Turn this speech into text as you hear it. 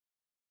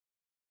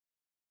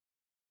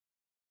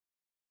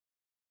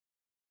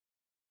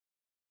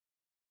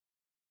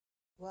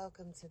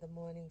Welcome to the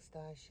Morning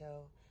Star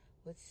Show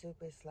with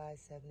Super Sly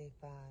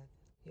 75.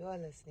 You're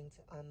listening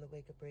to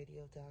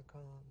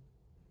OnTheWakeUpRadio.com.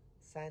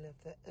 Sign up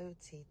for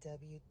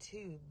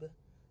OTWTube.com,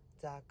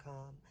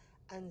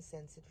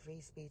 uncensored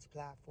free speech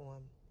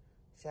platform.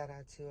 Shout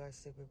out to our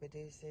super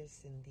producer,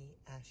 Cindy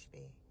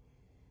Ashby.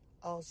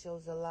 All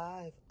shows are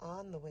live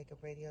on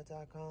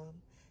TheWakeUpRadio.com.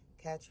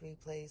 Catch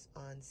replays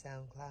on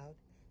SoundCloud,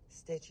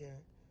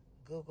 Stitcher,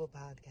 Google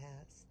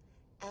Podcasts,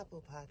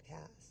 Apple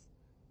Podcasts,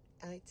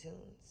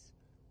 iTunes,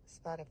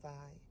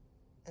 Spotify,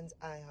 and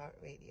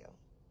iHeartRadio,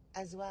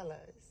 as well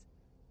as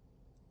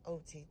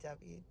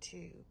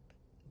OTWTube.com.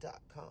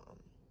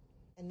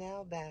 And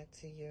now back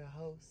to your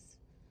host,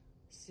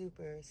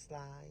 Super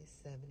Sly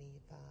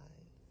 75.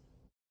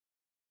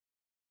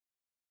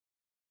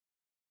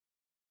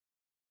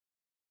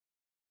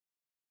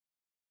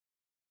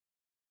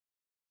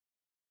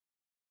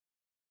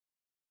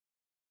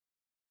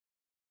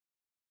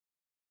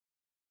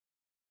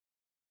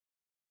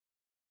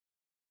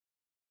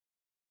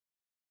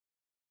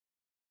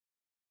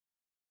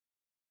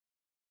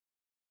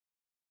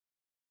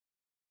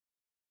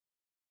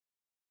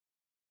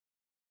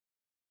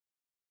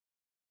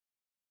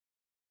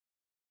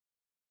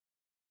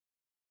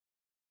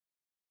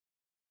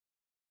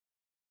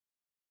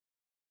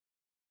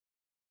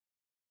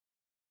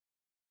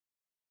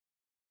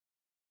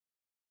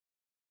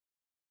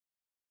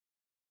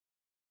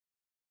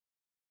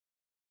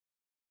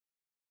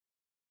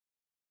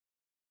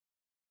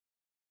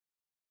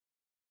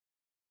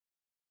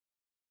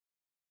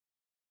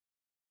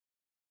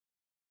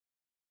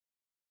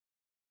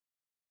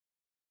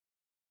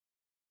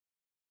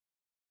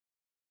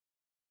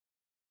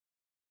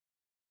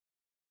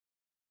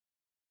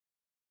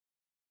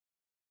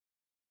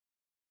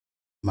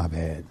 My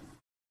bad.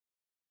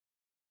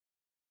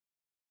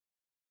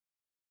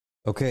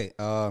 Okay. Shit.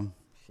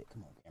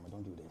 Come on, camera.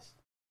 Don't do this.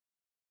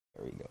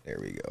 There we go. There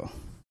we go.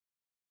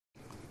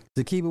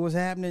 To keep it, what's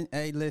happening?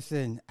 Hey,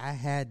 listen. I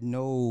had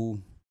no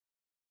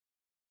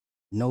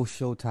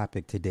show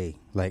topic today.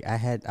 Like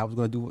I was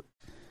gonna do.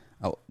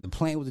 Oh, the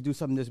plan was to do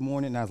something this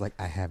morning, and I was like,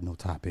 I have no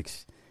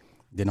topics.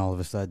 Then all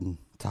of a sudden,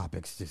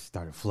 topics just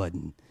started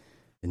flooding,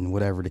 and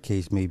whatever the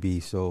case may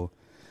be. So,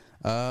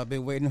 I've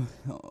been waiting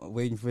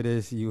for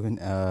this. You and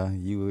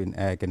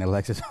Ak and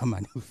Alexis are my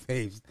new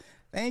faves.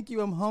 Thank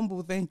you. I'm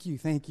humble. Thank you.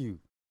 Thank you.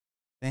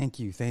 Thank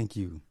you. Thank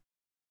you.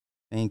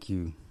 Thank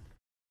you.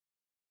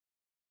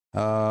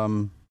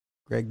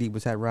 Greg Deep,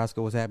 what's that?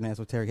 Roscoe, what's happening?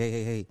 Esoteric,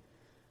 hey.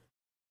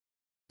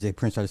 Jay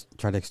Prince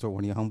try to extort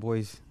one of your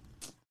homeboys.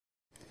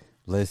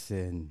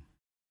 Listen,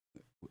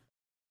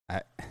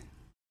 I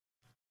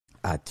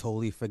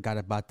totally forgot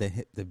about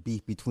the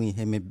beef between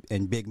him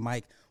and Big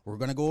Mike. We're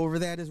gonna go over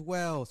that as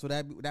well. So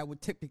that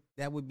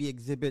would be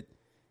Exhibit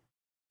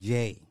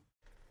J.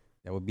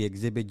 That would be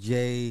Exhibit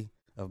J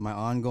of my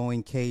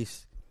ongoing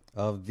case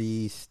of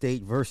the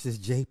state versus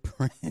Jay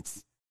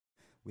Prince.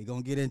 We're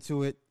gonna get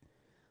into it.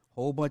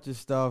 Whole bunch of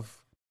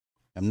stuff.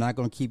 I'm not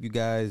gonna keep you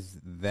guys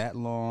that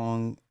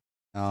long.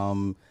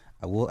 I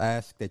will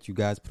ask that you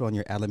guys put on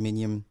your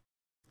aluminium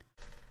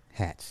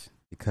hats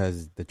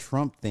because the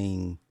Trump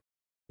thing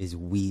is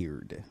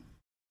weird.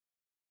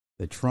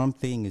 The Trump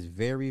thing is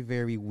very,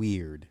 very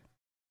weird.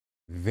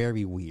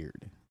 Very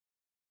weird.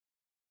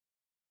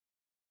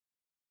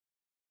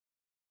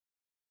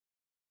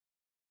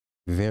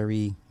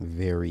 Very,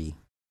 very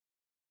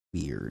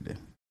weird.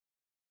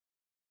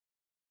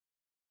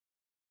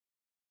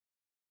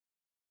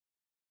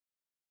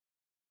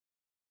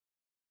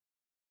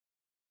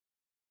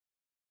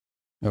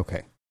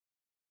 Okay.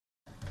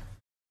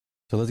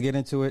 So let's get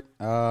into it.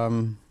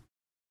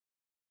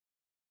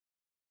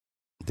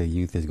 The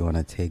youth is going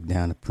to take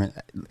down the print.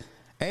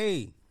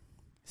 Hey,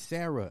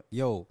 Sarah,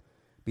 yo,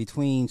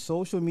 between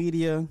social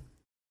media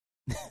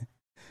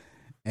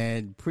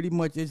and pretty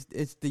much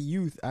it's the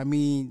youth. I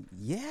mean,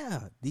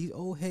 yeah, these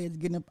old heads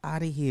getting up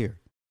out of here.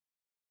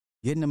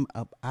 Getting them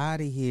up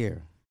out of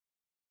here.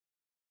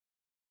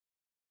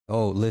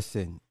 Oh,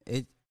 listen,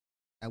 we're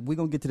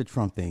going to get to the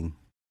Trump thing,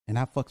 and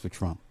I fucks with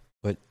Trump.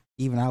 But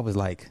even I was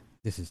like,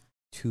 this is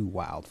too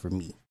wild for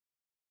me.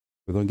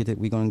 We're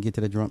gonna get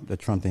to the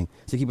Trump thing.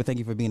 Sakiba, thank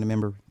you for being a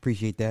member.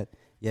 Appreciate that.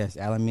 Yes,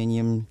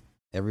 aluminium.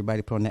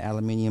 Everybody put on the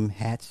aluminium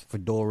hats,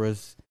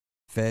 fedoras,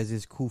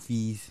 fezzes,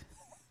 kufis,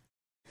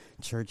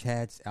 church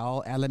hats,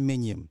 all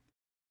aluminium.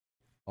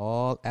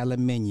 All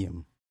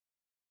aluminium.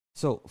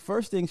 So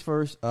first things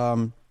first,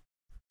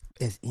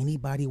 is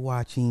anybody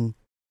watching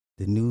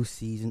the new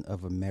season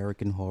of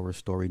American Horror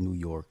Story New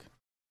York?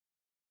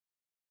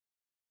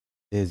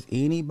 Is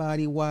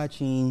anybody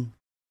watching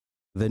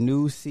the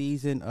new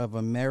season of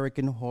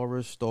American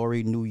Horror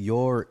Story New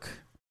York?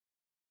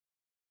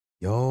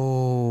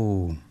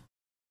 Yo,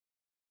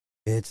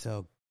 it's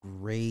a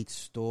great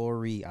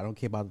story. I don't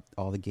care about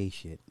all the gay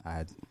shit.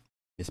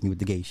 It's me with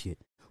the gay shit.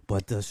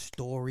 But the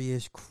story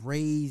is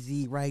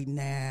crazy right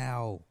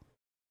now.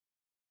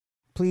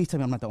 Please tell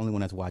me I'm not the only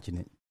one that's watching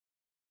it.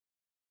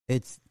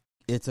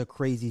 It's a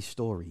crazy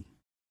story.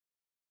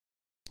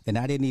 And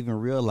I didn't even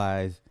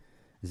realize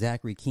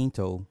Zachary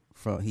Quinto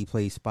he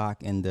plays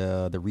Spock in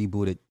the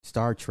rebooted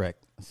Star Trek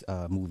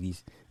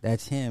movies.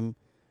 That's him,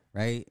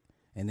 right?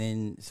 And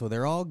then so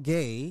they're all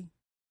gay,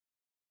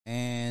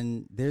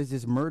 and there's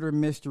this murder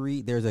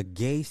mystery. There's a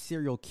gay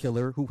serial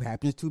killer who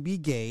happens to be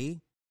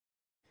gay,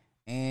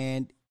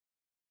 and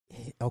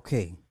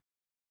okay,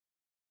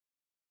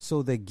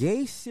 so the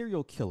gay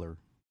serial killer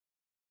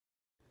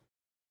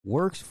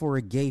works for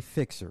a gay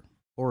fixer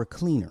or a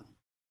cleaner.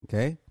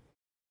 Okay,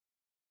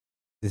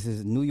 this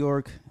is New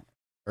York,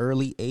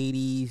 early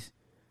 80s.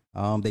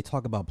 They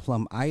talk about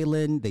Plum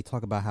Island. They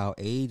talk about how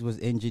AIDS was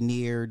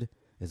engineered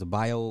as a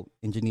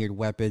bioengineered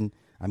weapon.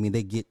 I mean,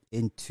 they get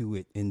into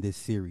it in this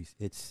series.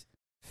 It's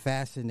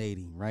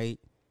fascinating, right?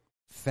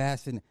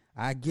 Fascinating.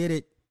 I get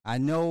it. I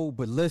know,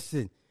 but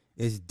listen,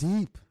 it's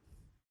deep.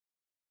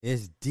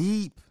 It's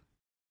deep.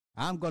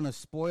 I'm going to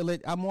spoil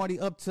it. I'm already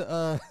up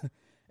to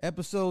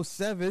episode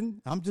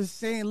 7. I'm just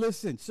saying,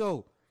 listen.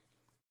 So,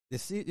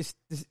 this,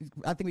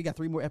 I think we got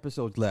 3 more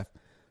episodes left.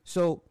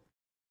 So,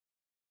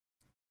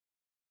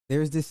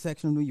 there's this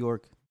section of New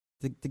York,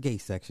 the gay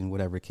section,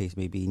 whatever the case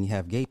may be, and you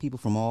have gay people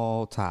from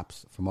all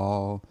tops, from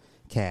all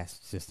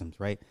caste systems,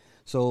 right?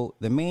 So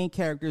the main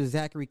character is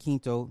Zachary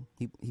Quinto.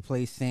 He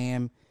plays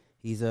Sam.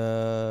 He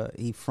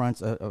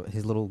fronts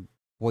his little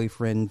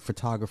boyfriend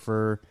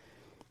photographer,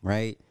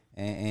 right?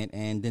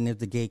 And then there's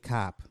the gay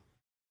cop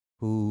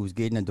who's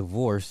getting a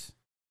divorce,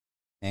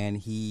 and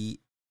he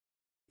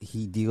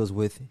deals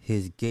with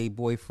his gay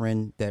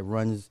boyfriend that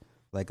runs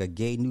like a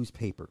gay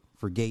newspaper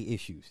for gay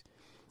issues.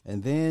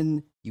 And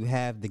then you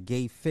have the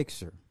gay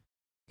fixer,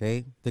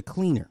 okay, the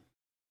cleaner,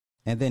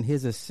 and then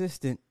his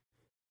assistant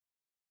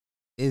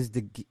is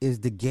the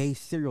gay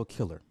serial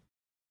killer.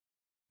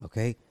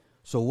 Okay,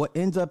 so what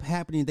ends up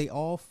happening?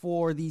 All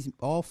 4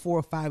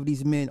 or 5 of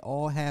these men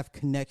all have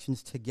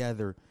connections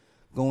together,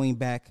 going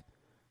back.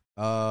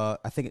 I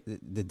think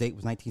the date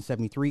was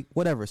 1973,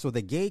 whatever. So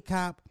the gay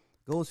cop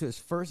goes to his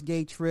first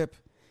gay trip.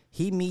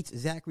 He meets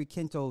Zachary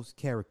Quinto's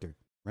character,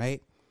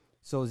 right?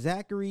 So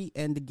Zachary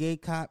and the gay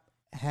cop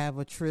have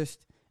a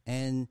tryst,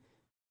 and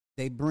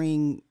they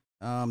bring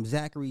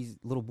Zachary's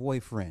little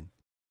boyfriend.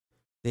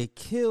 They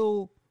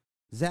kill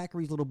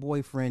Zachary's little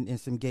boyfriend in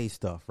some gay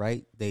stuff,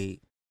 right? They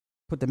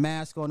put the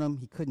mask on him.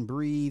 He couldn't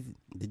breathe.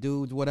 The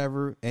dude's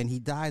whatever, and he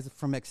dies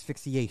from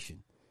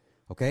asphyxiation.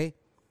 Okay,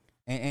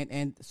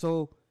 and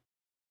so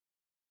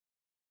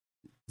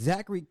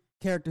Zachary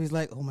character is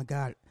like, oh my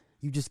God,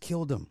 you just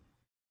killed him.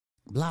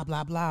 Blah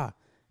blah blah,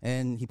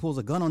 and he pulls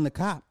a gun on the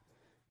cop.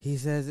 He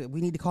says,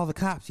 we need to call the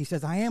cops. He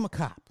says, I am a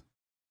cop.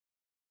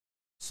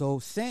 So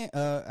Sam,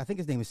 I think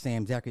his name is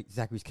Sam,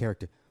 Zachary's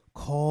character,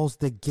 calls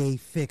the gay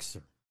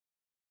fixer.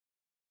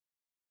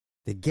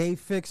 The gay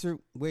fixer,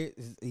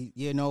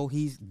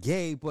 he's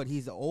gay, but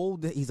he's an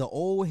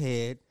old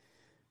head,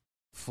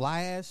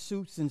 fly ass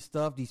suits and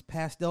stuff, these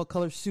pastel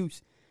colored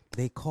suits.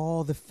 They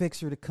call the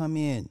fixer to come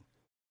in.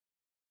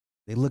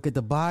 They look at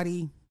the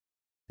body.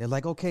 They're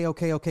like, okay,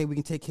 we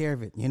can take care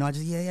of it.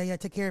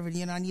 Take care of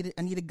it. I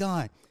need a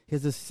gun.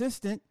 His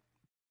assistant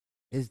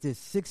is this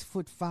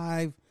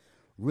 6'5",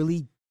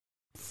 really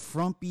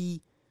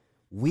frumpy,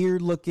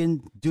 weird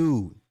looking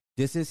dude.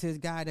 This is his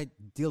guy that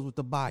deals with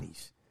the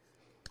bodies.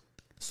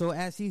 So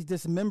as he's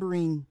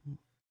dismembering,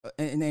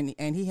 and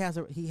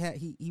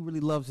he really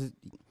loves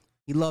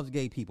he loves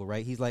gay people,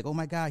 right? He's like, oh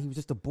my God, he was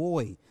just a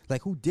boy.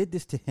 Like, who did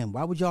this to him?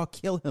 Why would y'all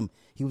kill him?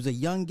 He was a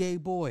young gay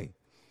boy.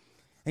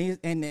 And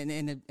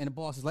the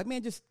boss is like,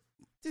 man, just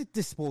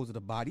dispose of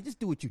the body. Just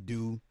do what you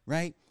do,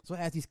 right? So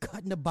as he's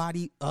cutting the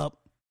body up,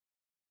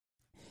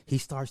 he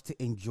starts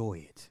to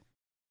enjoy it,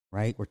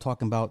 right? We're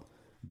talking about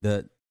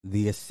the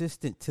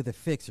assistant to the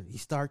fixer. He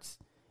starts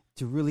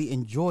to really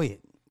enjoy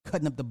it,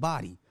 cutting up the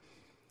body.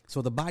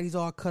 So the body's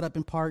all cut up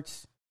in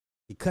parts.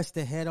 He cuts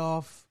the head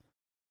off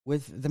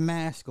with the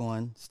mask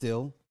on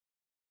still,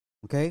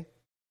 okay?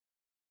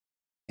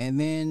 And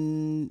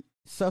then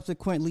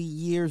subsequently,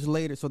 years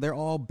later, so they're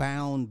all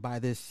bound by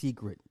this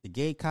secret. The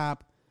gay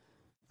cop,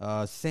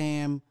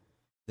 Sam,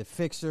 the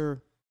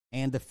fixer,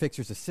 and the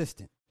fixer's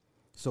assistant.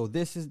 So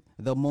this is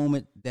the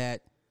moment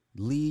that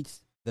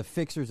leads the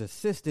fixer's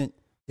assistant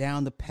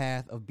down the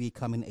path of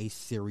becoming a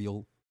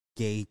serial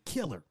gay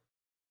killer.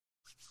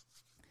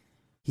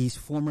 He's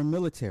former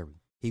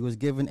military. He was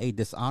given a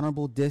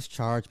dishonorable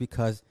discharge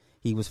because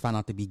he was found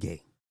out to be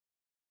gay.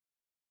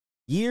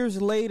 Years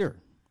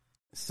later,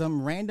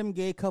 some random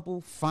gay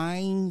couple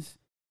finds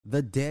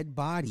the dead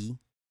body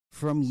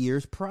from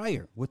years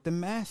prior with the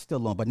mask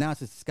still on, but now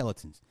it's just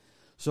skeletons.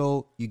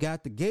 So you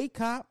got the gay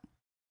cop,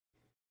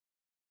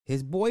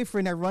 his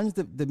boyfriend that runs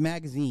the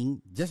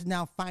magazine, just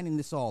now finding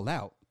this all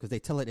out because they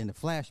tell it in the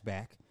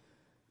flashback.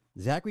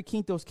 Zachary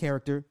Quinto's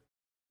character,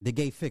 the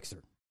gay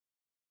fixer.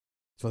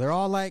 So they're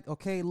all like,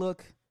 okay,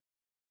 look,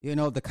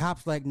 the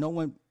cop's like, no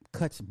one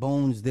cuts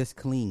bones this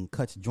clean,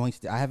 cuts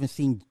joints. I haven't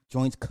seen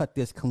joints cut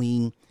this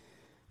clean,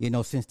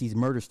 since these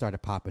murders started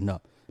popping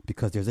up,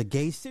 because there's a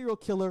gay serial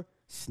killer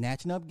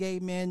snatching up gay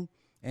men.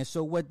 And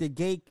so what the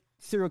gay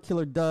serial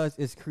killer does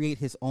is create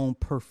his own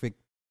perfect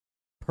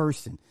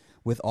person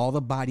with all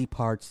the body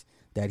parts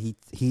that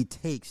he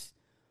takes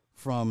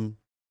from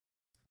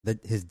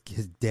his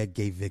dead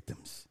gay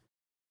victims,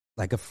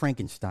 like a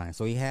Frankenstein.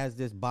 So he has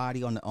this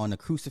body on the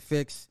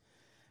crucifix,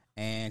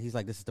 and he's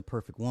like, "This is the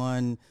perfect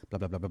one." Blah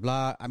blah blah blah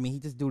blah. I mean,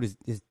 this dude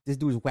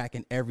is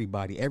whacking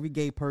everybody, every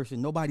gay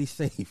person. Nobody's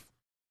safe.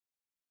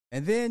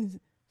 And then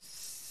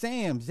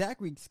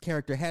Zachary's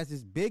character, has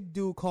this big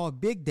dude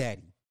called Big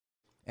Daddy,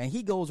 and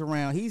he goes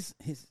around. He's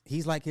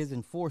like his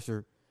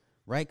enforcer,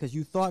 right? Because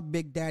you thought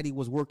Big Daddy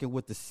was working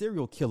with the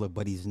serial killer,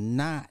 but he's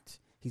not.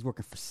 He's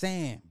working for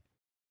Sam.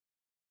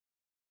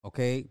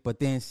 Okay, but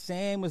then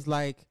Sam was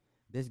like,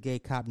 "This gay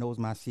cop knows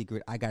my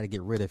secret. I got to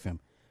get rid of him."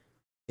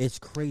 It's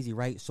crazy,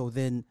 right? So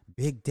then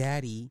Big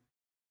Daddy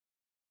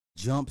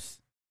jumps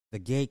the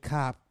gay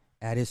cop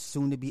at his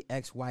soon-to-be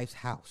ex-wife's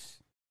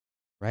house,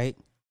 right?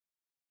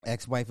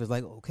 Ex-wife is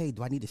like, "Okay,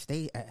 do I need to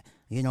stay?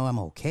 I'm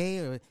okay,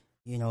 or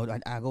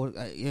I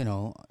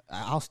go,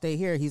 I'll stay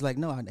here." He's like,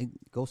 "No, I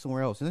go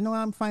somewhere else." And no,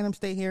 I'm fine. I'm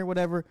stay here,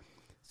 whatever.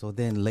 So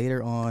then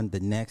later on, the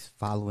next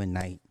following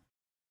night,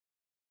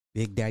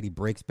 Big Daddy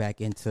breaks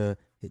back into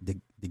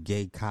the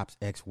gay cop's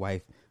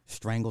ex-wife,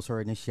 strangles her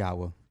in the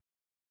shower.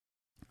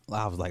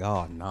 I was like,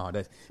 "Oh no,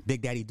 that's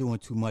Big Daddy doing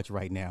too much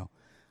right now."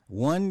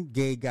 One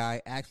gay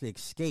guy actually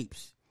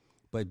escapes,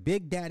 but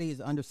Big Daddy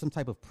is under some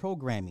type of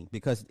programming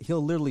because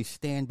he'll literally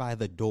stand by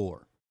the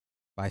door,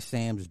 by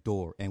Sam's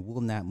door, and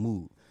will not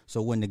move.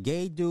 So when the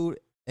gay dude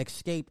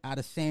escaped out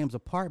of Sam's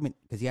apartment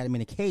because he had him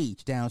in a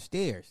cage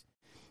downstairs,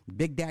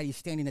 Big Daddy is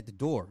standing at the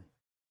door,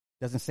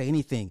 doesn't say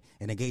anything,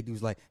 and the gay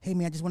dude's like, "Hey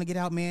man, I just want to get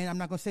out, man. I'm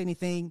not gonna say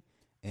anything,"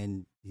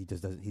 and he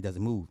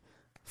doesn't move.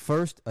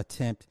 First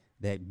attempt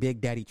that Big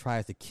Daddy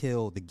tries to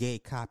kill the gay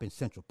cop in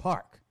Central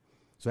Park.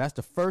 So that's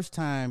the first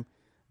time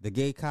the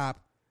gay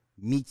cop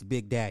meets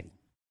Big Daddy.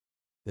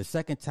 The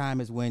second time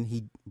is when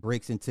he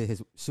breaks into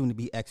his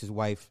soon-to-be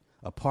ex-wife's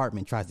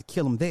apartment, tries to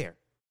kill him there.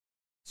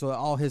 So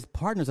all his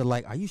partners are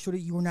like, "Are you sure that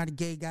you were not a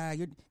gay guy?"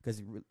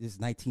 Because this is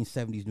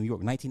 1970s New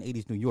York,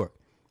 1980s New York.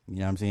 You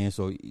know what I'm saying?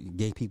 So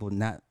gay people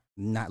not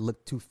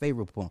look too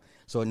favorable upon.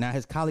 So now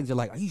his colleagues are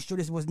like, "Are you sure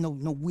this was no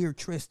weird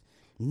tryst?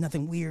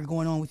 Nothing weird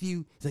going on with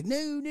you?" He's like,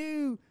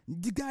 no,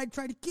 the guy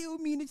tried to kill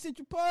me in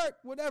Central Park.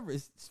 Whatever,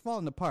 it's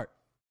falling apart.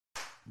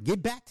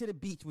 Get back to the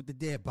beach with the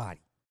dead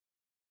body.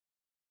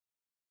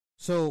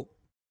 So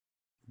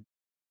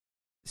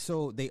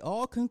they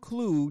all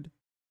conclude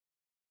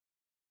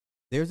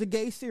there's a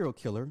gay serial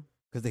killer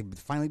because they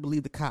finally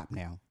believe the cop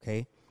now.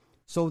 Okay,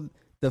 so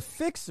the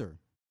fixer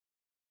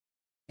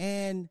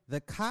and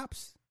the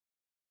cop's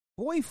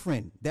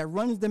boyfriend that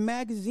runs the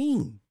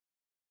magazine,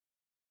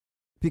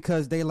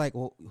 because they like,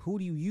 "Well, who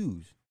do you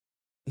use?"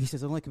 He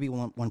says, "It only could be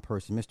one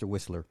person, Mr.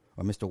 Whistler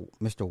or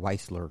Mr.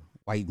 Weissler,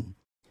 Whiten.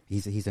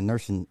 He's a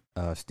nursing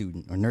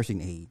student or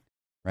nursing aide,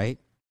 right?"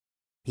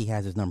 He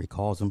has his number. He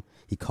calls him.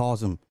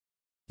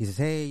 He says,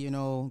 "Hey,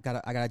 I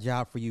got a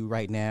job for you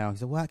right now." He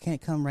said, "Well, I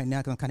can't come right now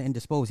because I'm kind of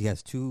indisposed." He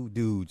has two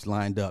dudes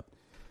lined up,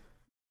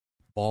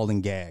 ball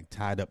and gag,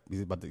 tied up.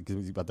 He's about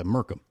to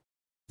murk him.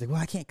 He's like,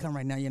 "Well, I can't come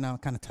right now. I'm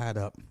kind of tied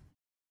up."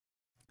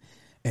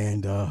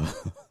 And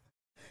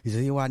he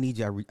said, "Well, I need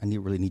you. I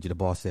really need you." The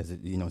boss says,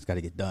 "It's got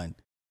to get done."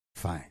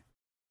 Fine.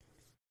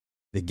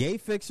 The gay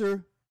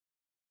fixer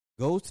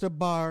goes to the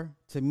bar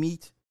to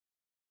meet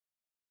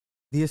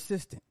the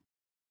assistant,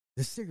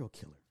 the serial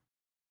killer,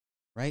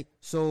 right?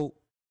 So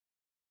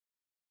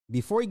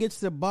before he gets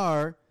to the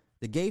bar,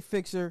 the gay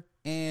fixer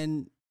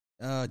and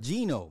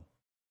Gino,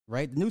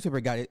 right? The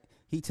newspaper got it.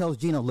 He tells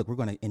Gino, "Look, we're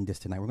going to end this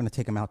tonight. We're going to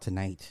take him out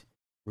tonight.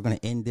 We're going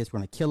to end this. We're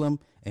going to kill him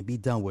and be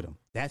done with him."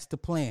 That's the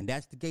plan.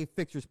 That's the gay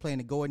fixer's plan,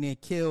 to go in there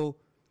and kill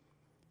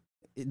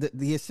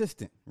the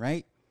assistant,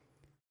 right?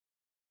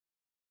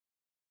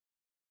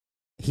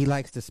 He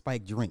likes to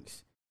spike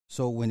drinks.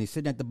 So when he's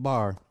sitting at the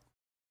bar,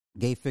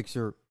 gay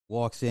fixer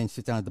walks in,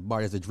 sits down at the bar.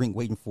 There's a drink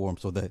waiting for him.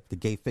 So the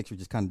gay fixer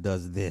just kind of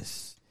does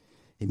this.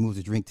 He moves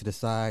the drink to the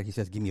side. He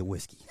says, "Give me a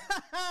whiskey."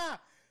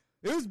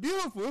 It was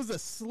beautiful. It was a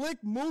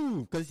slick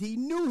move because he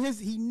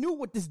knew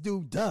what this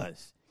dude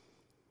does.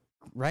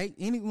 Right?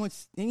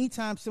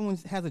 Anytime someone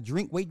has a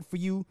drink waiting for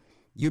you,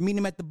 you're meeting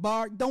him at the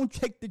bar, don't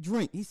take the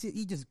drink. He said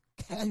he just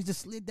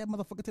slid that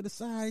motherfucker to the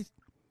side.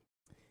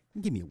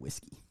 "Give me a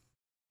whiskey."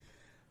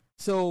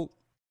 So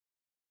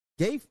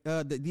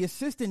the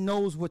assistant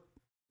knows what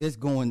is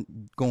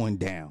going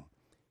down.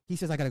 He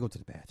says, "I gotta go to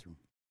the bathroom."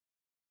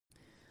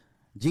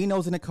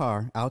 Gino's in the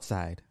car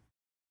outside.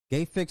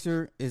 Gay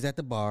fixer is at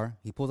the bar.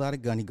 He pulls out a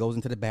gun. He goes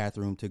into the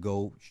bathroom to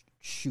go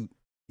shoot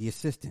the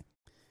assistant.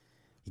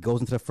 He goes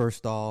into the first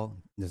stall.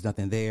 There's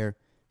nothing there.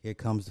 Here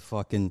comes the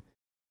fucking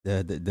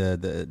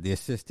the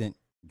assistant,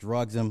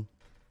 drugs him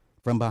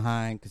from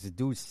behind because the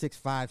dude's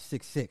 6'5",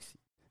 6'6".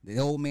 The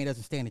old man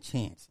doesn't stand a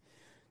chance.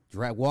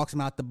 Walks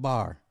him out the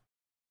bar.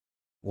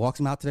 Walks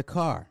him out to the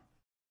car.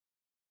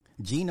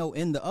 Gino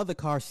in the other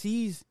car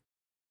sees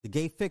the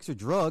gay fixer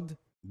drugged,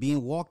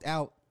 being walked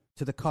out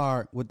to the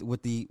car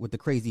with the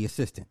crazy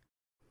assistant.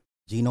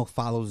 Gino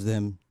follows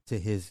them to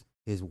his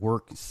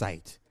work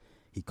site.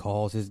 He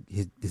calls his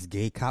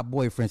gay cop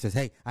boyfriend, says,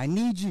 "Hey, I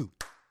need you.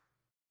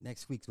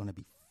 Next week's gonna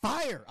be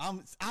fire.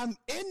 I'm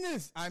in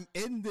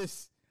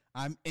this.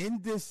 I'm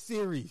in this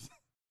series.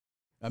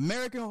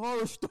 American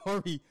Horror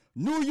Story,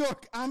 New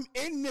York, I'm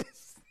in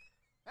this.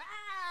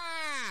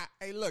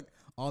 Hey, look,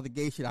 all the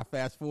gay shit I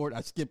fast forward,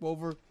 I skip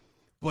over,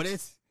 but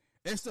it's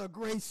a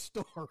great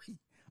story.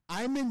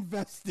 I'm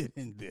invested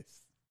in this.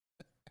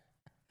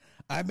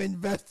 I'm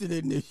invested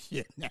in this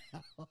shit now.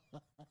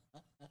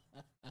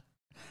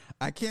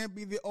 I can't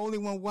be the only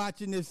one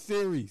watching this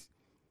series.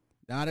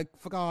 Now,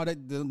 fuck all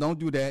that. Don't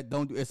do that.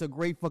 It's a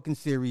great fucking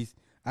series.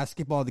 I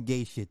skip all the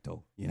gay shit,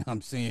 though. You know what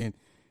I'm saying?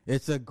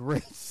 It's a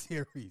great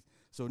series.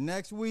 So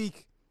next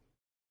week,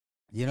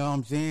 you know what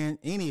I'm saying?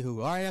 Anywho,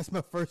 all right, that's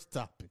my first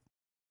topic.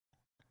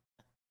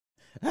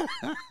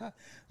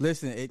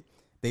 Listen,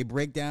 they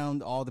break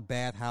down all the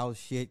bathhouse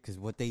shit because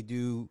what they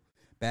do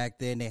back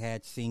then, they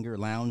had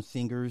lounge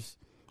singers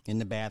in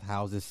the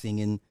bathhouses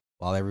singing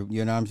while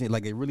you know what I'm saying?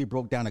 Like, it really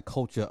broke down the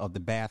culture of the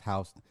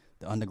bathhouse,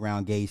 the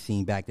underground gay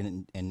scene back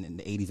then in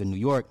the 80s in New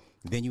York.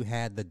 Then you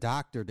had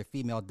the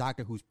female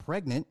doctor who's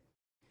pregnant,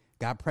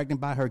 got pregnant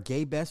by her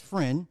gay best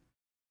friend.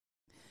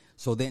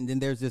 So then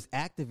there's this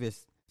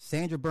activist,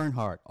 Sandra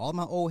Bernhard. All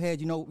my old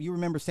heads, you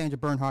remember Sandra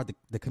Bernhard,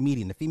 the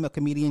comedian, the female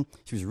comedian.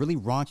 She was really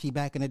raunchy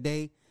back in the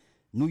day.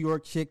 New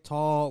York chick,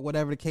 tall,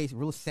 whatever the case,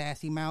 real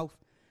sassy mouth.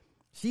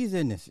 She's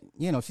in this,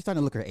 she's starting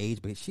to look her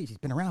age, but she's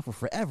been around for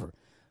forever.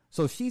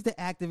 So she's the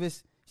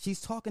activist.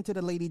 She's talking to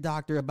the lady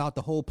doctor about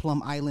the whole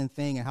Plum Island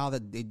thing and how they're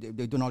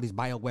doing all these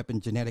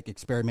bioweapon genetic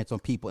experiments on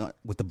people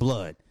with the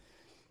blood.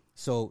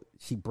 So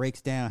she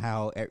breaks down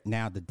how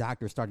now the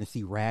doctor is starting to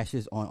see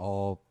rashes on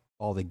all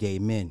the gay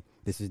men.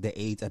 This is the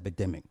AIDS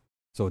epidemic.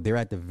 So they're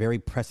at the very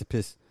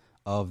precipice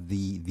of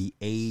the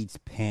AIDS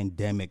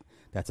pandemic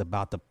that's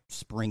about to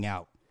spring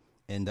out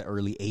in the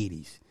early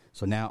 80s.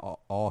 So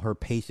now all her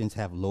patients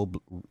have low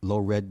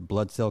red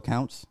blood cell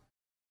counts.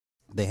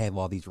 They have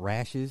all these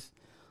rashes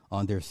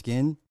on their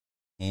skin.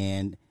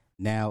 And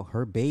now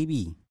her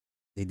baby,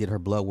 they did her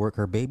blood work.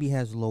 Her baby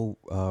has low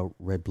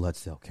red blood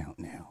cell count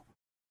now.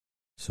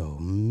 So,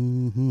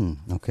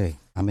 okay,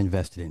 I'm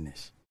invested in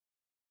this.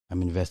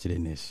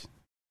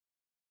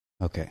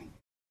 Okay.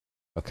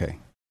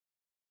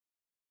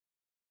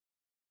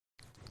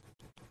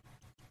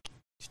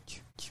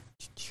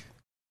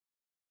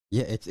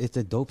 Yeah, it's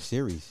a dope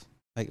series.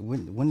 Like,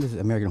 when does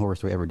American Horror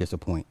Story ever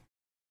disappoint?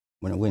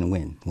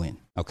 When.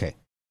 Okay,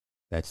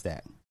 that's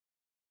that.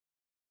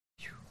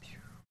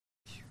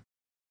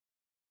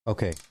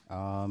 Okay.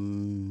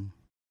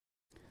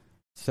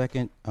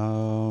 Second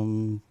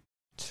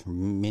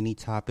mini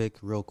topic,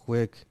 real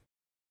quick.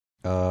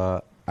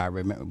 I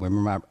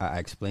remember I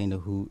explained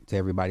to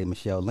everybody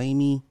Michelle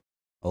Lamey,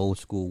 old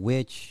school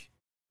witch,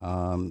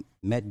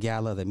 Met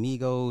Gala, the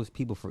Migos.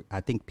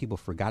 I think people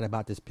forgot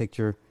about this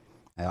picture.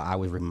 I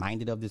was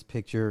reminded of this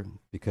picture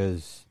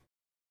because,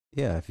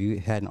 yeah, if you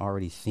hadn't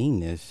already seen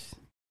this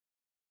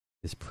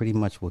pretty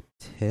much will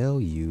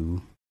tell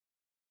you.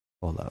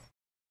 Hold up.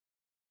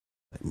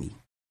 Let me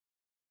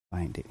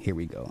find it. Here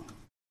we go.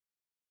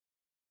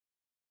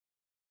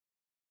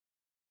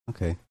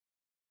 Okay.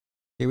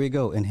 Here we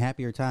go. In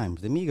happier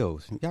times, the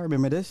Migos. Y'all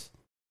remember this?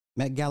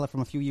 Met Gala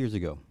from a few years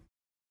ago.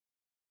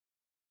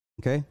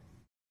 Okay?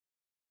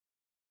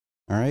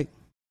 All right?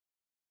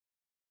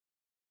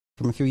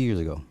 From a few years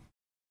ago.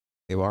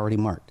 They were already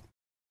marked.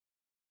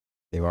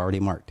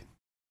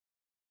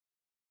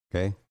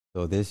 Okay?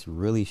 So this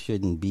really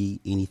shouldn't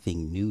be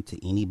anything new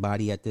to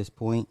anybody at this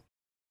point.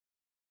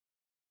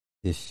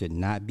 This should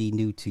not be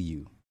new to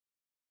you.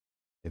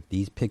 If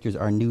these pictures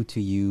are new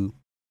to you,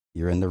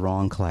 you're in the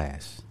wrong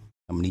class.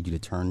 I'm going to need you to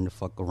turn the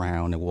fuck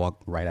around and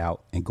walk right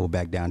out and go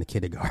back down to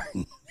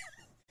kindergarten.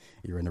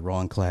 You're in the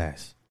wrong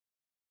class.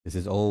 This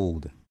is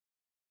old.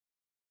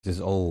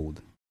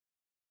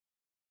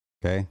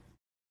 Okay?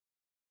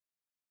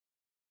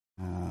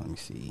 Let me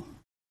see.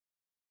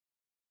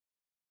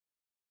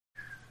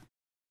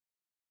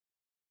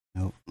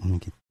 Nope, let me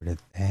get rid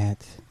of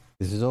that.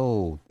 This is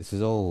old.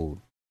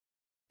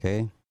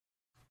 Okay?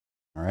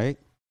 All right?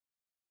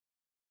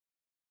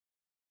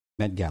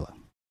 Met Gala.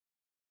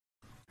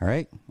 All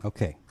right?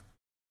 Okay.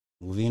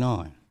 Moving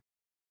on.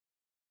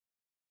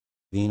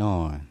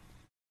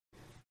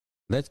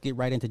 Let's get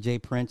right into Jay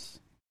Prince.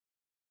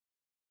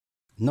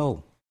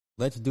 No.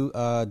 Let's do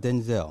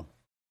Denzel.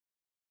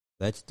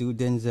 Let's do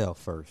Denzel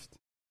first.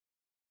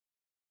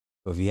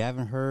 So if you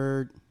haven't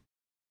heard,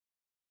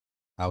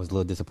 I was a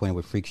little disappointed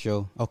with Freak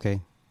Show. Okay.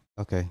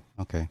 I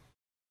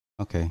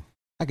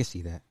can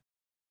see that.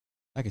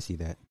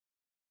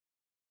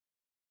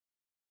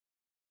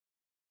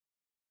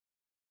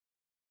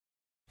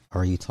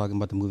 Are you talking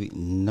about the movie?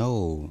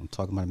 No, I'm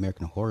talking about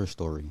American Horror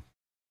Story.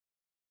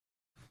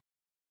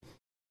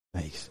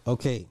 Nice.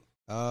 Okay.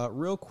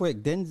 Real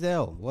quick,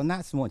 Denzel. Well,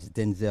 not so much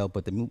Denzel,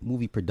 but the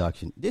movie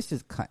production. This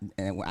is,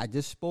 and I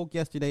just spoke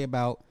yesterday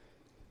about,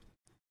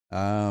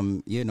 how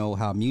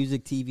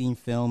music, TV, and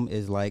film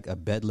is like a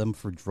bedlam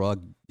for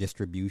drug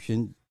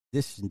distribution.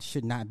 This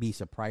should not be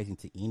surprising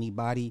to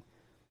anybody,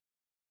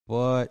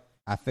 but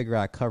I figure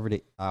I'll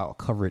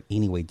cover it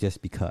anyway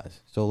just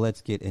because. So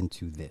let's get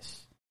into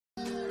this.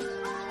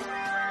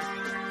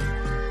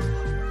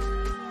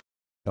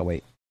 Oh,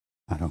 wait.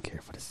 I don't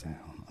care for the sound.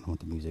 I don't want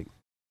the music.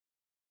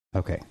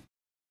 Okay.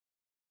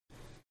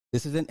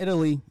 This is in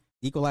Italy.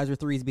 Equalizer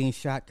 3 is being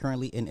shot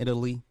currently in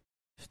Italy,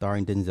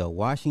 starring Denzel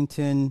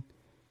Washington.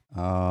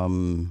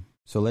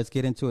 So let's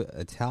get into it.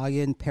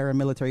 Italian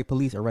paramilitary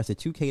police arrested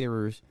 2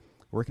 caterers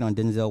working on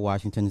Denzel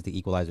Washington's The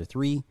Equalizer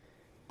 3,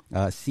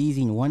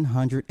 seizing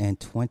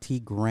 120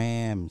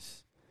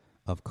 grams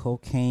of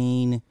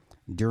cocaine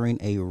during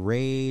a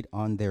raid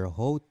on their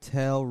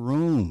hotel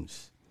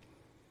rooms.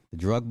 The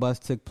drug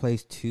bust took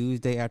place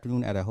Tuesday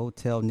afternoon at a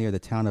hotel near the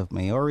town of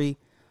Maori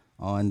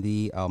on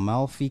the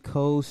Amalfi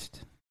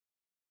Coast.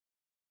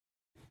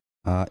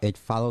 It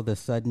followed the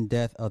sudden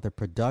death of the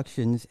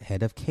production's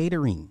head of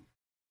catering.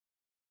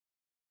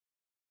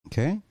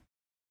 Okay.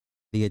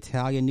 The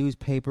Italian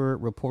newspaper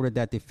reported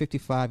that the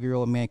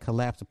 55-year-old man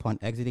collapsed upon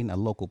exiting a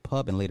local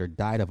pub and later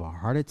died of a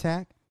heart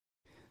attack.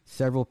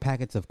 Several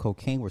packets of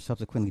cocaine were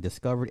subsequently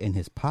discovered in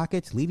his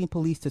pockets, leading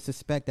police to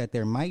suspect that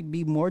there might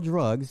be more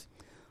drugs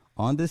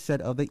on the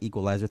set of the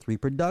Equalizer 3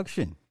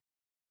 production.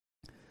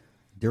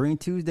 During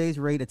Tuesday's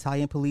raid,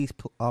 Italian police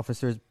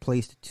officers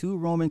placed 2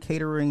 Roman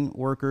catering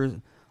workers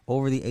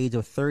over the age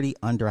of 30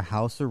 under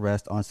house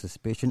arrest on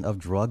suspicion of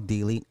drug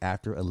dealing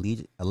after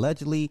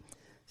allegedly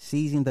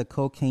seizing the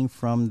cocaine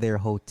from their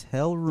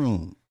hotel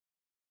room.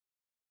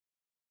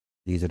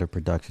 These are the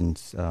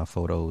production's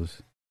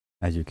photos.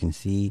 As you can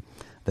see,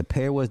 the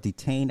pair was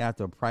detained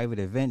after a private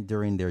event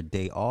during their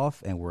day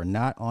off and were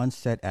not on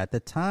set at the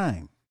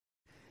time.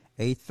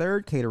 A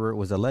third caterer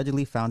was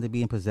allegedly found to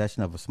be in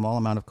possession of a small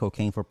amount of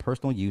cocaine for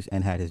personal use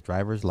and had his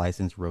driver's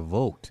license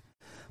revoked.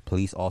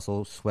 Police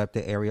also swept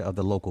the area of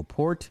the local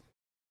port,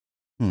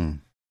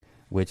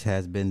 which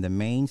has been the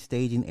main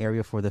staging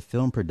area for the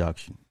film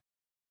production.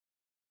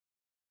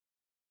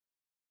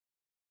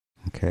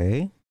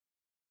 Okay.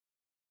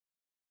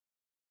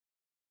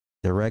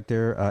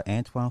 Director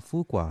Antoine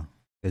Fuqua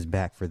is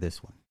back for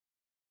this one.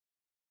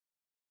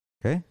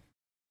 Okay.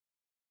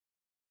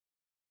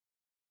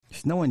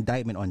 There's no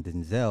indictment on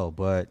Denzel,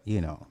 but,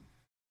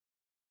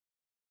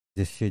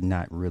 this should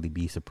not really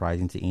be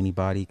surprising to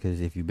anybody because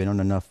if you've been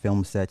on enough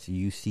film sets,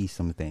 you see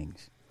some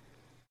things.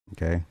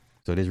 Okay.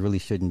 So this really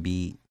shouldn't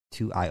be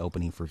too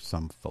eye-opening for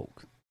some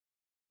folk.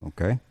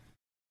 Okay.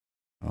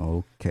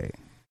 Okay.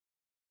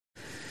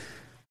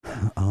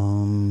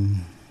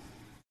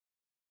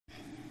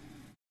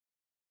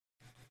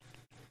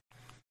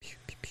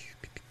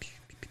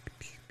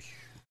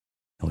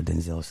 No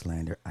Denzel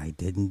slander. I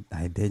didn't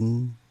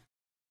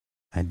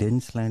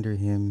slander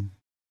him.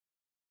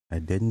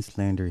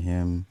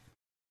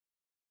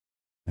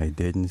 I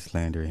didn't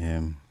slander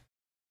him.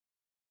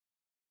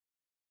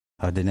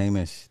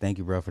 Denamus, thank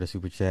you, bro, for the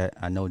super chat.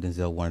 I know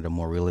Denzel wanted a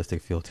more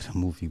realistic feel to the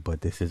movie,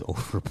 but this is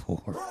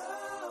overboard.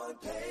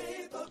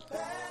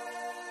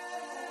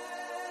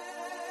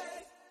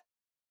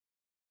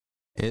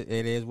 It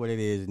is what it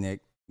is,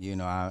 Nick.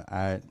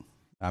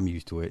 I'm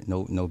used to it.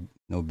 No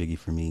biggie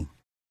for me.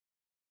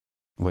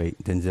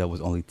 Wait, Denzel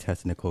was only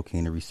testing the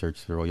cocaine to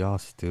research zero. Y'all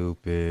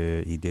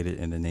stupid. He did it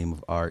in the name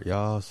of art.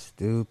 Y'all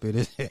stupid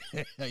as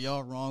hell.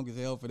 Y'all wrong as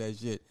hell for that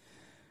shit.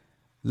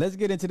 Let's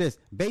get into this.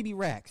 Baby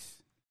Racks.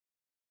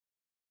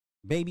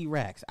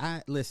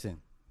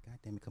 Listen. God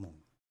damn it, come on.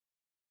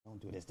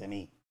 Don't do this to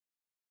me.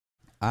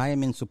 I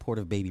am in support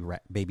of Baby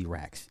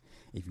Racks.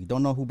 If you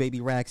don't know who Baby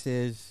Racks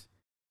is,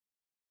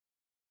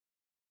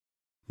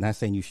 not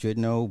saying you should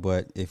know,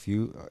 but if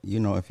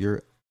if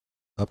you're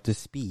up to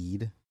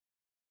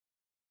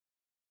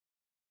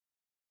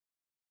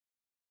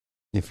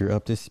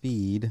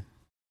speed,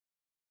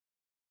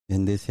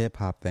 in this hip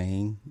hop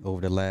thing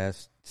over the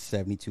last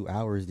 72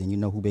 hours, then you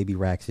know who Baby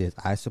Racks is.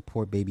 I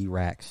support Baby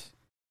Racks.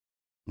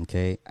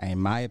 Okay. In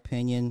my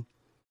opinion,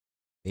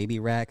 Baby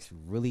Racks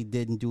really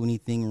didn't do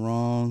anything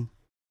wrong.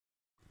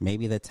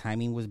 Maybe the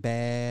timing was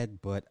bad,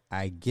 but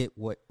I get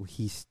what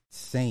he's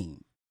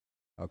saying.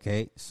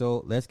 Okay.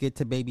 So let's get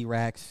to Baby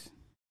Racks.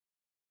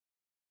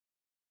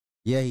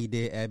 Yeah, he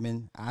did,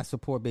 Edmund. I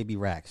support Baby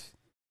Racks.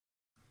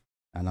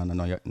 I know, a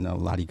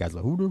lot of you guys are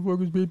like, who the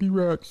fuck is Baby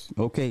Racks?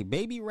 Okay,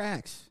 Baby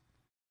Racks.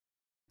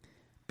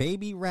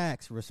 Baby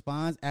Racks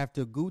responds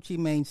after Gucci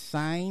Mane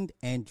signed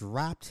and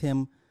dropped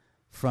him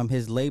from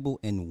his label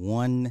in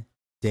one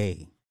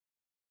day.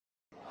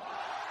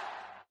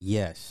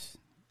 Yes,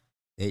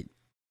 it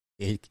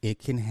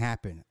can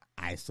happen,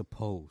 I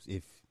suppose,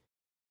 if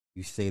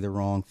you say the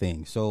wrong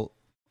thing. So,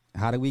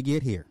 how did we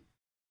get here?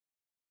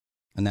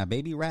 And now,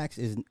 Baby Racks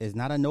is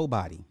not a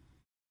nobody.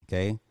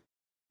 Okay.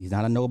 He's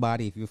not a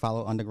nobody. If you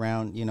follow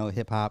underground,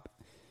 hip hop,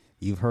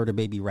 you've heard of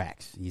Baby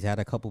Racks. He's had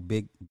a couple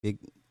big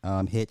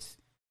hits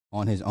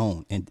on his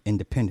own and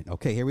independent.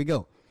 Okay, here we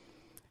go.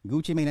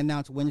 Gucci Mane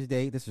announced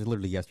Wednesday, this is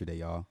literally yesterday,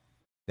 y'all,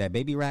 that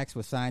Baby Racks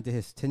was signed to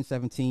his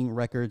 1017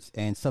 Records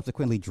and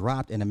subsequently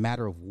dropped in a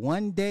matter of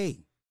one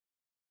day.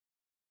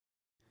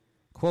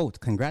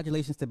 Quote,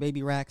 congratulations to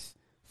Baby Racks,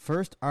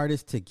 first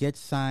artist to get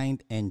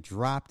signed and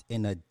dropped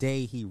in a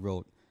day, he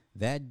wrote.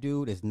 That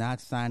dude is not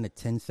signed to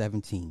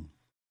 1017.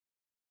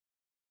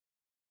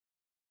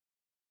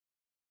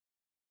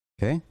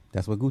 Okay,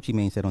 that's what Gucci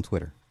Mane said on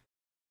Twitter.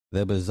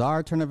 The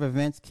bizarre turn of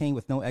events came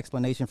with no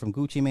explanation from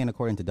Gucci Mane,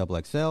 according to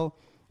Double XL.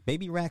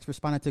 Baby Rax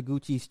responded to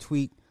Gucci's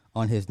tweet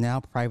on his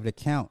now private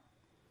account.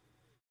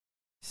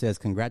 Says,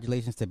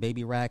 congratulations to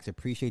Baby Rax.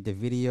 Appreciate the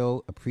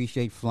video.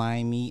 Appreciate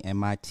flying me and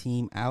my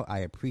team out. I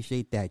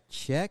appreciate that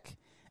check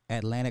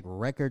Atlantic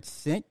Records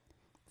sent.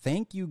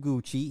 Thank you,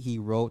 Gucci, he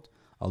wrote,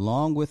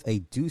 along with a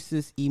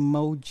deuces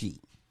emoji.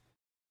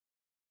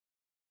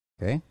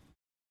 Okay.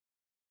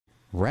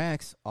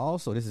 Rax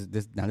also, this is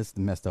the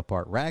messed up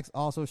part. Rax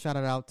also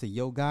shouted out to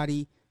Yo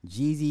Gotti,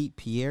 Jeezy,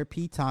 Pierre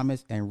P.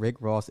 Thomas, and Rick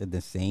Ross in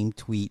the same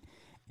tweet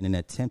in an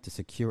attempt to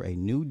secure a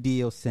new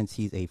deal since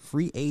he's a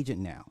free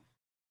agent now.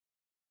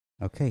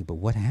 Okay, but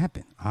what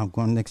happened? I'm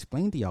going to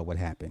explain to y'all what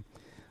happened.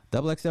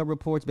 Double XL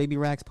reports Baby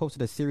Rax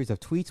posted a series of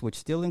tweets which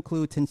still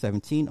include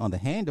 1017 on the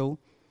handle,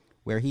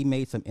 where he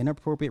made some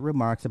inappropriate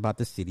remarks about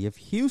the city of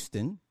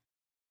Houston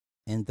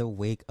in the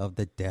wake of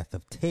the death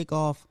of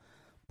Takeoff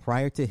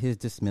prior to his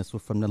dismissal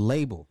from the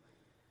label.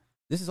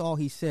 This is all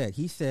he said.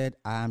 He said,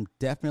 I'm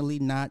definitely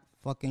not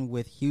fucking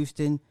with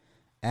Houston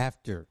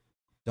after.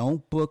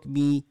 Don't book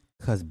me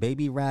because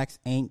Baby Rax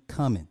ain't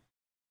coming.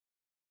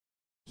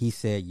 He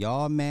said,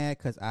 y'all mad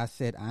because I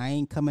said I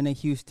ain't coming to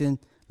Houston,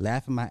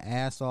 laughing my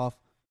ass off.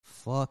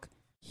 Fuck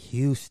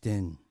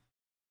Houston.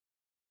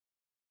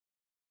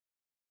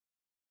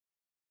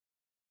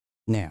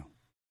 Now,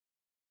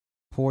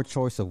 poor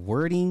choice of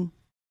wording,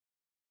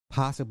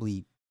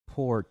 possibly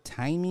poor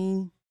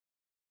timing,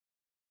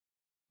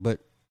 but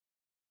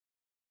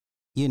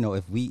you know,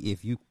 if we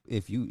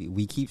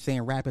keep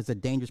saying rap is a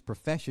dangerous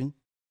profession,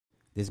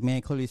 this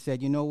man clearly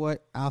said, you know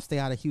what, I'll stay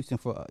out of Houston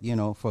for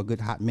a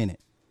good hot minute.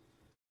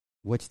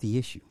 What's the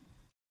issue?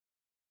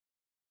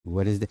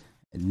 What is the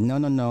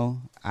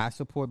no? I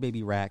support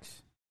Baby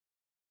Rax.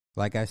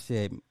 Like I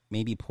said,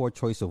 maybe poor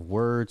choice of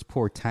words,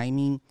 poor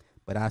timing,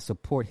 but I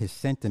support his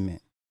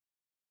sentiment.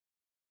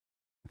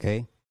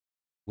 Okay?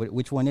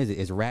 Which one is it?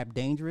 Is rap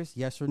dangerous?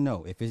 Yes or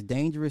no? If it's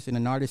dangerous and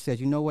an artist says,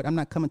 you know what, I'm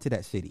not coming to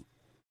that city.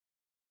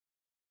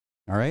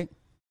 All right?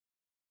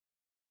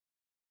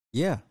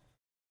 Yeah.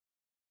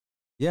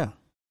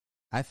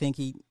 I think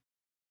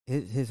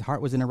his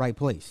heart was in the right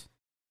place.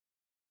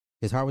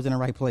 His heart was in the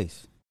right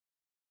place.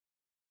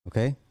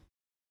 Okay?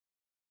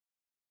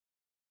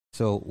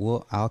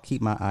 So I'll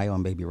keep my eye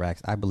on Baby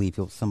Rax. I believe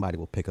somebody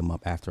will pick him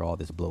up after all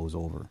this blows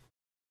over.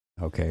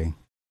 Okay?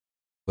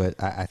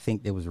 But I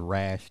think there was a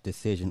rash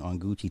decision on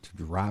Gucci to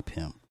drop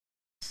him.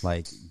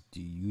 Like,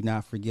 do you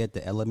not forget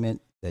the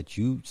element that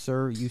you,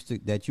 sir,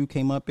 that you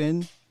came up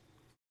in?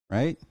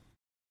 Right?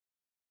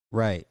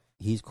 Right.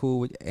 He's cool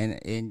with,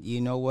 and you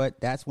know what?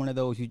 That's one of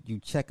those, you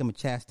check him and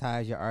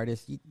chastise your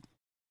artist. You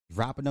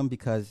dropping them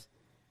because,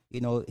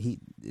 you know,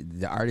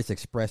 the artist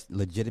expressed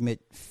legitimate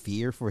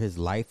fear for his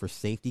life or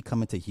safety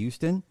coming to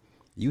Houston.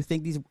 You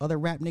think these other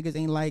rap niggas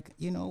ain't like,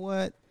 you know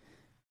what?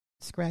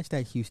 Scratch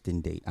that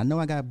Houston date. I know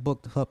I got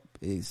booked up.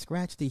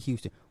 Scratch the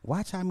Houston.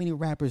 Watch how many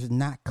rappers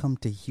not come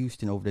to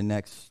Houston over the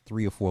next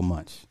 3 or 4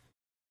 months.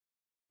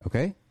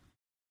 Okay?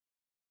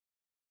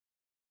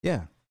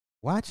 Yeah.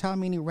 Watch how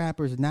many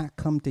rappers not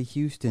come to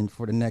Houston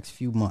for the next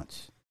few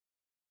months.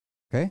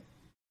 Okay?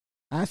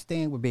 I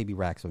stand with Baby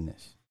Rax on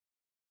this.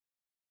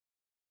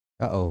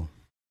 Uh-oh.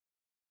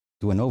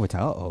 Doing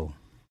overtime.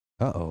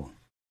 Uh-oh.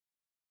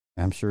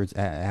 I'm sure it's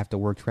after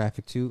work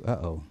traffic too.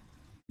 Uh-oh.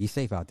 Be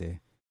safe out there.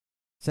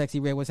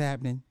 Sexy Red, what's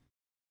happening?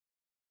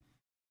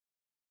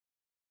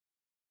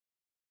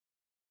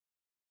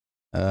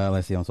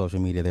 Let's see, on social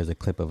media, there's a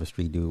clip of a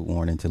street dude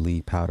warning to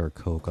leave powder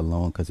coke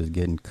alone because it's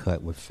getting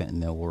cut with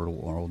fentanyl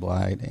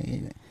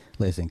worldwide.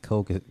 Listen,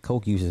 coke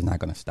use is not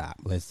going to stop.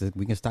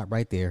 We can stop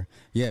right there.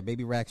 Yeah,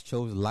 Baby Rax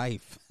chose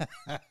life.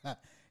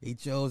 He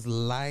chose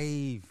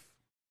life.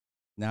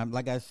 Now,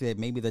 like I said,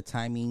 maybe the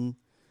timing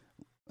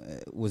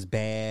was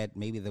bad.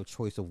 Maybe the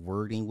choice of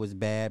wording was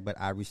bad, but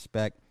I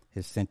respect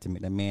his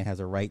sentiment. The man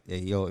has a right.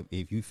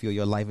 If you feel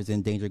your life is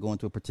in danger going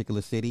to a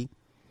particular city,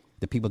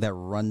 the people that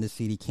run the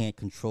city can't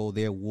control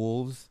their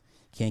wolves,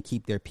 can't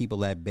keep their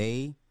people at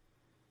bay,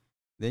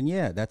 then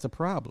yeah, that's a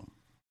problem.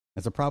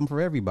 That's a problem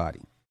for everybody.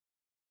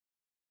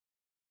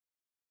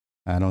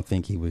 I don't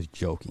think he was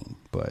joking,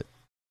 but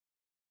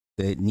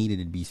it needed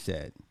to be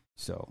said.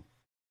 So,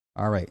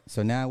 all right.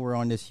 So now we're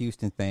on this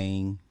Houston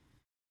thing.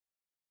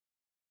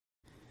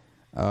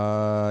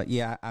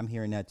 Yeah, I'm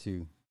hearing that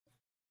too.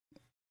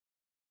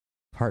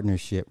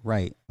 Partnership,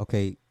 right?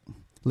 Okay.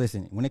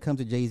 Listen, when it comes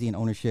to Jay-Z and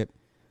ownership,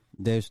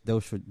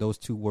 those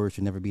two words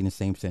should never be in the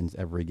same sentence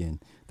ever again.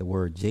 The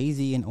word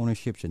Jay-Z and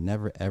ownership should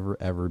never, ever,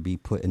 ever be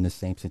put in the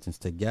same sentence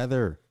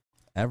together.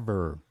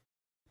 Ever.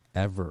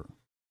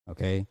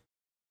 Okay?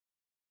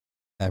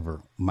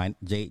 Ever.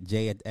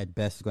 Jay at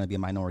best is going to be a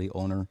minority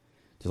owner,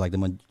 just like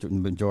the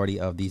majority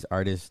of these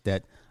artists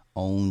that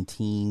own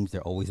teams.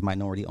 They're always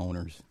minority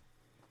owners.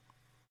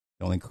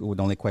 The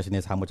only question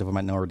is how much of a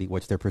minority,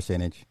 what's their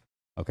percentage?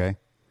 Okay?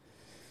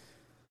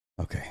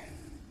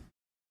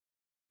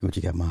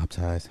 Gucci got mob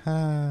ties.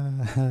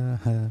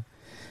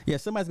 Yeah,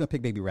 somebody's going to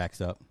pick Baby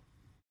Rax up.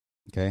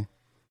 Okay?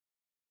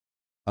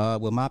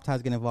 Will mob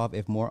ties get involved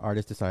if more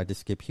artists decide to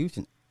skip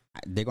Houston?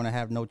 they're going to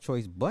have no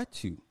choice but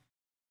to.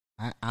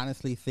 I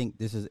honestly think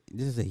this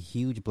is a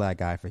huge black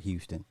guy for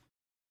Houston.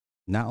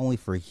 Not only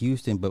for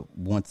Houston, but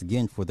once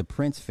again for the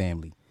Prince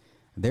family.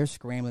 They're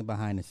scrambling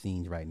behind the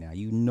scenes right now.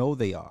 You know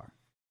they are.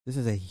 This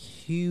is a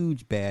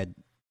huge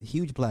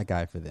black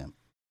guy for them.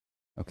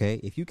 Okay?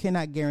 If you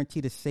cannot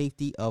guarantee the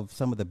safety of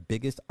some of the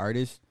biggest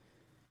artists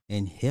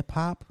in hip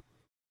hop,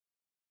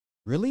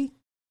 really?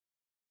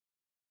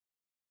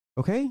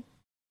 Okay?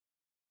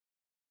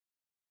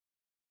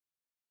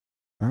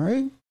 All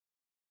right.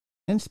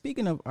 And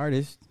speaking of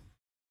artists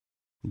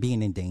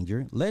being in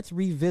danger, let's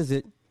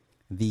revisit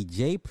the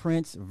J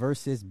Prince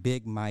versus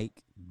Big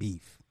Mike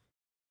beef.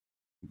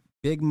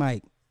 Big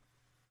Mike,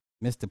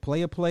 Mr.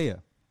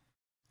 Player.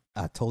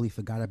 I totally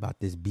forgot about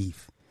this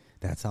beef.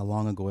 That's how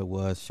long ago it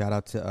was. Shout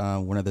out to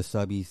one of the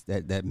subbies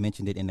that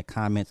mentioned it in the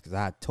comments because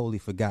I totally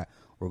forgot.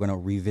 We're going to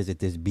revisit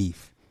this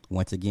beef.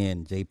 Once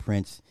again, J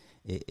Prince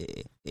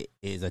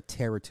is a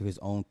terror to his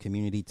own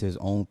community, to his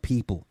own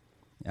people.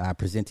 I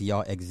present to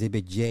y'all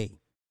Exhibit J.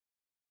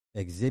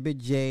 Exhibit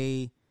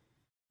J,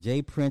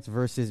 J Prince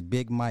versus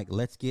Big Mike.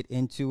 Let's get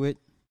into it.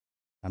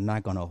 I'm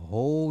not going to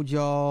hold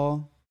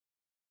y'all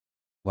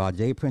while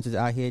J Prince is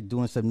out here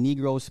doing some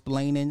Negro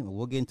splaining.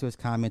 We'll get into his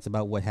comments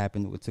about what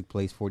happened, what took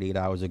place 48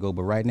 hours ago.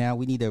 But right now,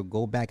 we need to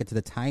go back into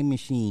the time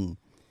machine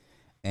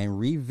and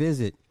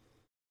revisit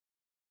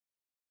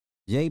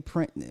J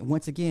Prince.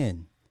 Once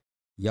again,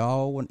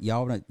 y'all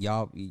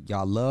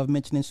love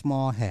mentioning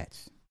small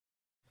hats.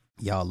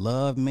 Y'all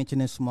love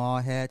mentioning small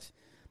hats,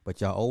 but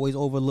y'all always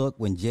overlook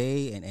when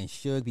Jay and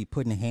Suge be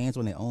putting hands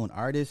on their own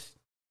artists.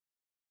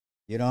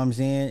 You know what I'm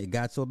saying? It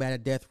got so bad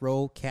at Death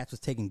Row, cats was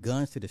taking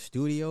guns to the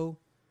studio.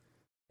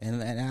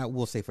 And I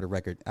will say for the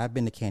record, I've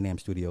been to Can-Am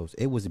Studios.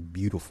 It was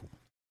beautiful.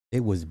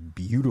 It was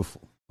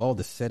beautiful. All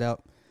the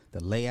setup,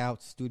 the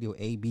layout, Studio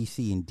A, B,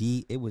 C, and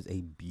D. It was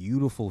a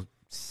beautiful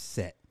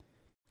set.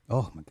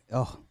 Oh my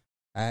God. Oh,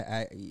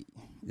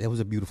 it was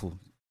a beautiful,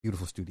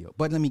 beautiful studio.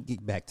 But let me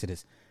get back to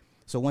this.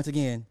 So once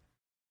again,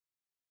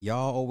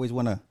 y'all always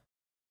want to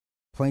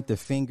point the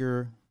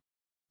finger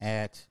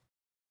at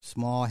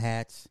small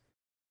hats,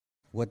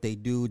 what they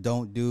do,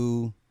 don't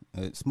do.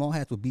 Small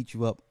hats will beat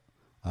you up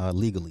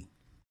legally.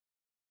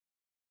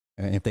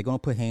 And if they're gonna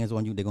put hands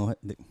on you,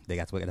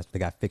 that's what they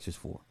got fixers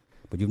for.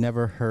 But you've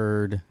never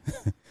heard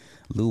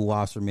Lou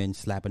Wasserman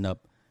slapping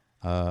up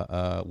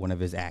one of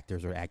his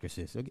actors or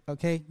actresses.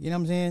 Okay, you know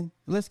what I'm saying?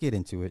 Let's get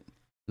into it.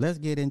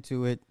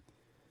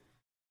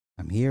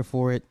 I'm here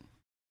for it.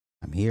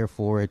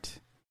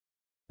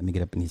 Let me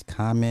get up in these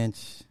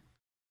comments.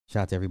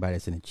 Shout out to everybody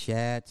that's in the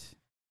chat.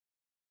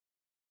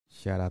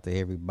 Shout out to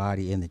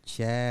everybody in the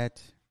chat.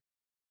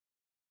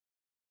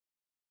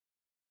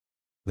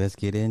 Let's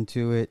get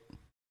into it.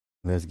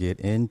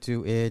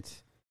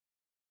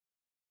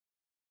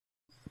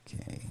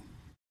 Okay.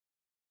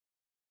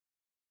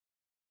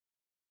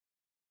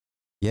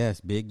 Yes,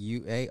 Big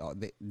UA.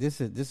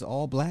 This is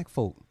all black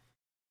folk.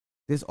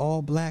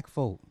 All black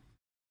folk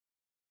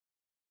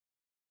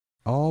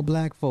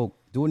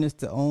doing this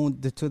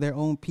to their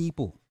own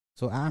people.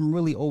 So I'm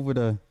really over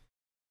the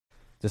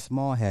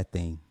small hat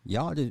thing.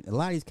 Y'all just, a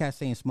lot of these cats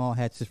saying small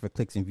hats just for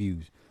clicks and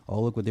views.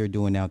 Oh, look what they're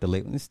doing now at the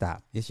label.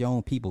 Stop. It's your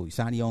own people. You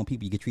sign your own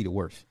people, you get treated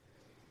worse.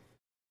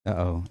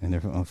 And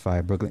they're on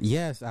fire. Brooklyn.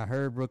 Yes, I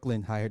heard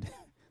Brooklyn hide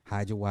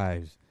your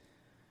wives.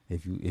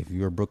 If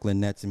you're a Brooklyn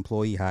Nets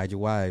employee, hide your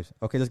wives.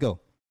 Okay, let's go.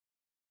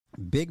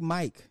 Big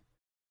Mike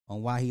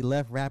on why he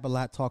left Rap a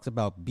Lot talks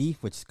about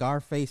beef with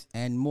Scarface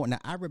and more. Now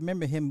I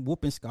remember him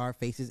whooping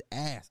Scarface's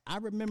ass. I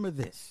remember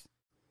this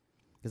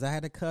because I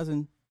had a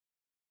cousin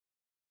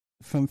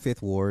from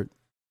Fifth Ward,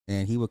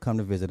 and he would come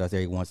to visit us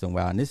every once in a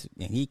while. And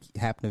he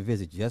happened to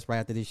visit just right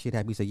after this shit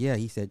happened. He said, "Yeah,"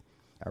 he said,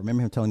 "I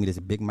remember him telling me this.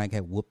 Big Mike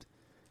had whooped."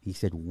 He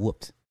said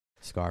whooped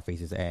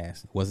Scarface's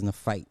ass. It wasn't a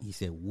fight. He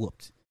said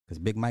whooped because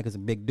Big Mike is a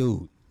big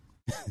dude.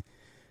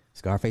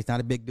 Scarface not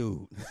a big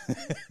dude.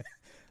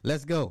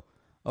 Let's go.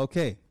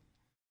 Okay.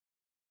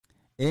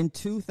 In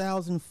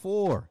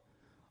 2004,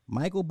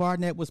 Michael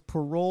Barnett was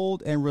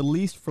paroled and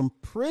released from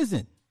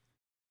prison.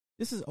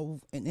 This is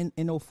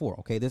in 04.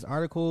 Okay, this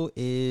article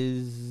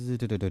is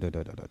what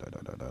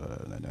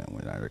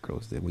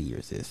year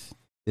is this?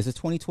 This is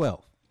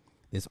 2012.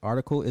 This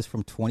article is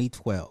from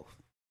 2012.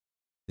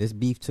 This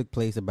beef took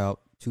place about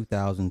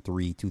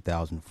 2003,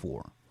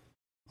 2004.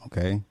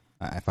 Okay,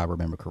 if I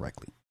remember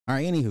correctly. All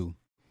right, anywho.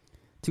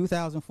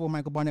 2004,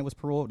 Michael Barnett was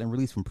paroled and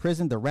released from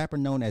prison. The rapper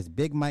known as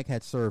Big Mike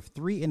had served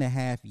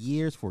 3.5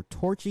 years for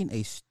torching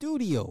a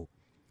studio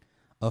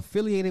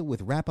affiliated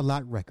with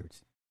Rap-A-Lot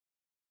Records.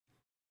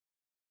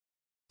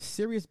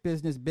 Serious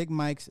Business, Big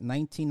Mike's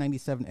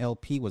 1997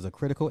 LP was a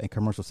critical and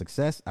commercial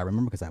success. I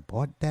remember because I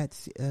bought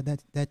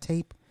that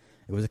tape.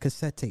 It was a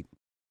cassette tape.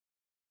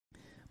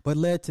 But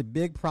led to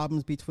big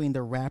problems between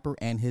the rapper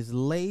and his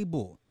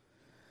label.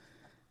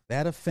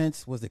 That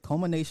offense was the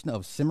culmination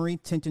of simmering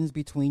tensions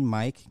between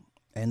Mike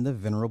and the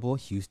venerable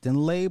Houston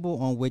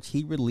label, on which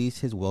he released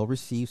his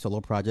well-received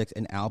solo projects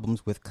and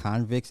albums with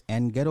Convicts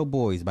and Ghetto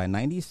Boys. By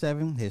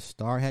 97, his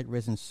star had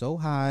risen so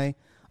high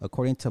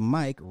According to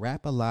Mike,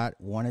 Rap-A-Lot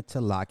wanted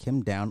to lock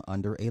him down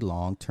under a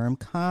long-term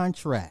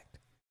contract.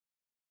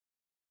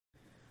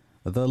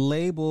 The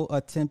label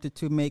attempted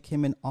to make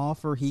him an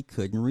offer he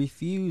couldn't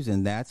refuse,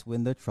 and that's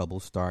when the trouble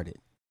started.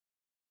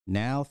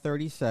 Now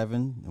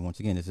 37, and once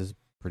again, this is a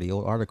pretty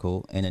old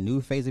article, in a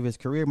new phase of his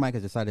career, Mike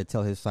has decided to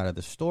tell his side of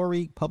the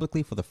story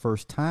publicly for the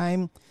first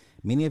time.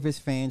 Many of his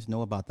fans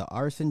know about the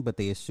arson, but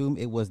they assume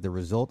it was the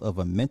result of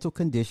a mental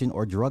condition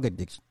or drug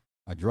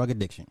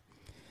addiction.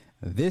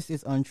 This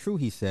is untrue,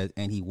 he says,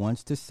 and he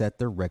wants to set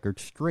the record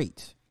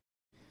straight.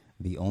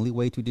 The only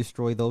way to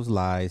destroy those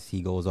lies,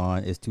 he goes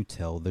on, is to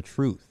tell the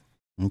truth.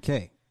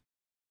 Okay.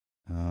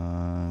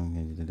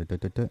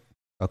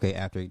 Okay,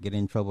 after getting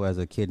in trouble as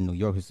a kid in New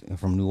York,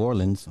 from New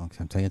Orleans, I'm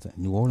telling you,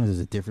 New Orleans is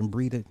a different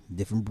breed of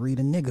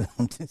nigga.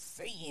 I'm just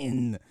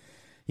saying.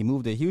 He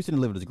moved to Houston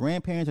and lived with his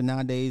grandparents, and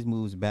nowadays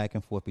moves back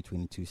and forth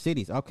between the two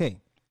cities. Okay.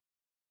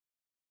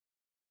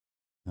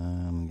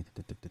 No.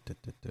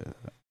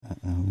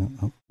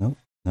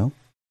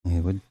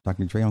 Hey, what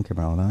Dr. Dre don't care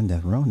about all that on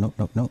death row.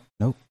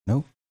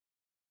 No.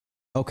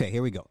 Okay,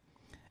 here we go.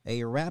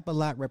 A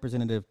Rap-A-Lot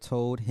representative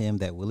told him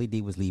that Willie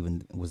D was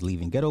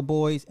leaving Ghetto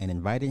Boys and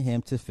invited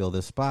him to fill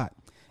the spot.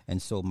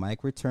 And so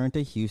Mike returned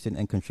to Houston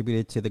and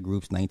contributed to the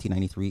group's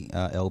 1993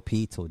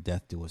 LP, Till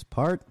Death Do Us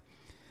Part.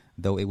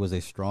 Though it was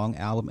a strong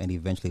album and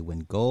eventually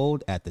went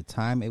gold, at the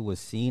time it was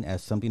seen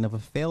as something of a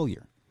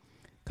failure,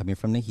 coming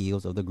from the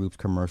heels of the group's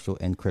commercial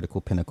and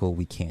critical pinnacle,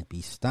 We Can't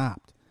Be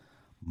Stopped.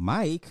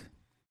 Mike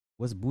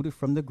was booted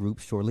from the group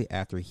shortly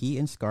after he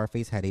and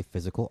Scarface had a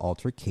physical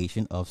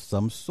altercation of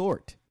some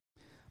sort.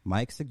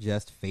 Mike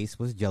suggests Face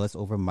was jealous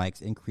over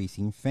Mike's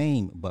increasing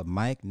fame, but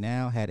Mike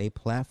now had a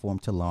platform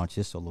to launch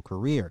his solo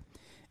career,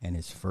 and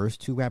his first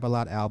two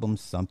Rap-A-Lot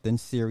albums, Something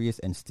Serious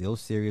and Still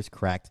Serious,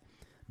 cracked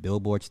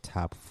Billboard's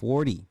top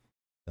 40.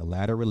 The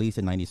latter, released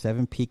in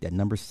 97, peaked at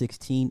number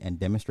 16 and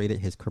demonstrated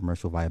his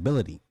commercial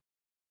viability.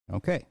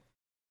 Okay,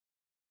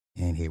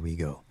 and here we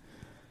go.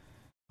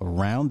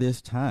 Around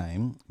this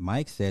time,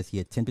 Mike says he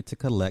attempted to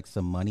collect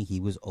some money he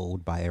was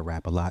owed by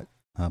Rap-A-Lot.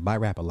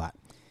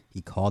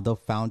 He called the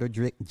founder,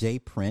 Jay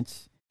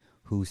Prince,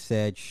 who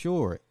said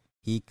sure,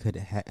 he could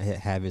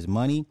have his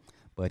money,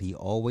 but he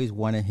always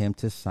wanted him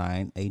to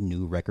sign a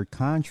new record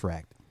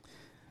contract.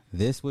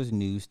 This was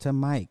news to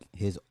Mike.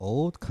 His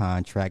old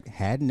contract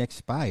hadn't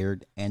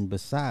expired, and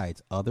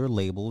besides, other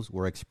labels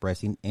were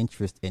expressing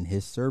interest in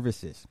his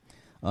services.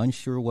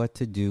 Unsure what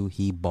to do,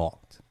 he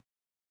balked.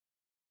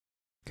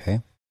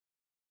 Okay.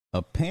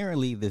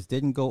 Apparently, this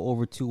didn't go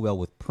over too well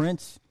with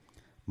Prince.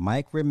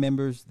 Mike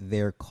remembers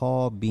their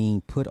call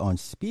being put on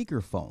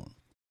speakerphone,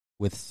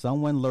 with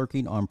someone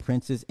lurking on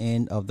Prince's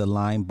end of the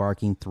line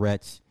barking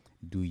threats.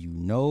 Do you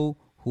know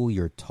who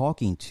you're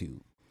talking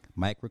to?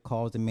 Mike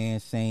recalls the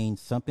man saying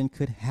something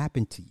could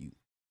happen to you.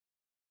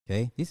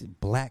 Okay, these are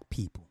black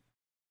people.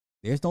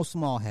 There's no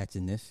small hats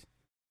in this.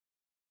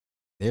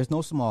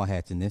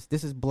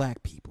 This is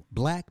black people,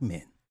 black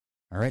men.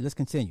 All right, let's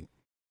continue.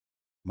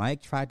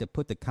 Mike tried to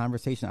put the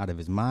conversation out of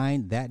his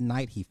mind. That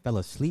night, he fell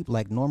asleep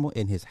like normal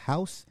in his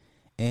house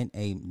in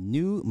a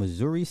new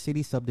Missouri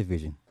City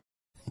subdivision.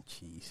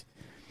 Jeez.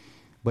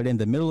 But in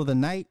the middle of the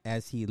night,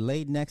 as he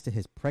laid next to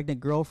his pregnant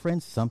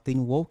girlfriend,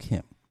 something woke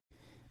him.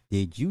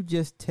 Did you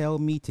just tell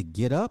me to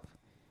get up?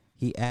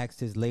 He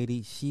asked his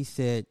lady. She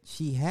said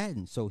she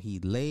hadn't, so he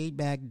laid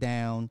back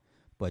down,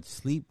 but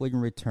sleep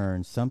wouldn't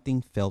return.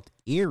 Something felt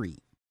eerie.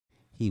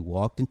 He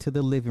walked into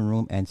the living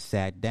room and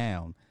sat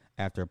down.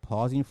 After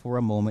pausing for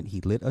a moment,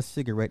 he lit a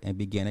cigarette and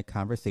began a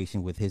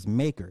conversation with his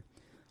maker.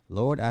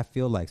 Lord, I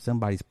feel like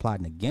somebody's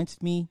plotting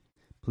against me.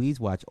 Please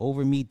watch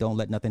over me. Don't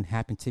let nothing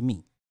happen to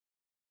me.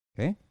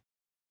 Okay.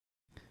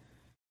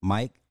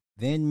 Mike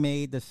then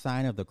made the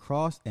sign of the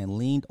cross and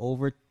leaned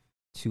over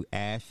to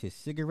ash his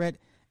cigarette.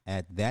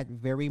 At that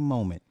very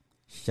moment,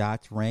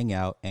 shots rang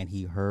out and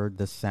he heard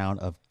the sound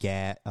of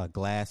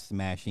glass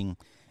smashing.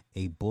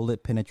 A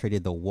bullet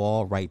penetrated the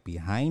wall right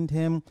behind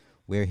him,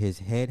 where his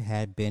head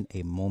had been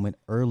a moment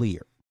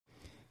earlier.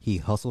 He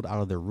hustled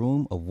out of the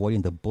room,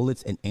 avoiding the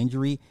bullets and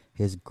injury.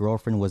 His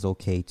girlfriend was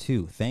okay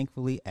too,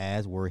 thankfully,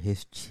 as were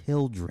his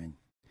children,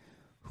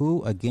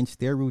 who, against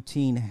their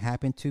routine,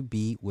 happened to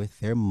be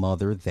with their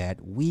mother that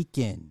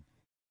weekend.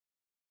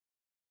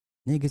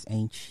 Niggas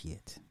ain't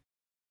shit.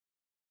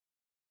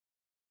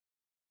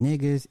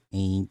 Niggas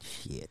ain't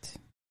shit.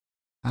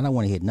 I don't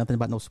want to hear nothing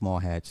about no small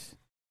hats.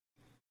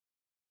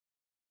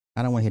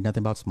 I don't want to hear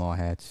nothing about small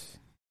hats.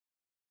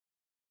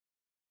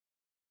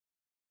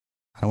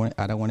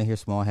 I don't want to hear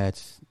small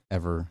hats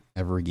ever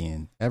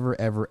again. Ever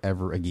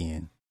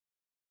again.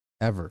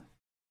 Ever.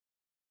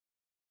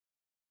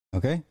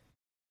 Okay?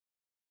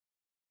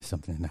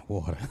 Something in that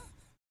water.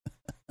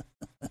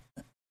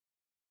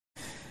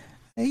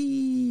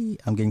 Hey,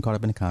 I'm getting caught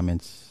up in the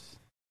comments.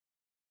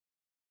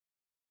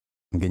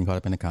 We're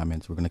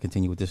going to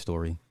continue with this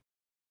story.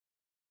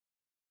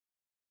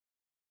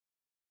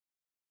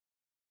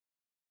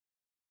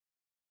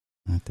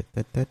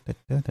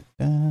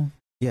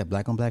 Yeah,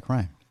 black on black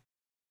crime.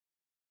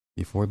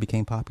 Before it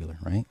became popular,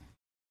 right?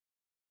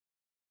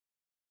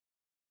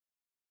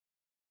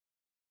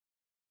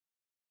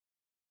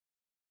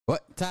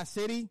 What? Ty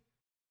City?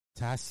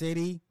 Ty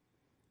City?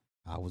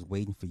 I was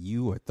waiting for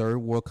you or Third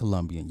World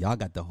Colombian. Y'all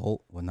got the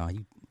whole. Well, no,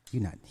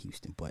 you're not in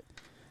Houston, but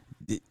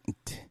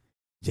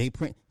Jay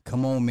Prince.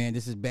 Come on, man.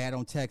 This is bad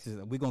on Texas.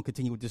 We're going to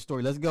continue with this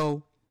story. Let's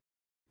go.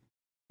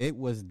 It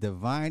was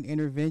divine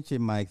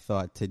intervention, Mike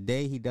thought.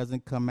 Today, he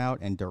doesn't come out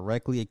and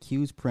directly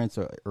accuse Prince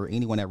or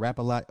anyone at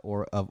Rap-A-Lot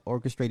or of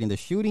orchestrating the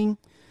shooting.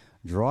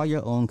 Draw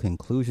your own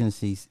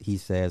conclusions, he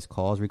says.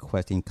 Calls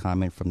requesting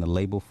comment from the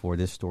label for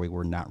this story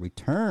were not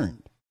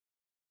returned.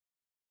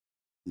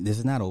 This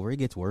is not over. It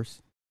gets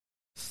worse.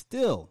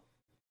 Still,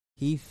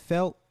 he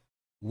felt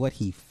what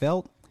he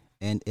felt,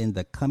 and in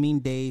the coming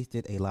days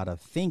did a lot of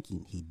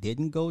thinking. He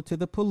didn't go to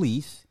the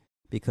police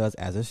because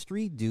as a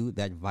street dude,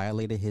 that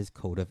violated his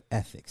code of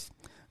ethics.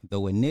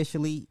 Though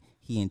initially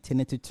he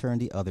intended to turn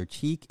the other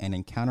cheek, an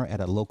encounter at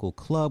a local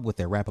club with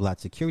a Rap-A-Lot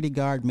security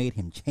guard made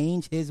him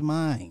change his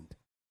mind.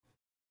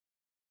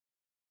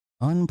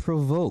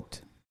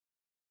 Unprovoked,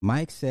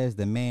 Mike says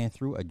the man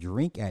threw a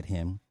drink at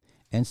him,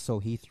 and so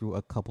he threw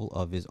a couple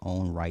of his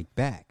own right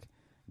back.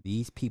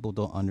 These people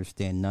don't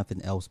understand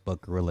nothing else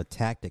but guerrilla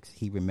tactics,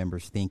 he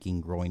remembers thinking,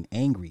 growing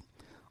angry.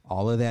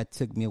 All of that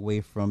took me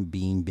away from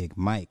being Big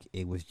Mike.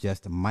 It was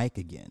just Mike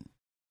again.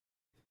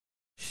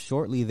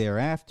 Shortly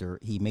thereafter,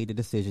 he made a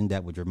decision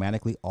that would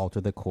dramatically alter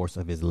the course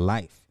of his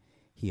life.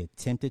 He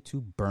attempted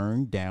to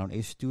burn down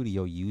a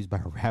studio used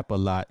by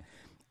Rap-A-Lot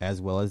as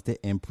well as the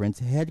Imprint's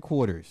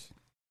headquarters.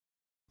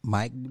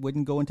 Mike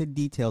wouldn't go into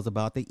details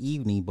about the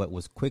evening, but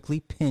was quickly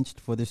pinched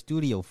for the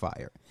studio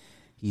fire.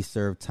 He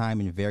served time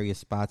in various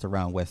spots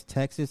around West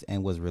Texas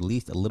and was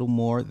released a little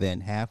more than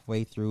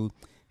halfway through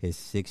his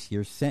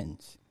 6-year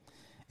sentence.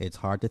 It's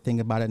hard to think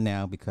about it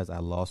now because I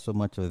lost so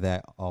much of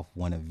that off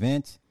one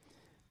event.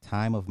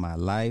 Time of my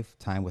life,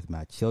 time with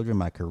my children,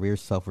 my career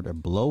suffered a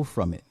blow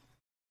from it.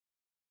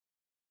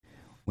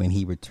 When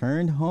he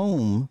returned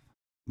home,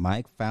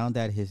 Mike found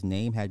that his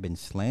name had been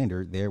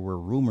slandered. There were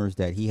rumors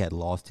that he had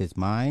lost his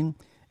mind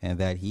and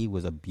that he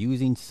was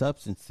abusing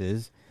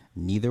substances.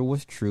 Neither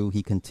was true.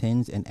 He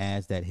contends and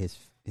adds that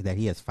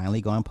he has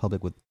finally gone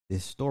public with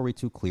this story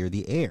to clear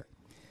the air.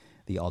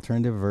 The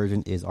alternative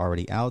version is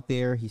already out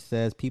there. He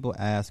says, people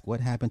ask, what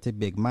happened to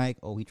Big Mike?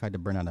 Oh, he tried to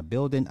burn down a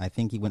building. I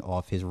think he went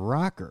off his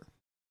rocker.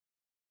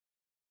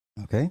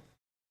 Okay.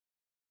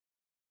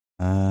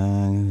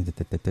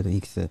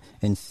 He said,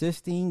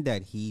 insisting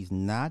that he's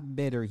not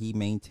bitter, he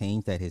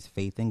maintains that his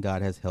faith in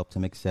God has helped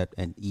him accept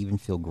and even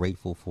feel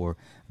grateful for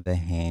the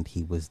hand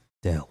he was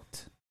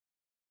dealt.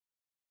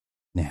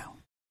 Now,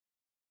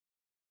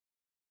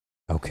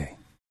 okay.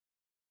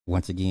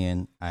 Once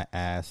again, I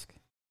ask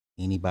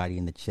anybody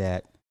in the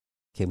chat,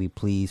 can we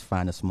please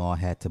find a small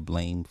hat to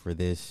blame for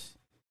this?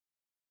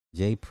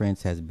 Jay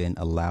Prince has been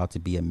allowed to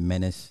be a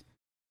menace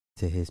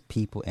to his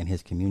people and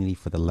his community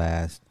for the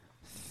last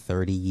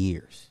 30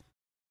 years.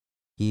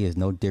 He is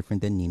no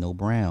different than Nino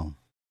Brown,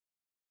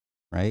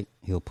 right?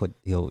 He'll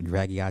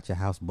drag you out your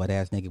house butt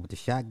ass naked with the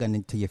shotgun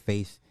into your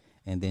face,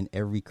 and then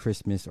every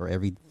Christmas or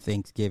every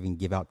Thanksgiving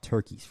give out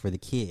turkeys for the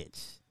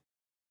kids.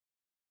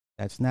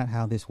 That's not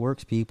how this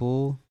works,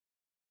 people.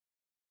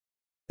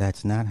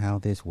 That's not how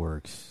this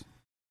works.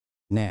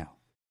 Now,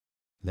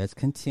 let's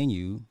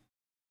continue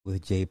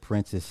with Jay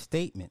Prince's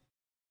statement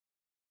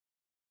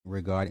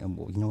regarding,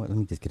 you know what, let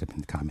me just get up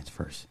in the comments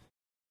first.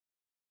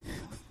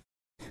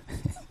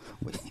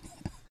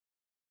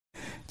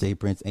 Jay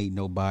Prince ain't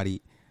nobody.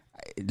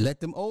 Let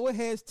them old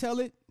heads tell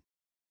it.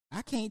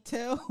 I can't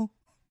tell.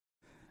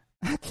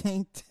 I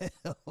can't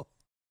tell.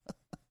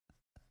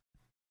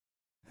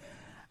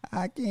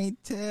 I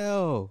can't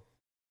tell.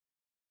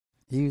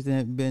 He's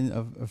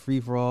been a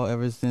free-for-all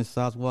ever since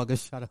Sauce Walker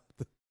shot up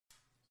the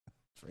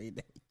trade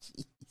that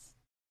cheese.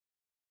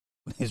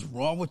 What is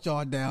wrong with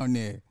y'all down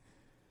there?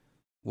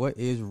 What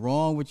is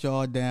wrong with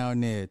y'all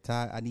down there?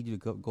 Ty, I need you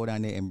to go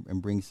down there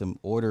and bring some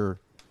order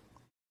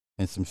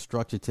and some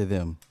structure to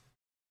them.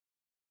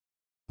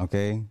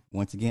 Okay?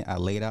 Once again, I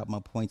laid out my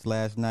points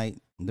last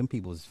night. Them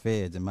people's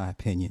feds, in my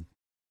opinion.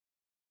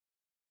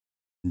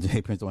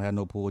 Jay Prince don't have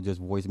no pool,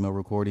 just voicemail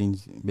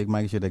recordings. Big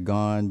Mike should have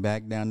gone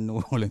back down to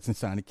New Orleans and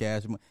signed the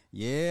cash.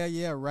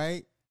 Yeah,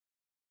 right.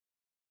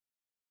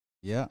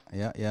 Yeah.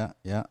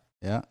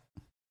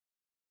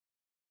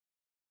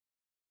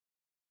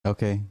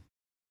 Okay.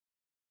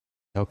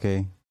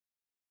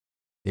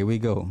 Here we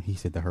go. He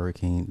said that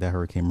hurricane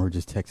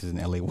merges Texas and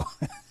LA.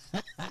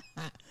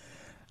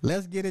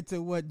 Let's get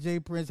into what Jay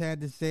Prince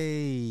had to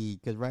say,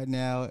 because right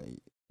now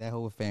that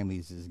whole family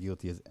is as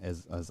guilty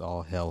as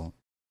all hell,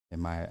 in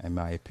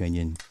my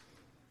opinion.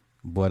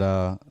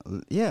 But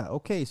yeah,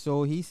 okay.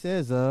 So he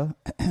says, the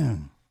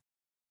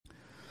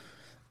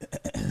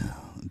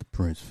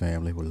Prince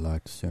family would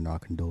like to send our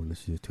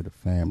condolences to the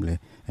family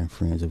and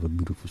friends of a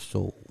beautiful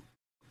soul.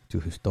 To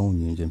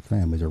Houstonians and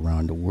families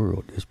around the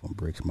world, this one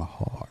breaks my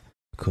heart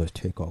because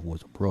Takeoff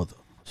was a brother,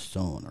 a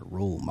son, a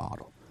role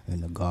model,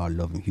 and a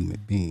God-loving human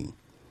being.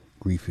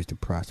 Grief is the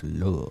price of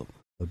love,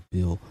 a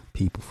bill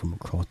people from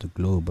across the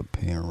globe are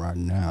paying right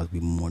now as we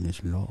mourn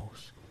this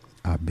loss.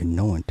 I've been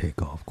knowing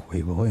Takeoff,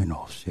 Quavo, and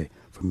Offset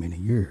for many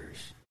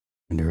years.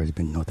 And there has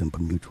been nothing but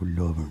mutual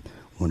love in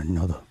one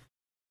another.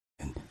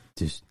 And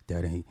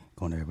that ain't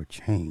gonna ever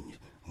change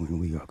when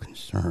we are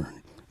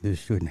concerned. This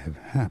shouldn't have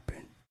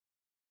happened.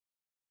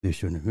 This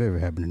shouldn't have ever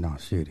happened in our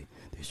city.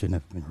 This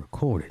shouldn't have been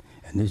recorded.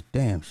 And this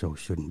damn show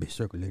shouldn't be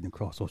circulating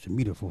across social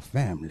media for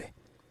family,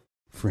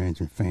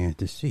 friends, and fans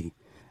to see.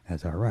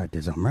 As I write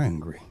this, I'm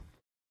angry.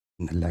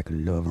 And the lack of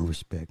love and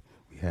respect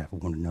we have for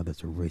one another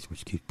is a race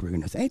which keeps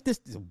bringing us. Ain't this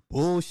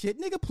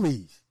bullshit? Nigga,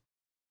 please.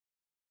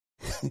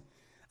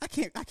 I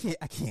can't.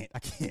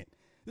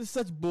 This is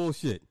such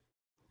bullshit.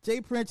 Jay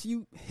Prince,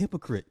 you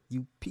hypocrite.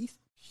 You piece of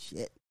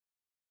shit.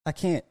 I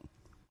can't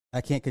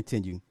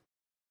continue.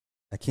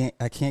 I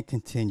can't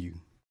continue.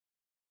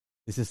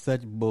 This is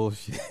such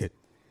bullshit.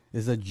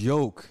 It's a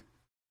joke.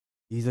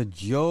 He's a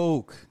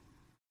joke.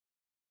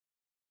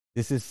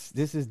 This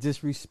is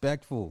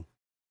disrespectful.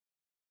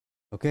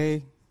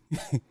 Okay?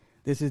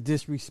 This is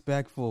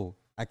disrespectful.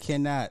 I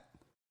cannot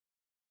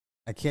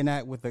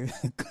with a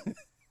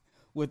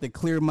with a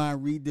clear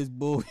mind read this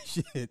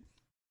bullshit.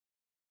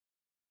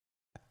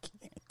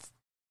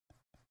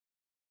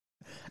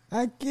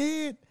 I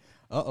can't.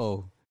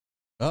 Uh-oh.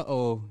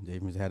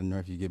 James had a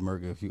nerve you get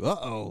murdered if you.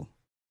 Uh-oh.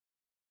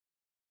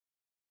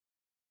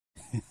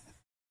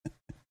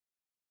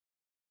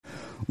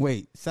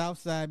 Wait,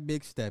 Southside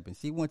Big Steppin'.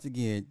 See, once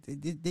again,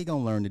 they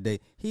gonna learn today.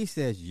 He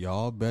says,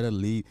 y'all better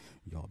leave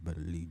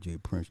Jay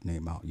Prince's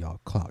name out. Y'all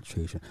clout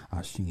chasing.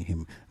 I seen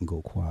him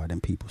go quiet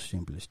and people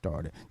simply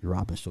started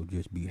dropping, so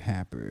just be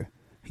happy.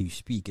 He's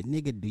speaking.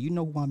 Nigga, do you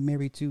know who I'm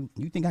married to?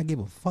 You think I give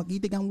a fuck? You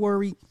think I'm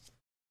worried?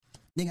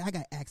 Nigga, I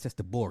got access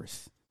to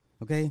Boris.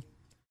 Okay?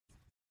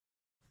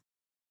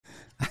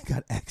 I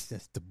got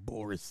access to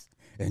Boris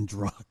and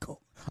Draco.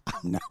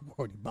 I'm not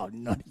worried about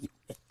none of you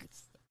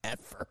niggas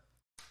ever.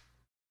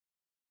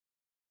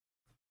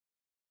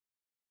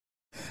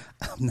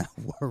 I'm not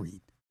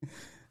worried.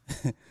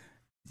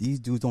 These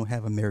dudes don't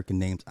have American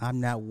names. I'm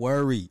not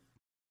worried.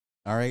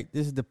 All right?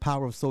 This is the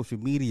power of social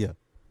media.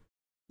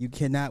 You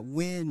cannot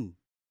win.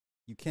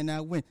 You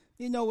cannot win.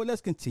 You know what?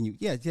 Let's continue.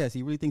 Yes.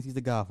 He really thinks he's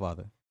the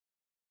Godfather.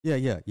 Yeah.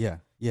 Hey,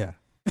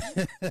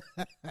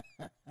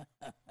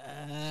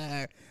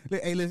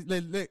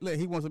 look,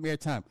 he wants some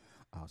airtime.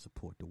 I'll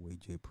support the way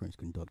Jay Prince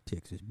conduct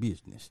Texas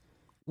business.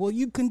 Well,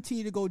 you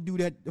continue to go do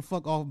that the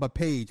fuck off my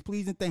page,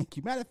 please and thank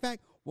you. Matter of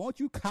fact,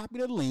 won't you copy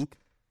the link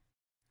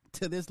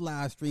to this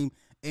live stream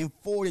and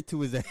forward it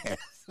to his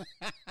ass?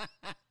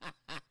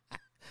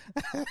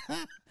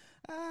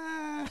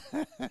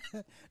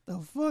 The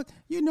fuck?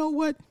 You know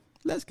what?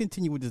 Let's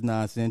continue with this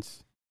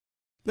nonsense.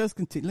 Let's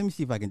continue. Let me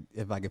see if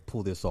I can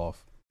pull this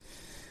off.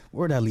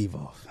 Where'd I leave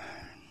off?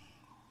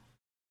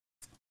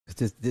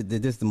 This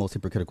is the most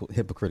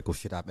hypocritical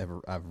shit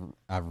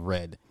I've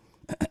read.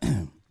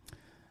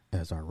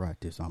 As I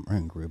write this, I'm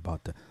angry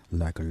about the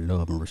lack of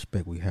love and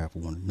respect we have for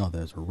one another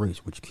as a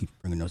race, which keeps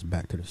bringing us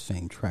back to the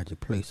same tragic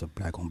place of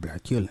black on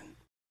black killing.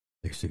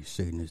 They say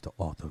Satan is the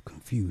author of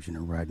confusion,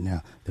 and right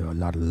now there are a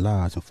lot of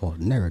lies and false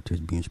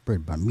narratives being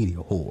spread by media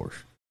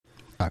whores.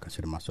 I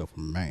consider myself a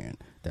man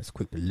that's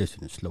quick to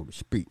listen and slow to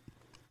speak.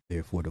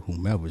 Therefore, to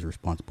whomever is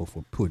responsible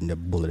for putting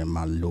that bullet in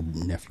my little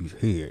nephew's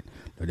head,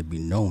 let it be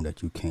known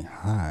that you can't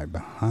hide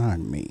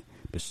behind me,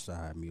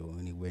 beside me, or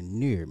anywhere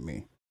near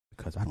me,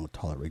 because I don't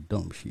tolerate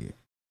dumb shit.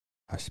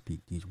 I speak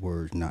these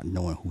words not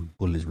knowing whose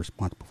bullet is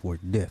responsible for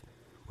his death.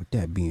 With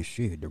that being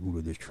said, the root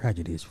of this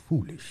tragedy is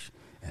foolish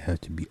and has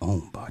to be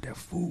owned by that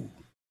fool.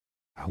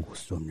 I will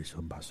sum this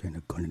up by saying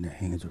a gun in the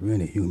hands of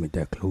any human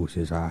that closes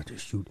his eyes to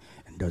shoot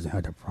and doesn't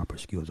have the proper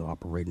skills of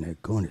operating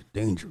that gun is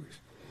dangerous.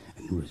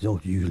 And the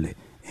results usually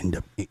end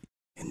up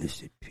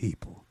innocent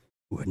people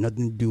who had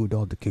nothing to do with the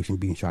altercation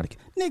being shot at.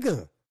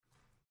 Nigga,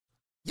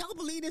 y'all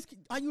believe this?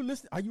 Are you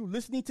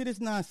listening to this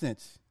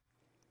nonsense?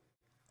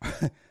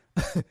 Are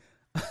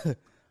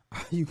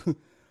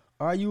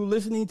you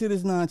listening to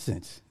this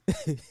nonsense?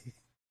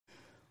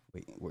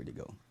 Wait, where'd it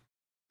go?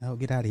 No,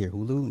 get out of here,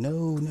 Hulu.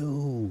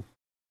 No,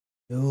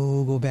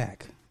 go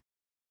back.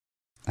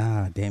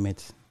 Ah, damn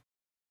it.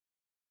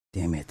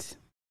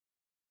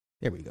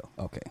 There we go.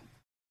 Okay.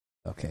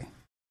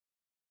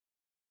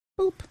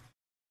 Boop.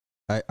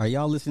 Are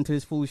y'all listening to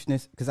this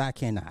foolishness? Because I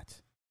cannot.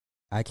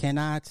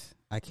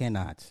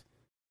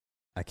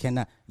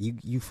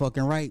 You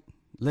fucking right.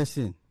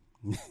 Listen.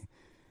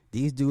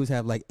 These dudes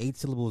have like 8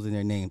 syllables in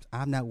their names.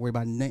 I'm not worried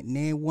about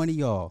name one of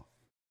y'all.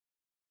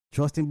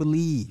 Trust and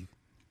believe.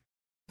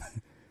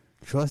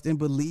 Trust and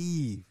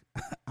believe.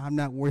 I'm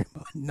not worried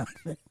about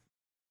nothing.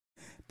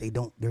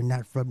 They're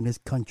not from this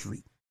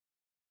country.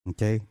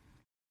 Okay?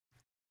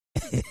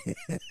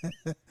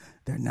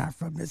 They're not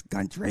from this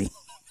country.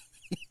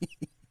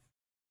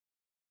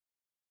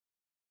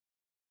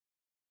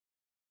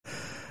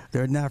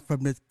 They're not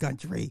from this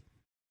country.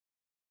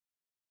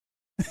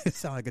 It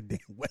sounds like a damn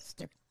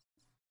Western.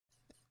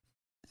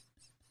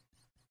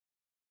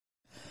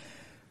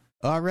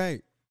 All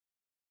right.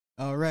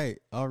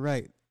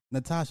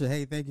 Natasha,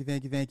 hey, thank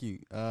you.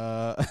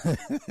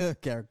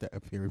 Character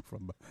appearing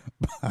from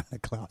behind the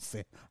cloud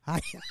said, hi.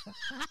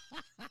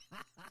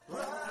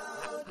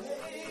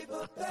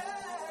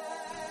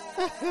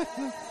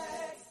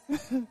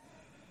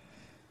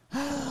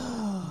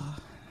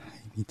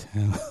 Me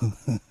tell.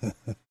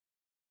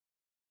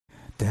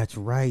 That's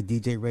right,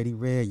 DJ Ready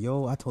Red.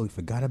 Yo, I totally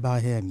forgot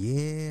about him.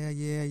 Yeah,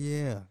 yeah,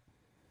 yeah.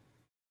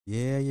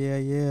 Yeah, yeah,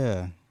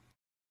 yeah.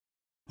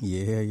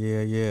 Yeah,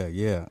 yeah, yeah,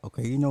 yeah.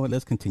 Okay, you know what?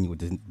 Let's continue with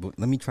this.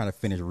 Let me try to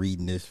finish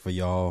reading this for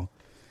y'all.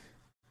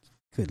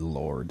 Good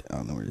Lord. I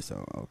don't know where this is.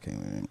 Okay,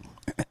 man.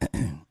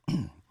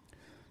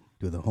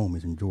 To the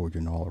homies in Georgia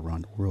and all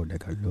around the world that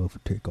got love for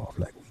takeoff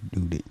like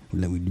we do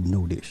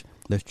know this.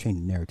 Let's change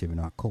the narrative in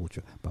our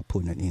culture by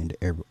putting an end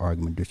to every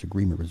argument,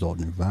 disagreement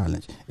resulting in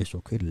violence. It's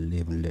okay to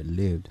live and let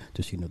live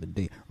to see another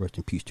day. Rest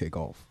in peace, take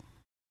off.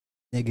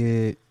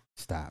 Nigga,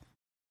 stop.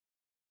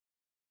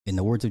 In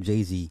the words of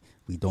Jay-Z,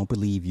 we don't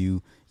believe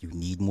you. You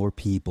need more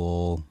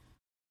people.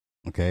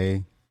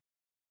 Okay?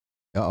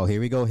 Uh-oh,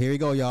 here we go. Here we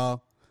go,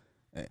 y'all.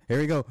 Here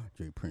we go.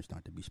 Jay Prince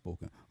not to be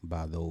spoken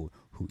by those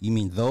who... You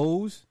mean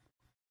those?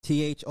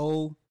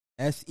 THOSE?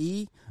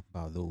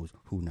 By those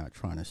who not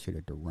trying to sit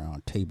at the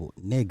round table.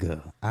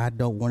 Nigga, I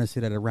don't want to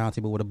sit at a round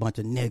table with a bunch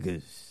of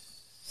niggas.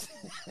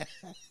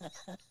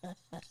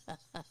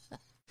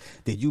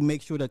 Did you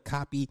make sure to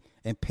copy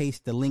and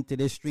paste the link to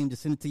this stream to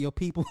send it to your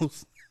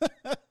peoples?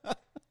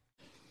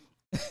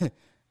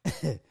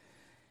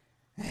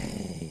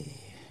 Hey.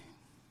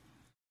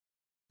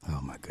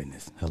 Oh my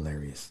goodness,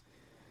 hilarious.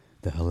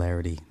 The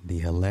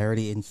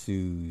hilarity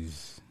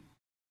ensues.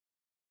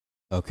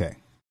 Okay.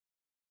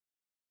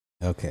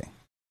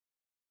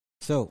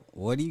 So,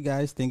 what do you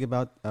guys think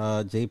about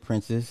Jay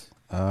Prince's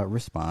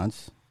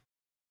response?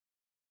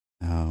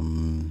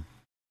 I'm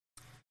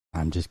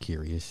just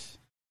curious.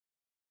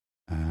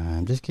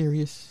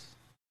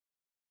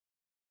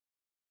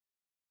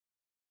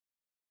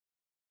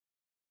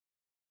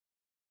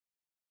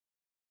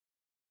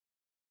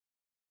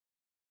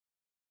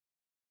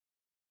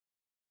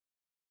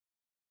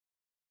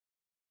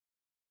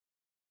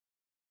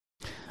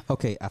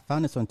 Okay, I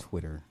found this on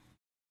Twitter.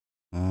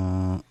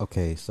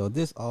 Okay, so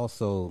this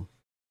also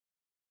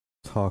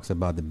talks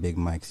about the Big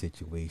Mike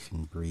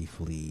situation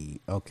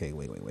briefly. Okay,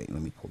 wait.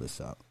 Let me pull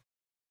this up.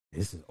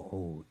 This is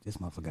old. This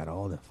motherfucker got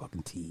all the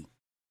fucking tea.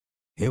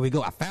 Here we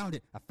go. I found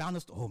it. I found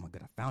this. Oh my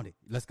God, I found it.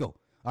 Let's go.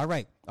 All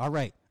right.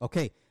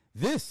 Okay,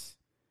 this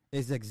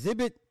is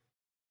Exhibit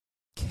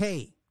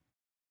K.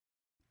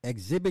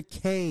 Exhibit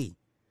K.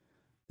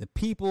 The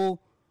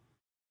People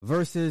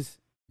versus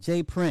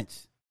Jay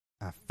Prince.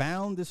 I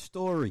found the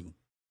story.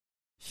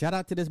 Shout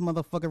out to this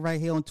motherfucker right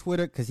here on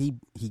Twitter because he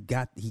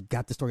got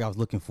the story I was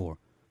looking for.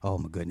 Oh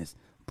my goodness.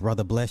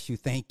 Brother bless you.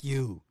 Thank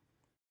you.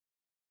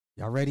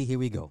 Y'all ready? Here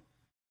we go.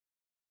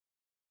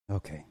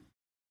 Okay.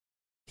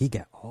 He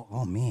got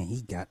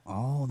he got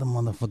all the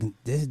motherfucking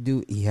this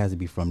dude, he has to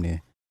be from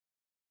there.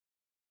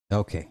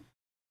 Okay,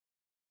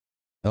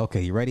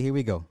 you ready? Here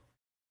we go.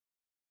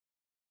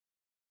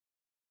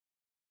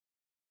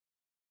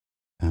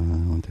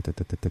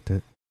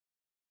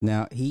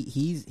 Now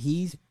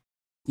he's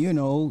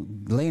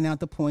laying out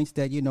the points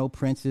that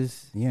Prince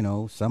is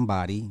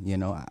somebody,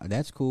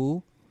 that's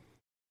cool.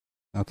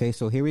 Okay,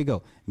 so here we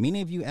go.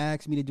 Many of you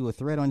asked me to do a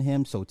thread on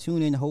him, so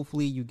tune in.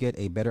 Hopefully you get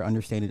a better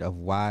understanding of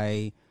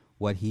why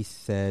what he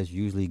says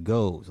usually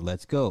goes.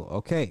 Let's go.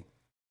 Okay.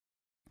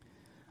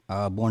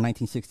 Born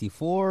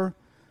 1964.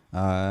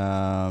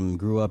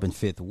 Grew up in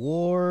Fifth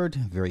Ward.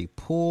 Very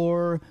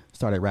poor.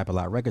 Started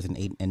Rap-A-Lot Records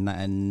in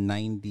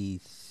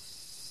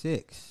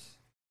 96.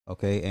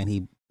 Okay, and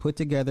he put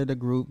together the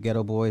group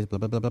Ghetto Boys, blah,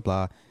 blah, blah, blah,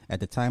 blah. At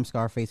the time,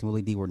 Scarface and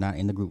Willie D were not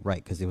in the group,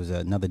 right? Because there was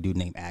another dude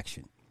named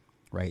Action.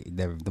 Right,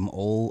 them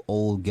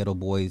old Ghetto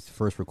Boys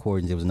first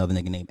recordings. There was another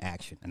nigga named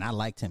Action, and I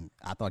liked him.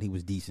 I thought he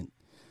was decent.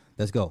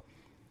 Let's go.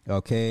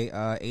 Okay,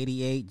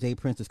 88. Jay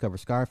Prince discovered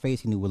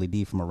Scarface. He knew Willie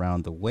D from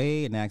around the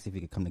way, and asked if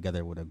he could come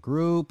together with a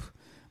group.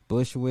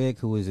 Bushwick,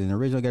 who was in the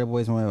original Ghetto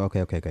Boys.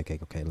 Okay.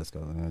 Let's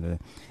go.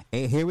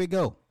 Hey, here we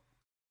go.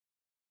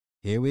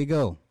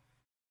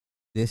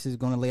 This is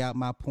going to lay out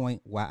my point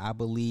why I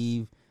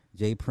believe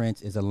Jay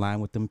Prince is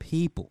aligned with them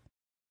people.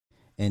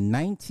 In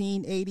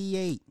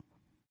 1988.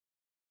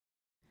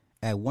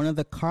 At one of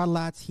the car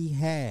lots he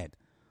had,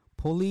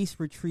 police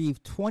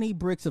retrieved 20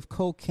 bricks of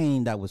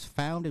cocaine that was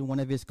found in one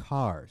of his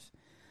cars.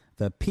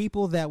 The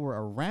people that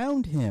were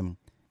around him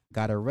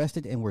got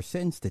arrested and were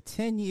sentenced to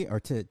 10 years or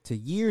to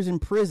years in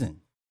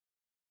prison.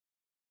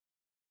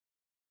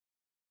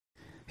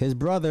 His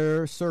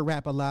brother, Sir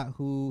Rap-A-Lot,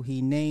 who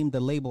he named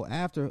the label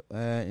after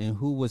and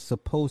who was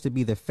supposed to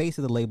be the face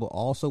of the label,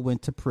 also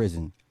went to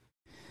prison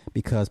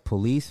because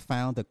police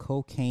found the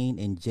cocaine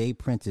in Jay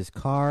Prince's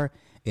car.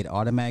 It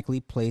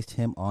automatically placed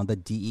him on the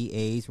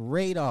DEA's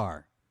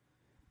radar.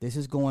 This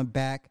is going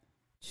back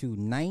to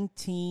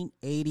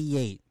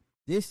 1988.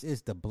 This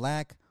is the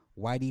Black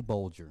Whitey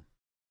Bulger.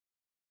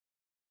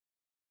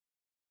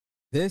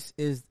 This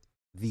is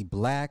the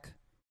Black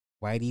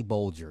Whitey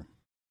Bulger.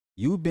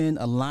 You've been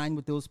aligned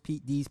with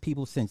these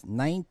people since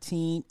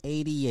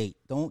 1988.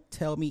 Don't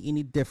tell me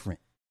any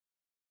different.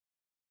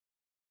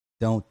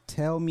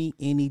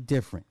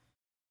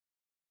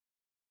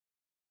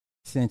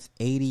 Since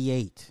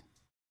 88.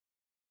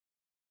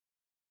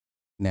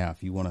 Now,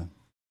 if you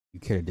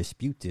care to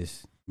dispute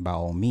this, by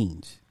all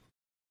means.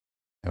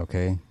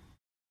 Okay.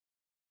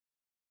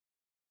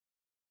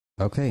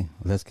 Okay,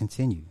 let's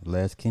continue.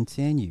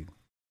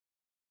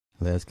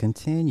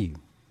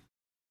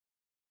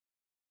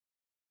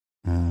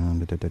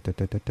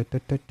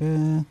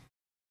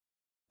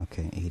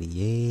 Okay,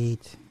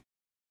 88.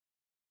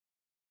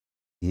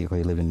 He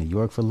lived in New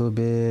York for a little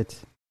bit.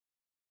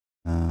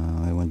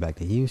 I went back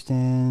to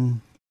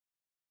Houston.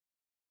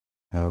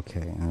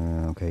 Okay.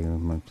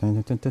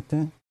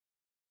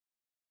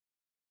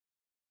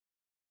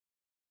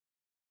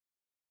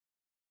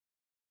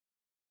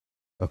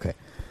 Okay.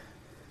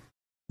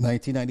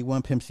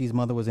 1991, Pimp C's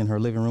mother was in her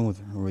living room with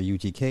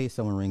UGK.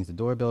 Someone rings the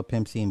doorbell.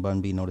 Pimp C and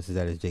Bun B notices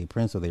that it's Jay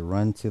Prince, so they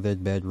run to their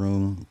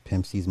bedroom.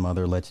 Pimp C's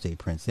mother lets Jay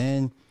Prince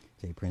in.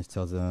 Jay Prince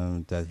tells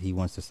them that he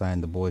wants to sign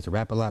the boys to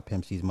Rap-A-Lot.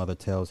 Pimp C's mother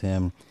tells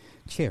him,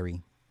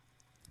 Cherry,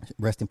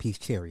 rest in peace,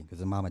 Cherry, because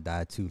his mama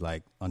died too,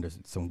 like under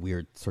some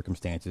weird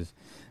circumstances,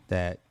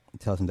 that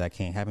tells him that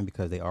can't happen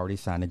because they already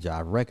signed a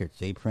Jive Records.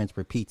 Jay Prince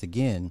repeats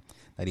again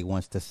that he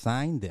wants to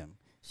sign them.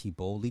 She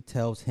boldly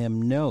tells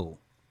him no.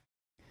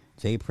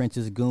 Jay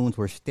Prince's goons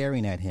were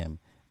staring at him.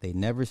 They'd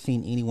never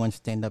seen anyone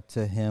stand up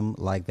to him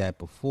like that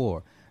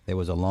before. There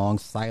was a long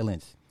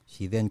silence.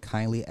 She then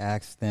kindly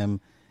asked them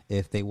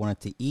if they wanted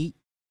to eat.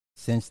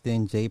 Since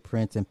then, Jay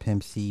Prince and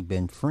Pimp C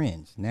been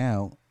friends.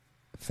 Now,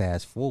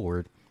 fast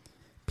forward,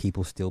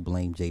 people still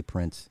blame Jay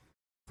Prince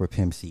for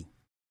Pimp C.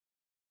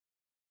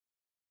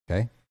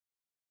 Okay?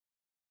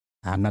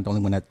 I'm not the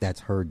only one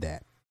that's heard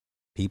that.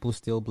 People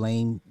still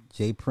blame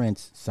Jay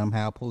Prince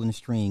somehow pulling the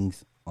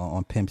strings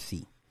on Pimp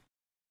C.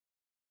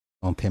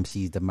 On Pimp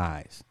C's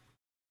demise.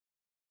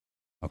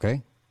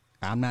 Okay?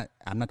 I'm not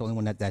the only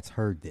one that's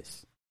heard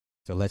this.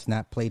 So let's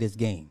not play this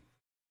game.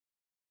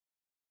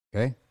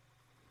 Okay?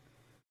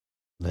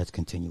 Let's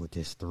continue with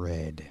this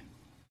thread.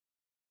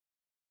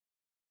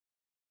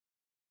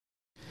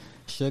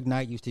 Suge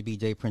Knight used to be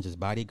Jay Prince's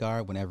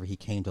bodyguard whenever he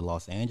came to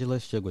Los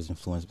Angeles. Suge was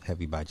influenced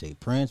heavy by Jay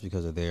Prince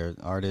because of their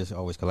artists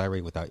always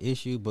collaborate without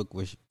issue. Book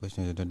wish.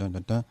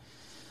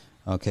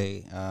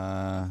 Okay.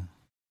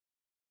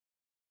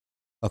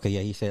 Okay,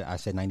 yeah, he said I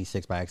said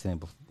 96 by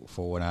accident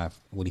before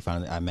when he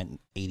found it. I meant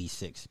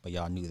 86, but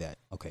y'all knew that.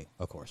 Okay,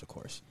 of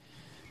course.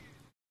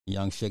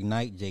 Young Suge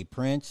Knight, Jay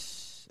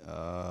Prince,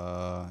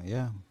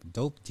 yeah,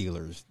 dope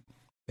dealers,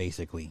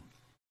 basically.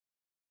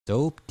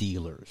 Dope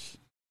dealers.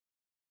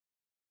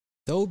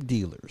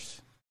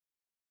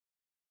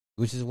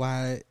 Which is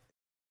why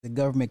the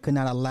government could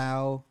not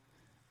allow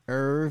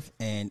Irv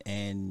and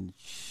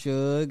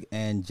Suge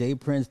and Jay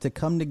Prince to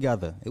come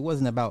together. It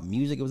wasn't about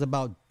music. It was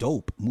about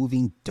dope,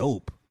 moving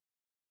dope.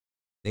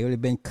 They would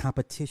have been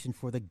competition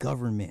for the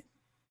government.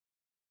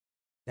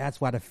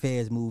 That's why the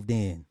feds moved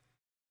in.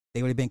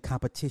 They would have been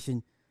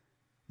competition.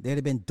 They would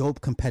have been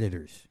dope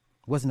competitors.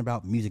 It wasn't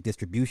about music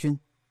distribution.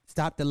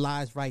 Stop the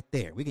lies right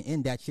there. We can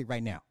end that shit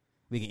right now.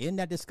 We can end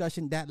that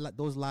discussion,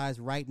 those lies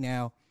right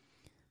now.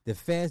 The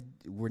feds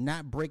were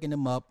not breaking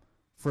them up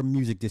for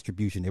music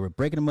distribution. They were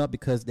breaking them up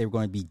because they were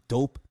going to be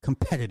dope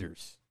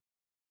competitors.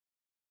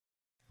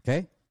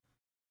 Okay?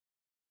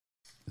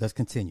 Let's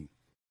continue.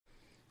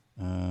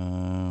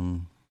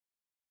 Okay.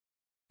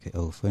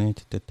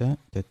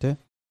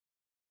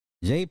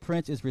 Jay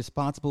Prince is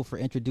responsible for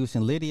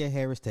introducing Lydia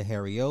Harris to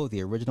Harry O,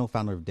 the original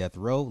founder of Death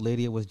Row.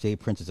 Lydia was Jay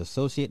Prince's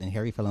associate, and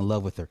Harry fell in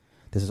love with her.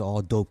 This is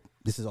all dope.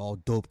 This is all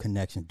dope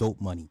connection,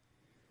 dope money.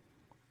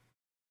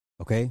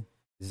 Okay?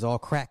 This is all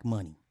crack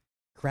money.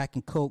 Crack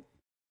and coke,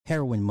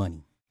 heroin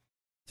money.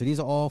 So these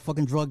are all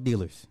fucking drug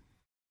dealers.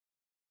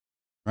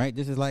 Right?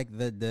 This is like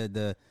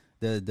the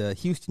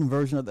Houston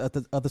version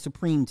of the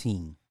Supreme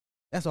Team.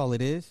 That's all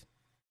it is.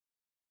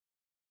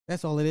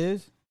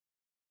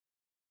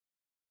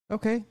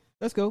 Okay,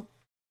 let's go.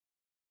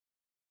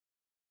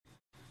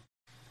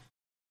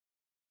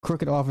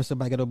 Crooked Officer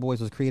by Ghetto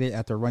Boys was created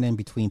after a run-in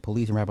between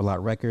police and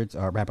Rap-A-Lot Records,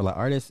 Rap-A-Lot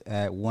artists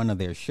at one of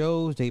their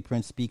shows. Jay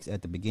Prince speaks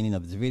at the beginning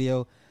of this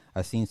video.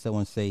 I've seen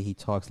someone say he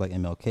talks like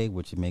MLK,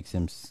 which makes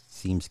him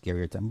seem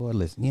scarier. Boy,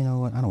 listen, you know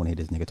what? I don't want to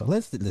hear this nigga talk.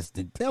 Let's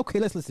listen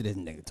to this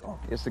nigga talk.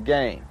 It's a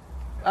game.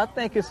 I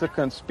think it's a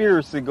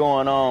conspiracy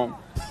going on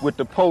with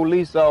the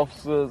police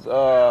officers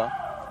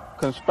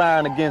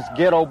conspiring against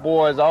ghetto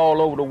boys all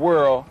over the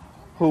world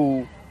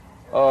who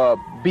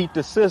beat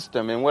the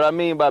system. And what I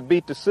mean by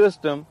beat the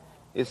system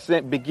is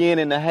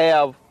beginning to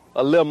have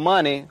a little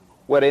money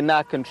where they're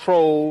not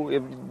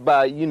controlled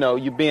by,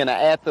 you being an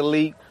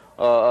athlete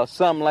or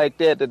something like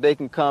that they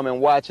can come and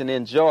watch and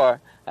enjoy.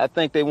 I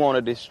think they want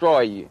to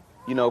destroy you,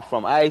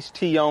 from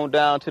Ice-T on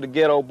down to the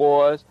ghetto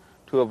boys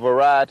to a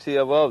variety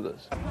of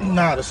others.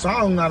 Nah, the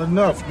song not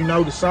enough.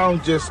 The song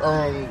just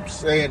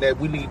saying that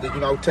we need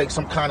to, take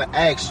some kind of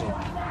action. You know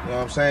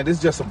what I'm saying? This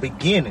is just a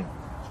beginning.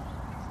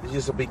 It's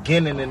just a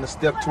beginning and a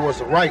step towards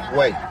the right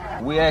way.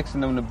 We're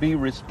asking them to be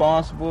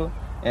responsible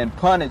and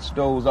punish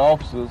those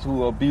officers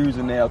who are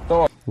abusing their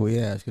authority.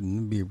 We're asking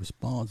them to be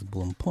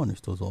responsible and punish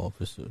those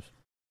officers.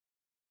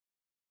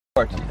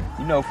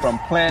 From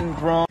planting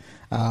drums.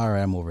 All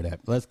right, I'm over that.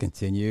 Let's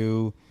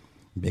continue.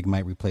 Big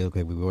Mike replay.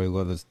 Okay, we already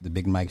love this, the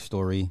Big Mike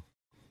story.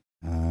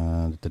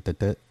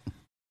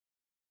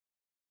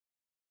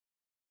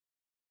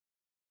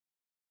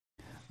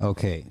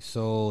 Okay,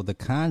 so the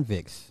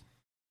convicts.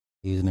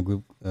 He's in a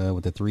group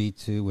with the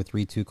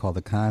 3-2 called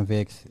the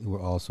Convicts, who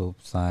were also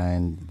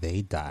signed.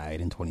 They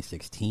died in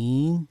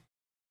 2016.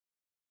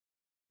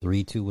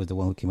 3-2 was the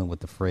one who came up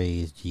with the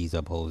phrase "G's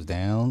up, hoes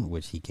down,"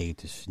 which he gave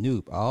to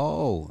Snoop.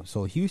 Oh,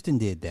 so Houston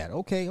did that.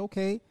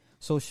 Okay.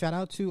 So shout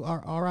out to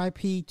our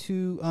RIP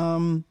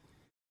to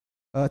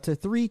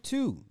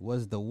 3-2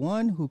 was the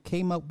one who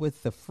came up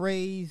with the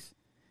phrase,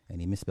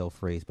 and he misspelled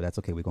phrase, but that's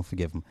okay. We're gonna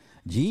forgive him.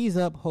 "G's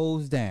up,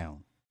 hoes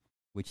down,"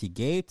 which he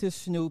gave to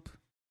Snoop.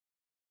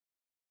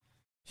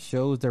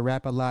 Shows the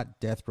Rap-A-Lot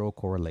Death Row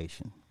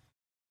correlation.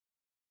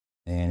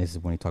 And this is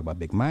when he talked about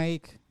Big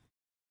Mike.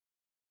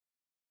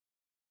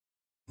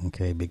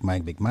 Okay, Big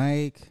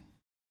Mike.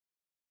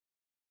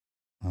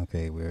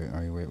 Okay, we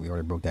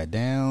already broke that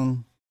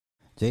down.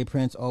 J.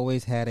 Prince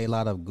always had a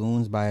lot of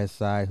goons by his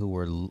side who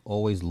were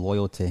always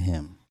loyal to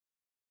him.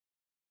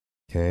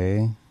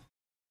 Okay.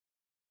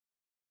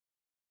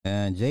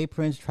 And J.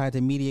 Prince tried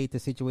to mediate the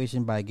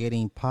situation by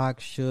getting Pac,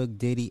 Suge,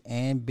 Diddy,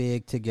 and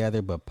Big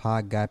together, but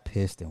Pac got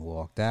pissed and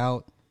walked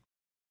out.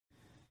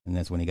 And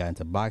that's when he got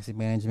into boxing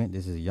management.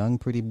 This is young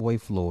Pretty Boy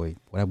Floyd.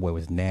 Well, that boy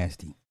was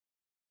nasty.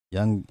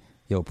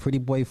 Pretty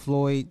Boy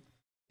Floyd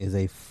is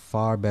a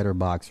far better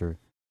boxer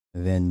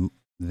than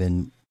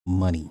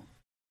Money.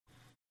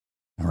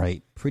 All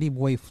right, Pretty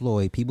Boy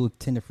Floyd, people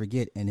tend to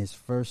forget in his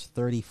first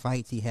 30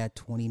 fights, he had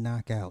 20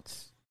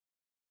 knockouts.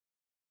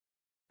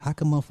 How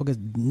come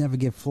motherfuckers never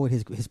give Floyd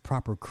his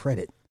proper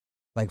credit?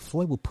 Like,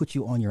 Floyd will put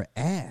you on your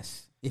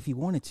ass if he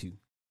wanted to.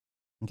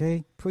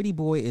 Okay? Pretty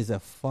Boy is a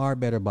far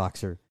better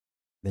boxer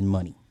than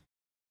Money.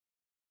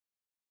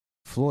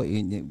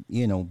 Floyd,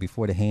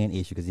 before the hand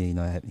issue, because he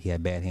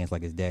had bad hands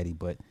like his daddy,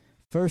 but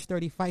first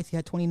 30 fights, he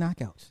had 20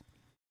 knockouts.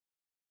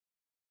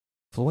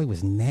 Floyd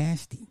was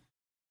nasty.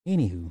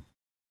 Anywho.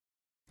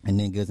 And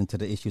then goes into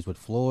the issues with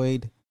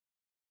Floyd.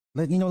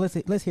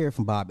 Let's hear it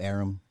from Bob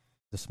Arum,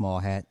 the small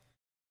hat.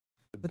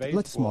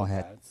 Let's small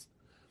hat. Bats.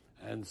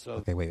 And so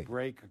okay, wait.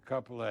 break a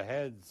couple of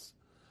heads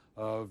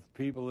of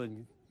people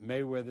in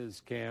Mayweather's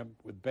camp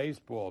with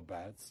baseball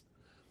bats.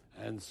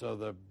 And so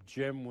the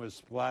gym was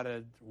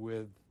splattered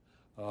with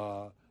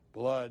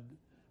blood.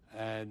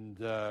 And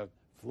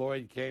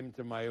Floyd came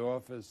to my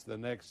office the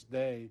next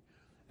day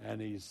and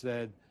he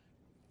said,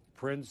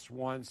 Prince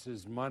wants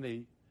his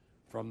money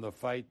from the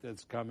fight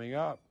that's coming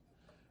up.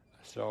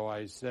 So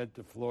I said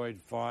to Floyd,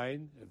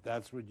 fine, if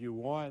that's what you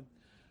want,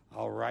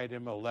 I'll write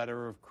him a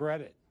letter of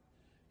credit.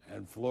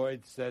 And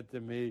Floyd said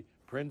to me,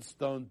 Prince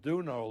don't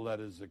do no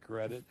letters of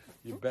credit.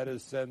 You better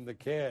send the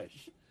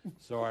cash.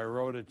 So I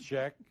wrote a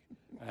check,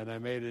 and I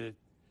made a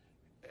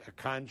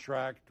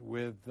contract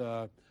with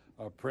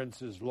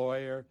Prince's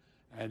lawyer,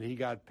 and he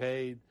got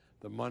paid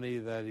the money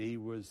that he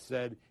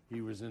said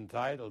he was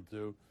entitled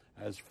to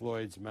as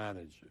Floyd's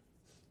manager.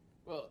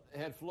 Well,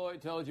 had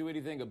Floyd told you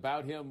anything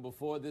about him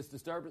before this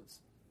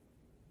disturbance?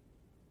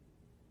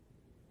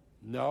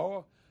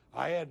 No.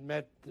 I had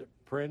met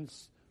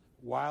Prince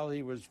while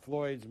he was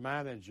Floyd's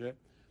manager,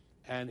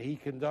 and he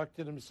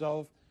conducted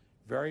himself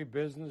very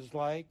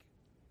businesslike,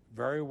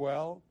 very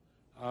well,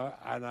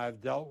 and I've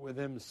dealt with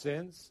him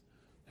since,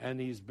 and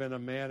he's been a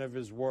man of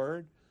his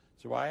word.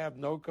 So I have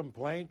no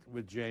complaint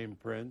with James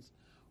Prince.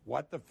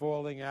 What the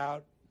falling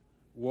out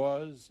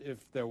was,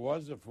 if there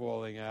was a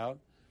falling out,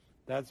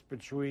 that's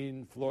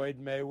between Floyd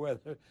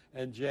Mayweather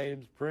and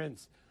James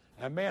Prince.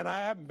 And, man,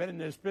 I haven't been in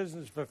this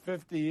business for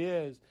 50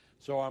 years,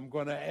 so I'm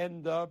going to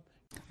end up.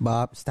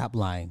 Bob, stop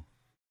lying.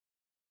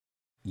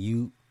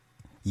 You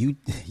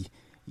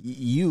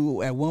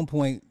at one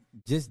point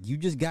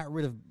just got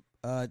rid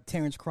of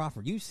Terrence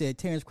Crawford. You said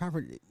Terrence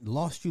Crawford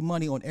lost you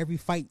money on every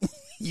fight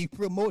you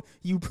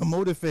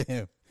promoted for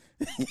him.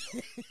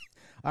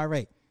 All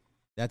right,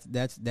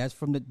 that's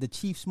from the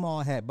chief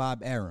small hat,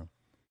 Bob Arum.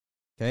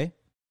 Okay.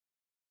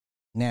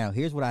 Now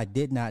here's what I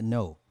did not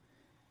know.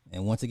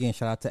 And once again,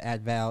 shout out to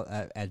at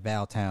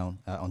Valtown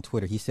on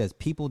Twitter. He says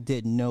people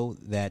didn't know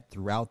that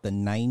throughout the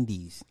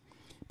 90s,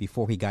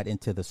 before he got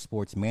into the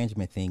sports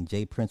management thing,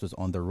 J. Prince was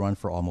on the run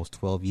for almost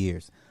 12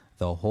 years.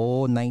 The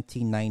whole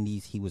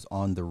 1990s, he was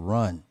on the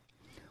run.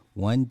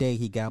 One day,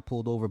 he got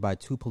pulled over by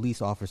two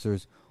police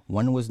officers.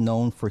 One was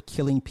known for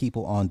killing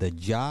people on the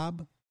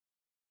job.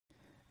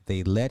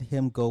 They let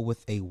him go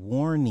with a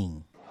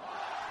warning.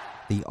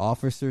 The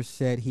officer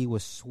said he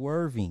was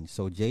swerving,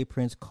 so J.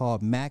 Prince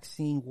called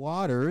Maxine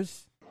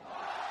Waters,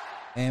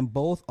 and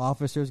both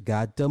officers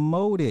got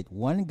demoted.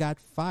 One got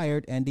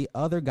fired, and the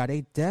other got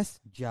a desk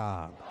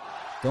job.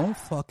 Don't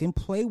fucking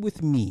play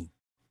with me.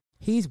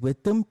 He's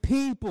with them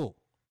people.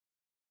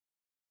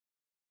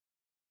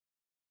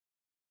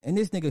 And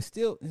this nigga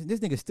still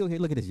here.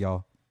 Look at this,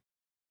 y'all.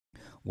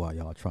 While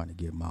y'all trying to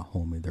get my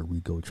homie the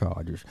RICO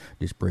charges,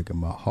 this breaking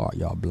my heart.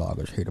 Y'all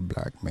bloggers hate a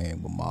black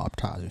man with mob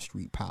ties and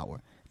street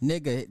power.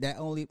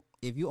 Nigga,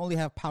 if you only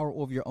have power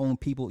over your own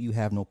people, you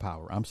have no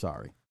power. I'm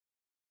sorry.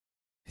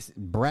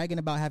 Bragging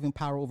about having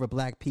power over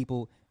black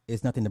people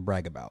is nothing to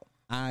brag about.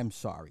 I'm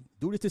sorry.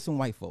 Do this to some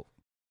white folk.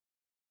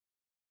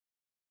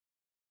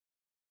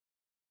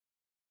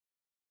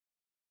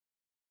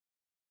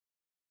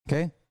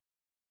 Okay?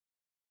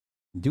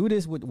 Do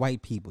this with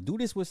white people. Do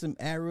this with some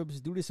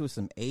Arabs. Do this with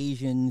some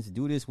Asians.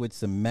 Do this with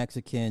some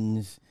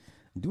Mexicans.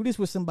 Do this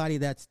with somebody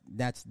that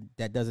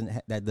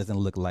doesn't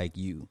look like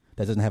you.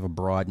 That doesn't have a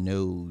broad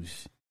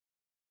nose.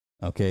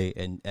 Okay,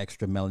 and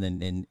extra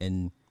melanin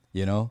and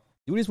you know.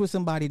 Do this with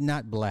somebody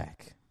not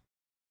black.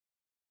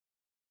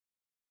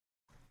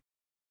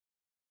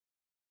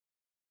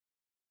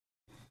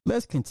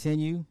 Let's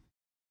continue.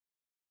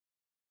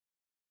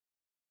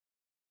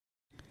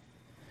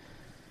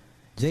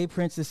 Jay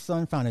Prince's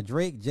son found a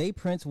Drake. Jay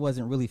Prince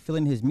wasn't really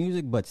feeling his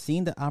music, but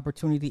seen the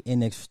opportunity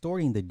in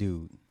extorting the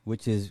dude,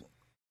 which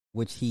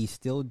he's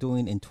still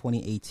doing in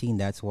 2018.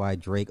 That's why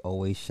Drake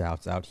always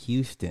shouts out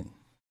Houston.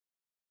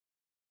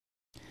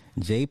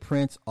 Jay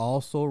Prince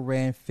also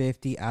ran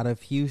 50 out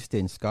of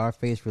Houston.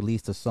 Scarface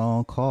released a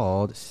song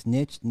called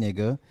Snitch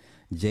Nigga.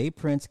 Jay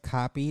Prince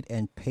copied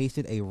and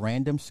pasted a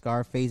random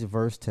Scarface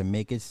verse to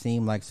make it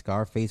seem like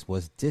Scarface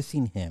was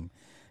dissing him.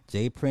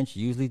 Jay Prince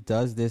usually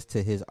does this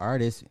to his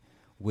artists,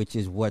 which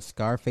is what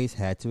Scarface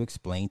had to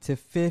explain to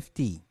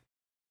 50.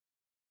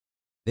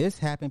 This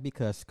happened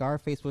because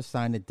Scarface was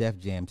signed to Def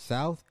Jam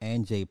South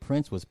and Jay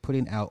Prince was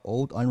putting out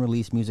old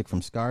unreleased music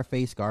from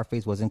Scarface.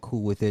 Scarface wasn't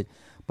cool with it,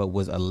 but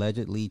was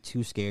allegedly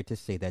too scared to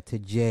say that to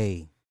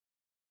Jay.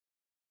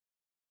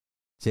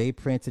 Jay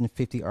Prince and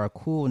 50 are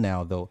cool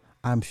now, though.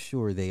 I'm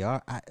sure they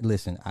are.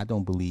 Listen, I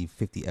don't believe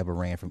 50 ever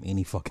ran from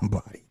any fucking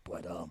body,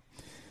 but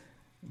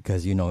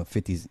because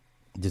 50's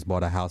just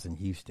bought a house in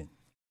Houston.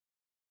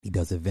 He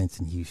does events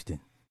in Houston.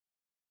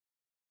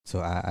 So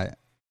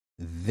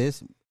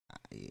where's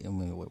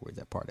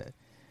that part at?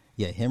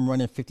 Yeah, him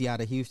running 50 out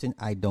of Houston,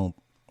 I'm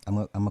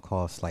gonna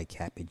call slight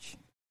cappage.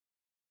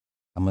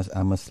 I'm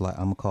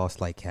gonna call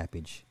slight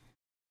cappage.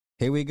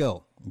 Here we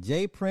go.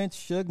 Jay Prince,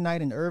 Suge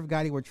Knight, and Irv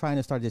Gotti were trying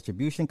to start a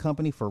distribution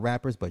company for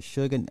rappers, but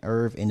Suge and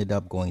Irv ended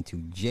up going to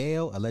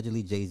jail.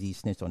 Allegedly, Jay-Z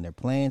snitched on their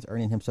plans,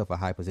 earning himself a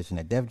high position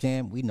at Def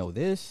Jam. We know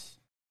this.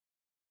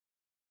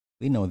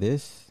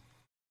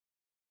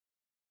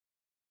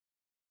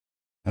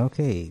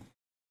 Okay.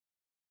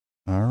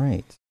 All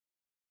right.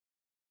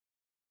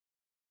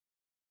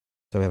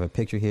 So we have a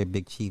picture here.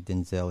 Big Chief,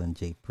 Denzel, and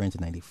Jay Prince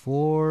in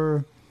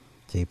 94.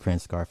 Jay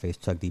Prince, Scarface,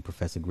 Chuck D,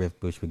 Professor Griff,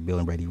 Bushwick Bill,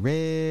 and Brady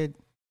Red.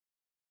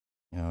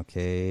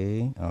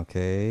 Okay.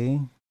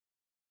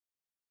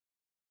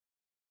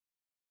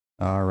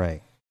 All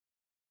right.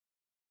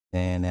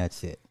 And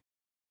that's it.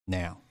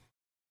 Now,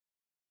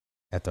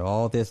 after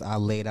all this I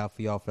laid out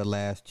for y'all for the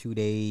last 2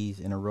 days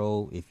in a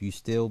row, if you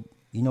still,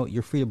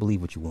 you're free to believe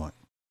what you want.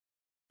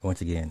 Once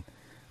again,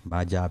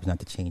 my job is not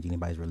to change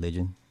anybody's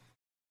religion.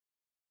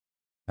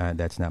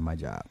 That's not my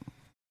job.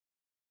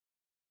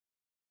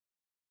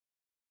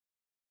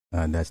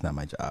 That's not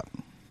my job.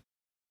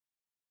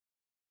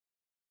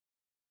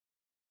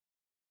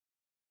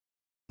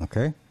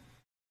 Okay?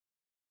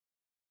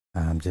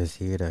 I'm just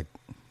here to...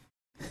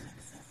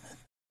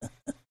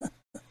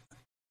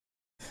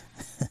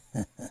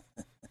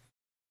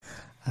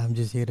 I'm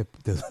just here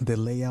to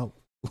lay out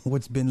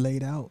what's been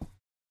laid out.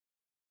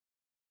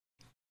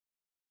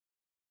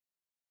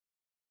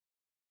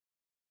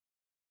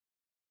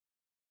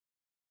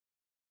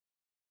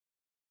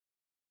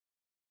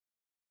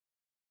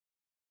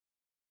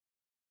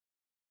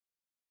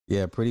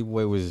 Yeah, Pretty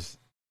Boy was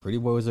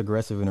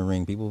aggressive in the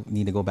ring. People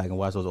need to go back and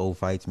watch those old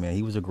fights, man.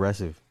 He was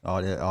aggressive.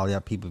 All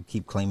that people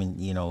keep claiming,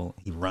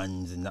 he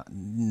runs and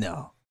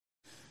no.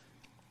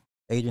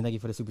 Adrian, thank you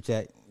for the super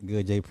chat.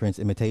 Good Jay Prince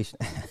imitation.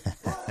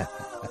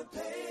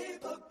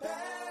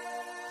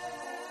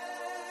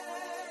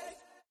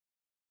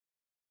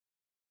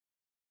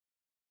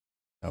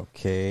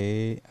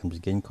 Okay, I'm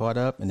just getting caught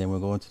up, and then we're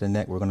going to the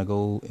next. We're gonna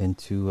go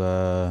into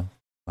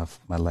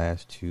my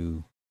last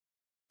two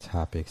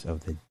topics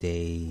of the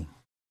day.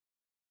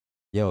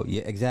 Yo,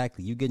 yeah,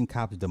 exactly. You getting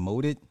cops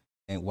demoted,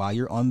 and while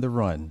you're on the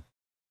run,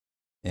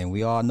 and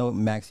we all know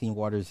Maxine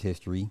Waters'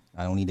 history.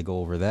 I don't need to go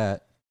over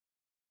that.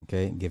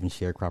 Okay, giving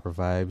sharecropper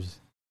vibes.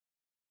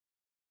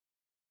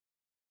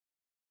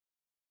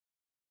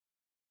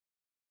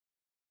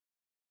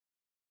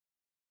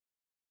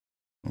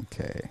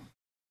 Okay.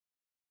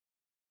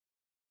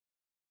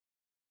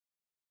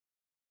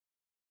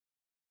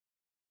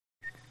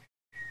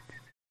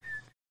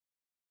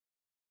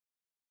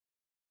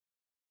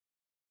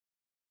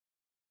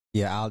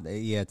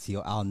 Yeah,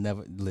 Tio, I'll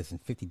never listen.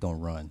 50 don't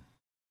run.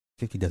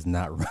 50 does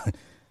not run.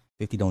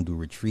 50 don't do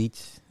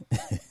retreats.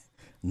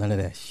 None of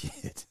that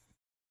shit.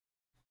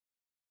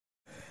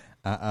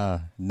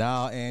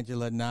 No,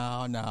 Angela.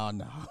 No.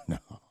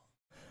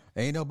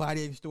 Ain't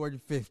nobody extorting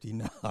 50.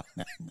 No.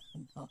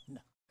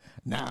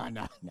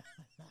 No.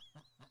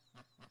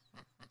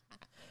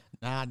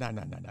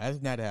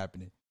 That's not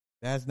happening.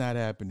 That's not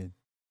happening.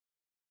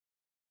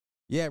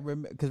 Yeah,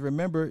 because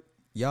remember,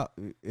 y'all,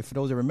 if for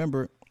those that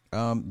remember,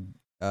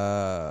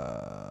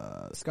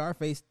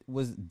 Scarface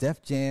was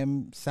Def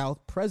Jam South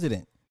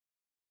president.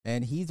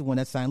 and he's the one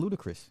that signed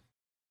Ludacris.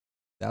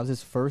 That was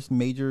his first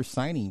major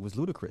signing, was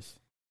Ludacris.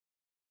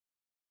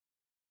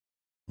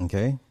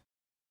 Okay,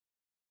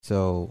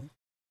 so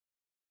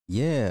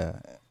yeah,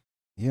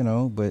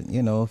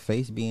 but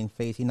Face being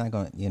Face, he's not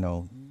gonna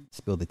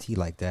spill the tea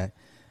like that.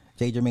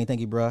 Jay Jermaine, thank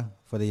you, bruh,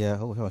 for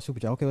the super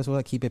chat. Okay,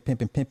 let's keep it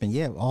pimping.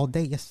 Yeah, all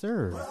day, yes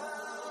sir.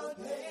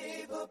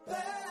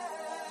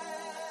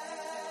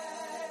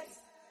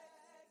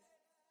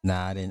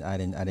 Nah, I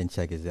didn't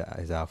check his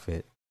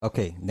outfit.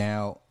 Okay,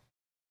 now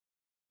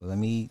let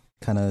me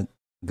kind of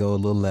go a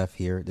little left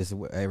here. This is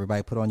where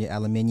everybody put on your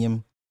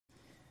aluminium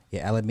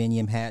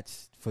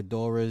hats,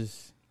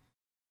 fedoras.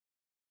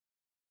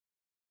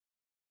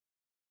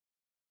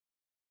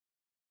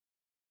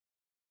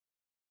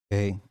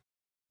 Okay,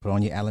 put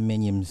on your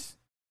aluminiums.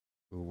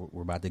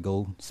 We're about to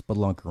go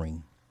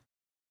spelunkering.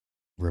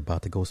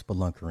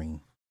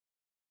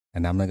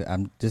 And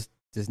I'm just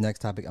this next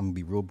topic. I'm gonna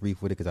be real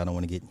brief with it because I don't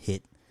want to get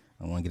hit.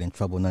 I don't want to get in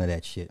trouble. None of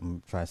that shit.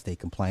 I'm trying to stay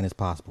compliant as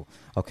possible.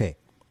 Okay,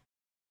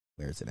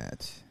 where is it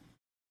at?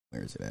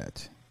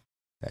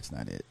 That's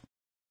not it.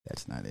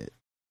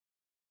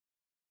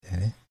 That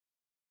it?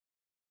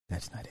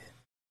 That's not it.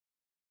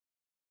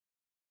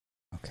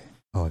 Okay.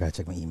 Oh, I gotta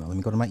check my email. Let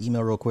me go to my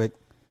email real quick.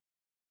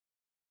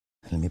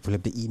 Let me pull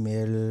up the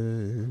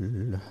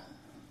email.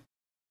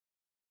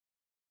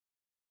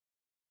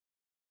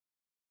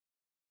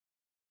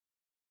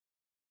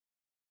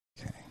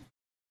 Okay.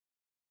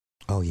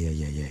 Oh, yeah.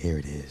 Here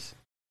it is.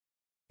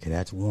 Okay,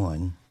 that's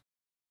one.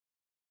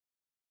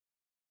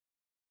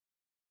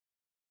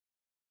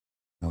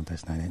 No,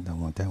 that's not it.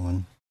 Don't want that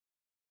one.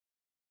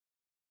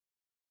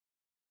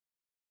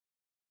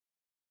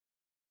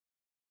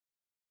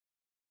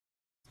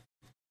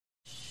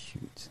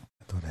 Shoot.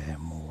 I thought I had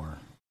more.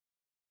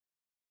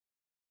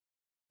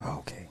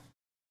 Okay.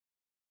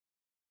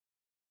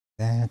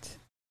 That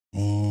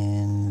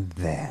and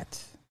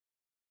that.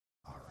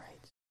 All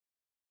right.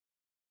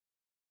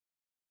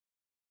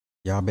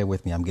 Y'all bear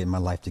with me. I'm getting my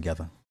life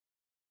together.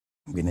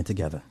 I'm getting it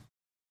together.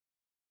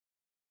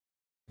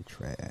 The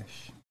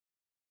trash.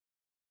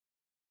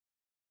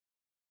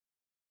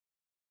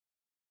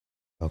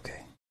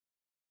 Okay.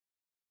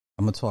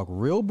 I'm going to talk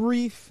real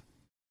brief,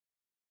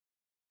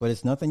 but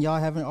it's nothing y'all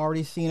haven't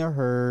already seen or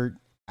heard.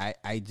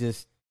 I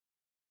just,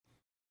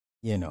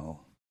 y'all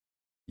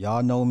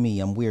know me.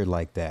 I'm weird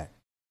like that.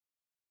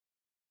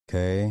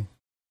 Okay.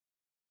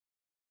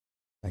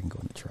 I can go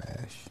in the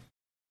trash.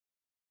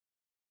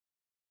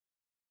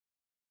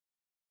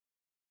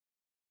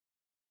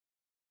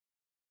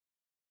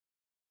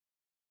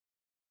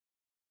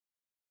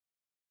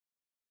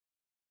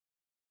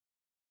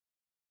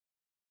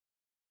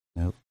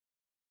 Nope.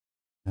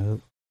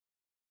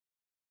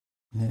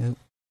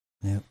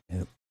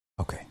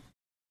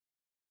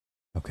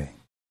 Okay.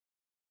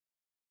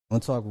 I'm going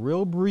to talk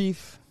real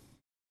brief.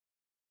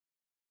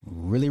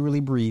 Really, really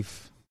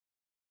brief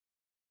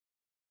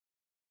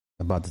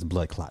about this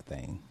blood clot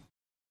thing.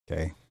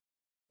 Okay.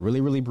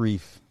 Really, really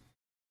brief.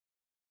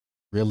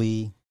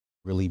 Really,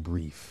 really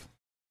brief.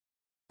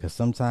 Because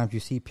sometimes you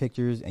see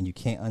pictures and you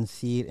can't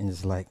unsee it and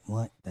it's like,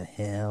 what the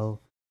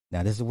hell?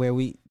 Now, this is where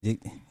we,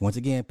 once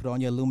again, put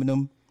on your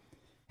aluminum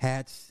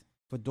hats,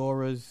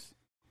 fedoras,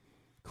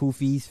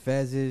 kufis,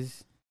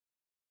 fezzes,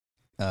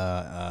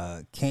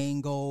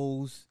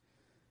 Kangos,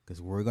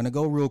 because we're going to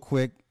go real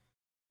quick,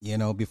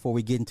 before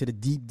we get into the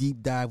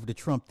deep dive with the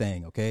Trump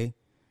thing, okay?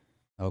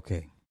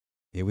 Okay,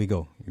 here we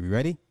go. You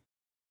ready?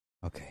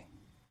 Okay.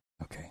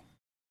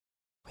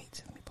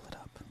 Wait, let me pull it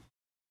up.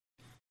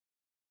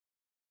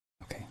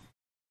 Okay.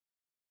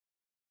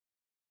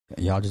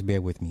 Y'all just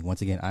bear with me.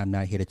 Once again, I'm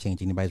not here to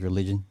change anybody's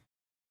religion,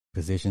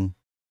 position,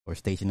 or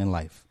station in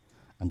life.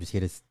 I'm just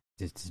here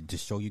to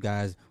show you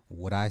guys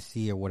what I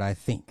see or what I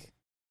think.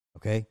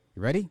 Okay?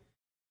 You ready?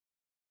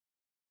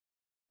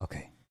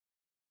 Okay.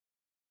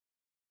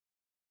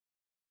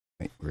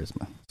 Wait, where's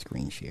my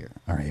screen share?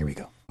 All right, here we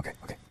go.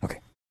 Okay.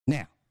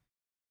 Now,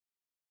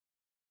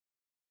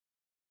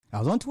 I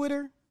was on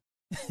Twitter.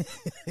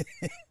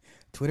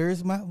 Twitter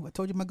is I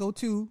told you, my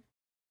go-to.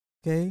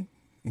 Okay?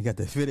 You got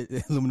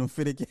the aluminum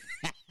fitted.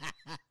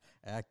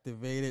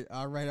 Activated.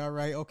 All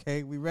right.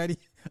 Okay, we ready?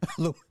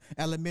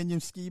 Aluminium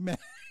ski mask.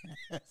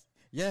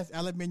 Yes,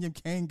 aluminium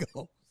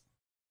Kangos.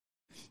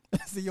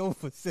 That's the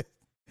over.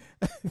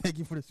 Thank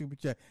you for the super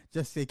chat.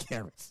 Just say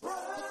carrots.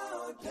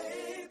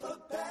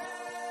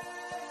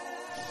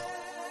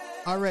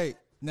 All right.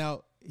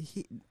 Now,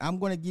 I'm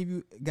going to give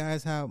you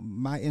guys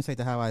my insight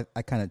to how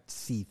I kind of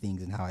see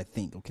things and how I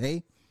think,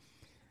 okay?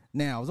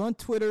 Now, I was on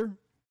Twitter.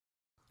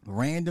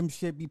 Random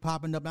shit be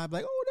popping up. And I'm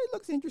like, oh, that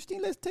looks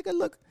interesting. Let's take a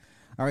look.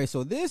 All right,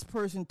 so this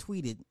person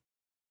tweeted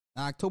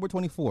October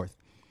 24th.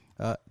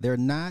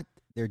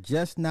 They're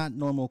just not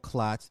normal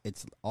clots.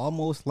 It's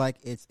almost like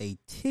it's a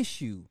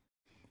tissue,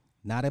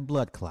 not a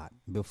blood clot.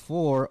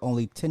 Before,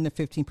 only 10 to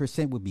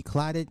 15% would be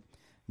clotted.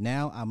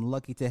 Now I'm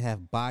lucky to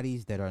have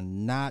bodies that are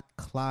not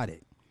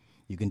clotted.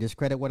 You can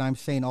discredit what I'm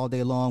saying all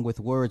day long with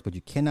words, but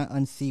you cannot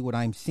unsee what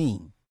I'm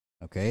seeing.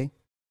 Okay?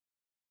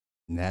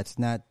 And that's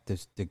not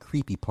the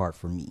creepy part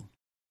for me.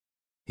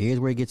 Here's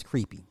where it gets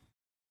creepy.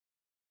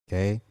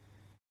 Okay.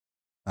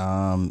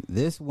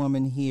 This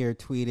woman here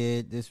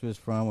tweeted, this was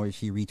from, or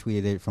she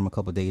retweeted it from a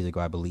couple days ago,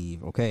 I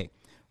believe. Okay.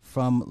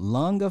 From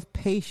lung of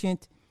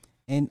patient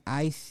in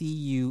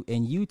ICU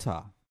in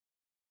Utah.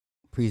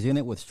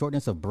 Presented with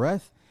shortness of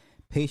breath.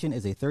 Patient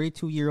is a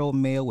 32-year-old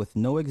male with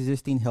no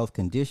existing health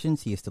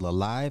conditions. He is still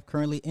alive,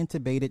 currently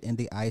intubated in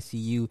the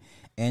ICU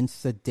and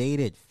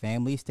sedated.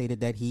 Family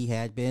stated that he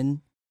had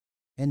been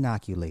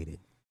inoculated.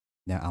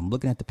 Now, I'm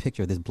looking at the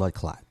picture of this blood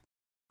clot.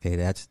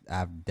 Okay,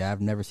 I've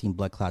never seen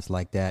blood clots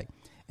like that.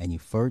 And you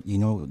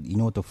know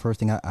what the first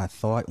thing I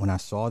thought when I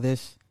saw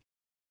this?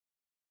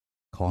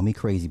 Call me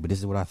crazy, but this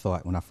is what I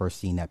thought when I first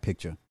seen that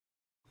picture.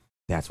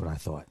 That's what I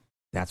thought.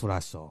 That's what I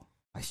saw.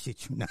 I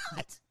shit you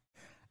not.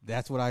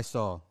 That's what I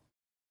saw.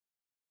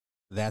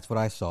 That's what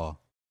I saw.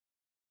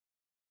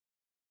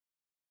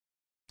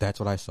 That's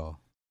what I saw.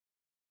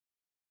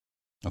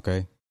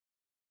 Okay?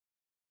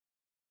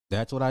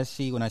 That's what I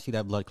see when I see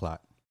that blood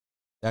clot.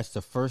 That's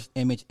the first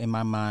image in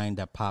my mind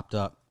that popped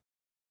up.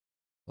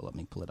 Well, let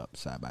me pull it up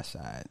side by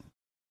side.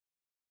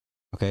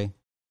 Okay?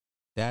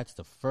 That's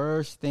the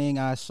first thing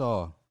I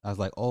saw. I was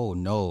like, oh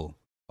no.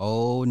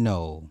 Oh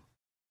no.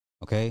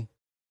 Okay?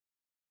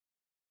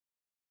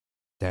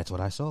 That's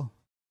what I saw.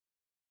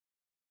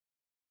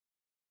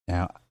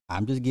 Now,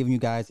 I'm just giving you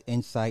guys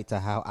insight to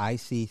how I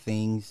see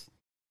things,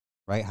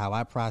 right? How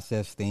I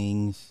process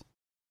things.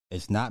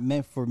 It's not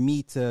meant for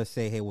me to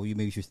say, hey, well, you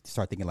maybe should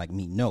start thinking like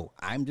me. No,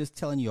 I'm just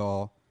telling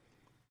y'all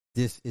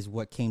this is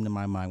what came to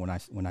my mind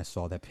when I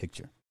saw that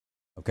picture.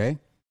 Okay?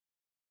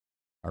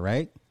 All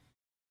right?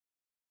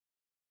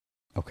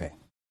 Okay.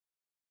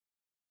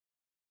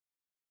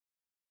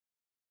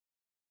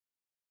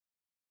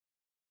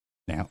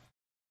 Now,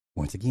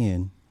 once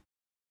again,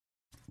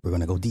 we're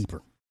going to go deeper.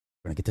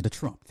 We're going to get to the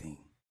Trump thing.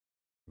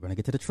 We're going to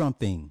get to the Trump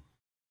thing.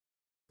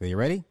 Are you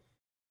ready?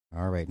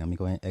 All right. Now let me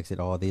go ahead and exit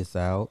all this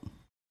out.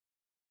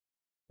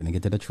 We're going to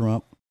get to the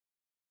Trump.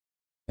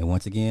 And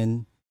once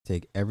again,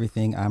 take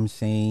everything I'm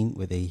saying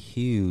with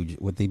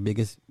the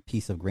biggest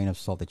piece of grain of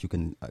salt that you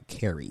can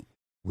carry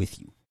with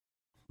you.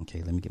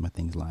 Okay, let me get my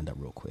things lined up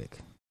real quick.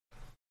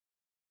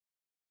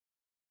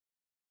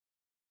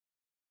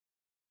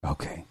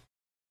 Okay.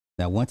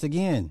 Now, once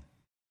again,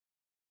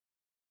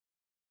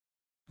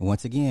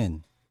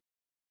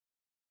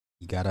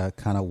 you got to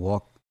kind of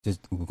walk.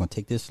 We're going to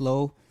take this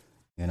slow,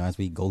 and as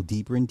we go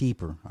deeper and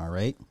deeper, all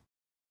right?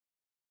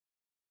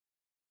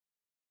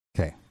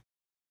 Okay.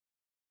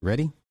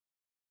 Ready?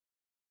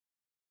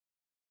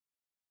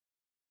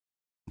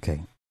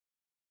 Okay.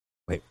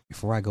 Wait,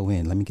 before I go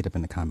in, let me get up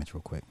in the comments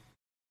real quick.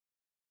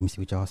 Let me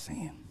see what y'all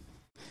saying.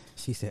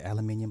 She said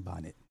aluminium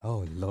bonnet.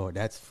 Oh, Lord,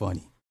 that's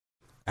funny.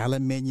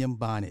 Aluminium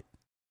bonnet.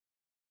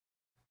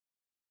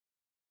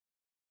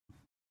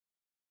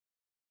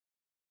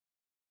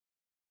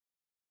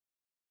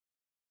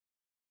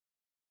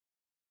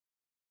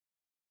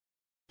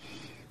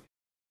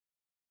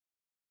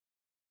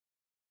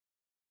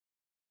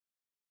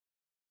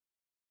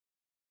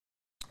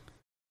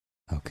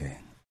 Okay.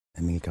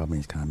 Let me cover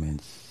these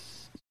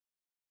comments.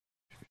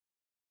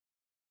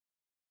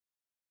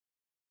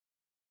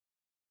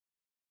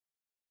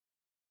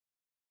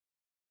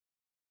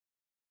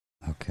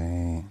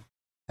 Okay.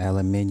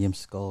 Aluminium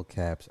skull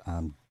caps.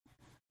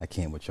 I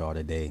can't with y'all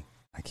today.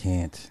 I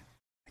can't.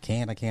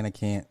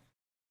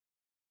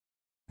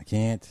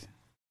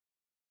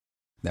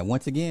 Now,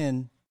 once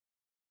again,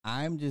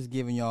 I'm just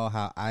giving y'all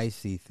how I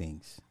see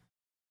things.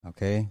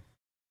 Okay?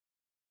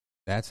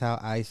 That's how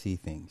I see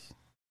things.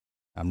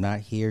 I'm not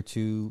here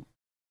to,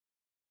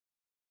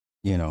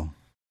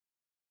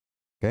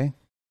 okay?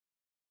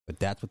 But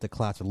that's what the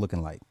clots are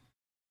looking like.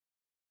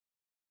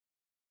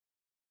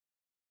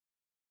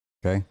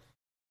 Okay?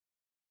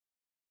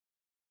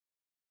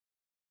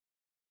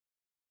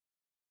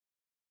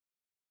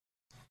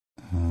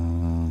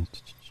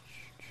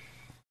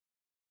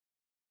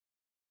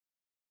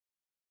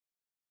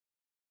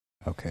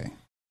 Okay.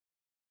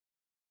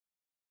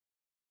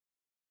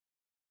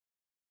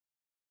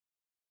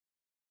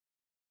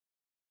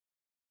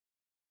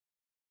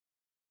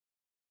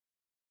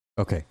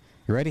 Okay.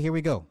 You ready? Here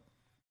we go.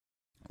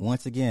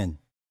 Once again,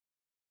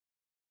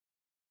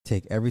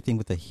 take everything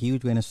with a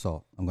huge grain of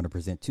salt. I'm going to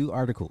present 2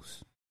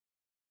 articles.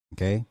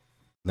 Okay?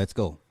 Let's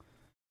go.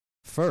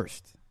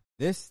 First,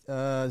 this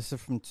is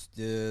from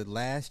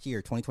last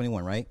year,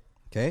 2021, right?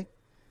 Okay?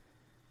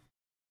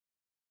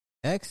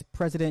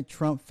 Ex-President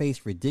Trump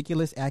faced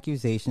ridiculous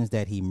accusations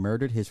that he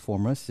murdered his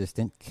former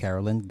assistant,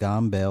 Carolyn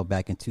Gombel,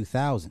 back in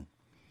 2000.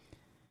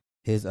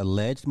 His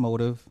alleged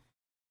motive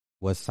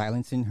was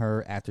silencing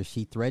her after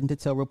she threatened to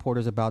tell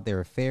reporters about their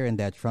affair and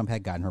that Trump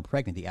had gotten her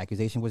pregnant. The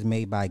accusation was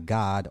made by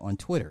God on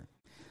Twitter.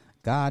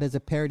 God is a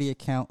parody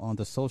account on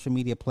the social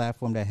media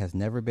platform that has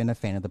never been a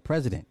fan of the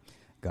president.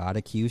 God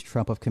accused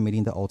Trump of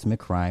committing the ultimate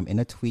crime. In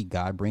a tweet,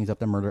 God brings up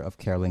the murder of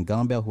Carolyn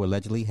Gombel, who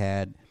allegedly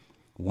had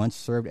once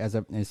served as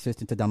an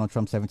assistant to Donald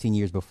Trump 17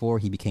 years before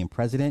he became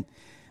president.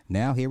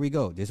 Now, here we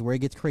go. This is where it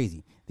gets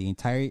crazy. The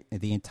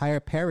entire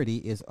parody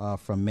is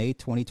from May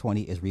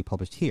 2020 is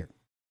republished here.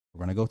 We're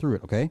going to go through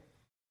it, okay?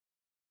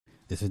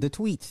 This is the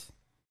tweets.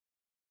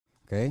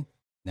 Okay?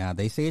 Now,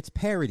 they say it's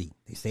parody.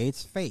 They say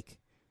it's fake.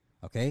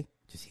 Okay?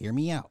 Just hear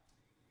me out.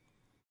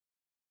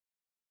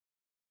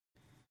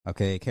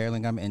 Okay,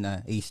 Carolyn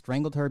Gumby, he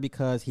strangled her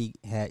because he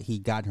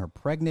gotten her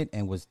pregnant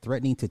and was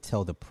threatening to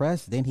tell the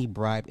press. Then he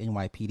bribed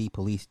NYPD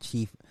Police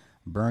Chief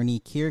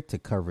Bernie Kerik to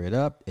cover it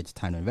up. It's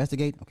time to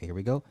investigate. Okay, here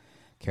we go.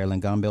 Carolyn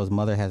Gumbel's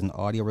mother has an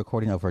audio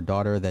recording of her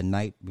daughter the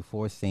night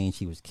before saying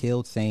she was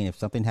killed, saying if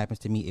something happens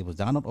to me, it was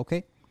Donald.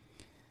 Okay.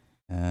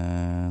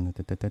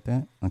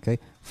 Okay.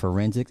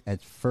 Forensics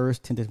at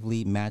first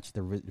tentatively matched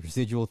the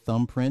residual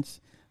thumbprints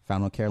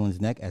found on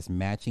Carolyn's neck as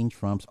matching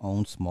Trump's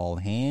own small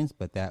hands,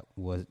 but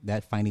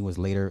that finding was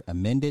later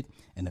amended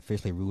and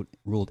officially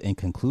ruled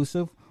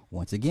inconclusive.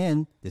 Once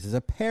again, this is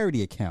a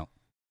parody account.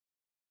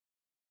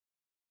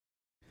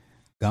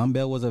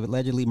 Gumbel was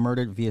allegedly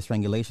murdered via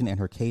strangulation, and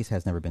her case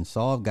has never been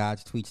solved.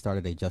 God's tweet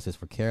started a Justice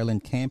for Carolyn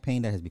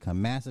campaign that has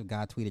become massive.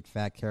 God tweeted,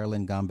 "Fact: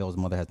 Carolyn Gumbel's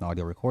mother has an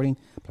audio recording."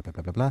 Blah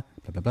blah blah blah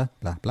blah blah blah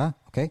blah blah.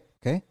 Okay,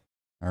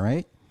 all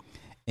right.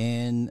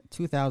 In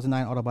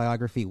 2009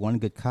 autobiography, One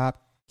Good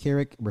Cop,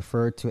 Kerik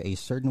referred to a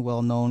certain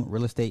well-known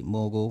real estate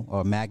mogul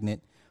or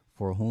magnate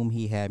for whom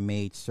he had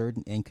made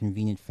certain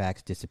inconvenient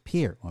facts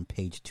disappear on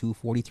page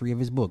 243 of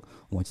his book.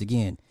 Once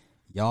again,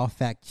 y'all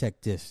fact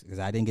check this because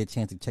I didn't get a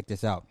chance to check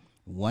this out.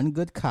 One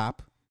Good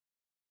Cop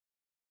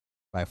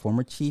by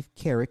former Chief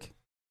Kerik,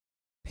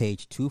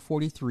 page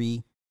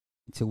 243,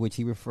 to which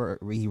he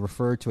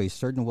referred to a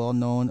certain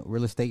well-known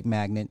real estate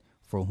magnate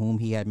for whom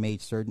he had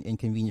made certain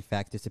inconvenient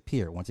facts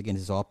disappear. Once again,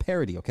 this is all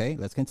parody, okay?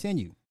 Let's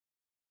continue.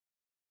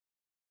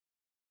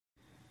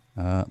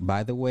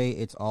 By the way,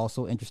 it's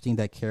also interesting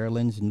that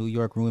Carolyn's New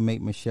York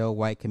roommate, Michelle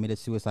White, committed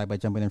suicide by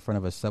jumping in front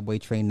of a subway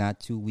train not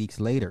 2 weeks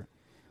later.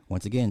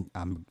 Once again,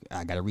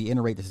 I got to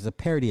reiterate, this is a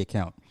parody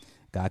account.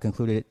 God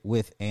concluded it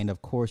with, and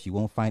of course, you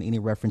won't find any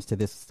reference to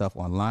this stuff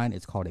online.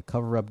 It's called a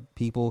cover-up,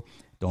 people.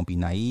 Don't be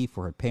naive.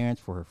 For her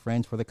parents, for her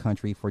friends, for the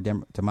country, for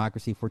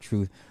democracy, for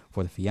truth,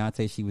 for the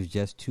fiance she was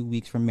just 2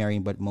 weeks from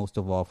marrying, but most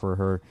of all for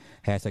her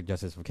hashtag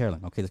Justice for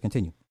Carolyn. Okay, let's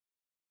continue.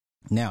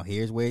 Now,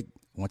 here's where,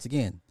 once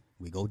again,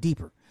 we go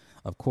deeper.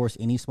 Of course,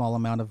 any small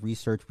amount of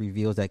research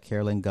reveals that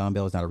Carolyn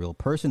Gumbel is not a real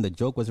person. The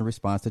joke was in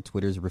response to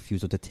Twitter's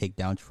refusal to take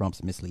down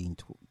Trump's misleading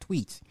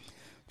tweets.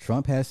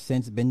 Trump has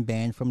since been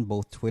banned from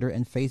both Twitter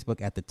and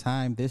Facebook. At the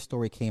time this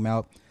story came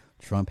out,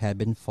 Trump had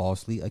been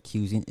falsely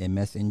accusing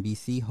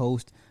MSNBC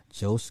host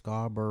Joe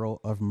Scarborough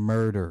of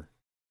murder.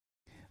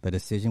 The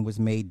decision was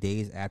made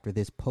days after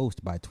this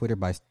post by Twitter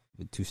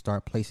to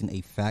start placing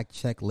a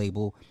fact-check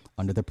label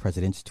under the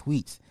president's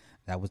tweets.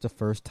 That was the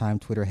first time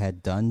Twitter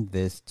had done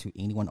this to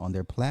anyone on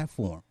their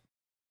platform.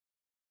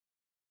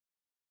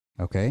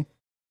 Okay?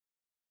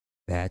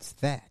 That's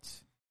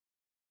that.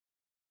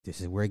 This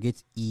is where it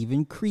gets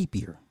even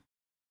creepier.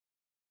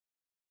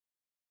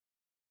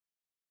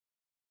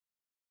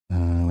 Wait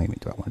a minute.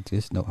 Do I want to do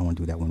this? No, I want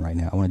to do that one right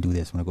now. I want to do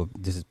this. I want to go.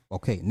 This is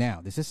okay.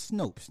 Now, this is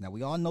Snopes. Now,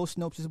 we all know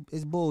Snopes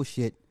is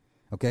bullshit.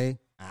 Okay?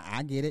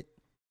 I get it.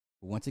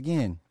 But once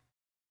again,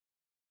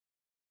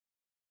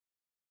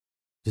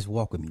 just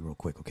walk with me real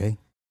quick, okay?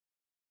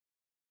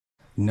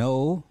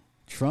 No,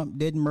 Trump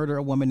did murder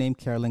a woman named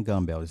Carolyn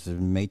Gumbel. This is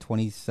May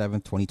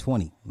 27th,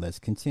 2020. Let's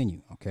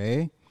continue,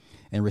 okay?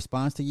 In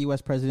response to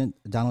U.S. President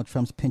Donald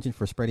Trump's penchant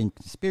for spreading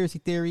conspiracy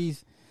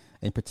theories,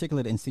 in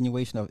particular the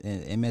insinuation of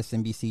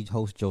MSNBC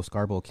host Joe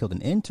Scarborough killed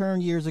an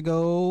intern years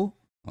ago.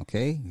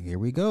 Okay, here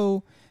we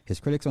go. His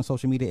critics on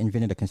social media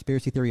invented a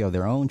conspiracy theory of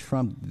their own.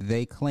 Trump,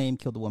 they claim,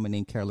 killed a woman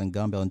named Carolyn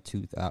Gumbel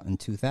in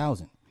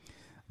 2000.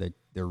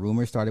 The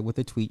rumor started with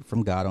a tweet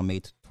from God on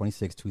May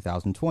 26,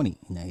 2020.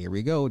 Now, here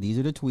we go. These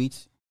are the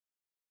tweets.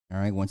 All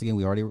right, once again,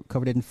 we already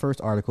covered it in the first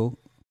article.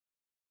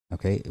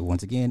 Okay,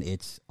 once again,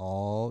 it's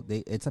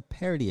a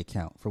parody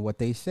account for what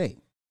they say.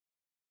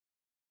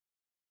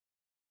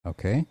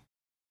 Okay.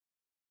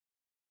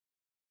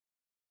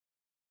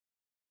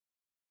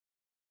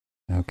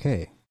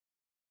 Okay.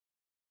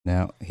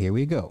 Now, here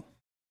we go.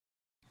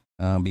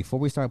 Before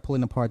we start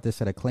pulling apart this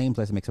set of claims,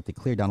 let's make something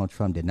clear. Donald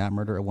Trump did not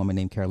murder a woman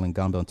named Carolyn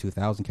Gumbel in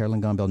 2000.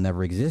 Carolyn Gumbel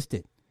never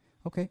existed.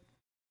 Okay.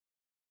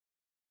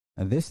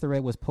 This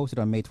thread was posted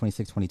on May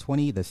 26,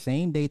 2020, the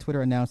same day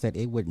Twitter announced that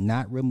it would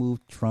not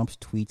remove Trump's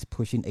tweets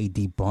pushing a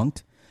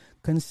debunked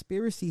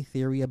conspiracy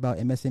theory about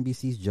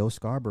MSNBC's Joe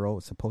Scarborough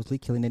supposedly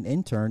killing an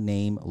intern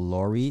named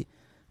Lori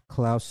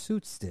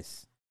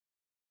Klausutis,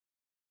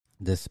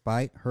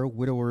 despite her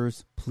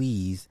widower's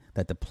pleas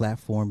that the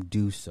platform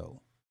do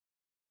so.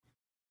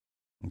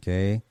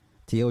 Okay.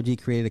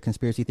 TOG created a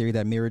conspiracy theory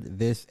that mirrored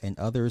this and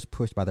others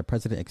pushed by the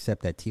president,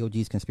 except that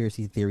TOG's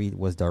conspiracy theory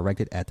was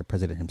directed at the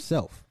president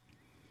himself.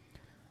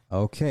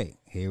 Okay,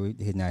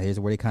 here's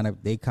where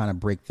they kind of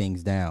break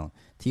things down.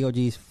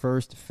 TOG's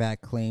first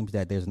fact claims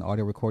that there's an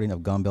audio recording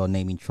of Gumbel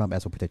naming Trump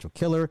as a potential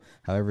killer.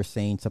 However,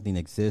 saying something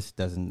exists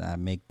doesn't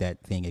make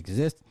that thing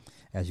exist.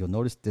 As you'll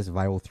notice, this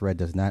viral thread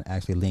does not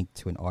actually link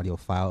to an audio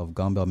file of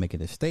Gumbel making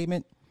this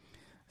statement.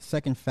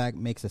 Second fact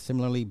makes a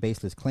similarly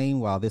baseless claim.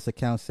 While this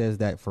account says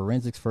that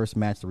forensics first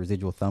matched the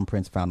residual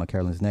thumbprints found on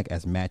Carolyn's neck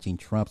as matching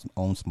Trump's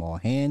own small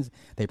hands,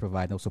 they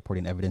provide no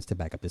supporting evidence to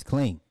back up this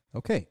claim.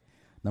 Okay.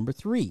 Number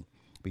 3,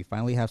 we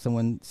finally have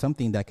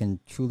something that can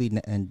truly,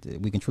 and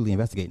we can truly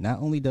investigate. Not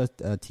only does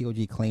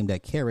TOG claim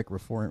that Kerik,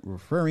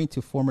 referring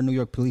to former New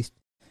York Police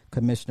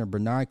Commissioner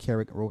Bernard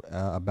Kerik, wrote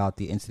about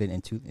the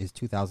incident in his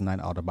 2009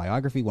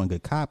 autobiography, One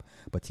Good Cop,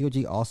 but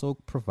TOG also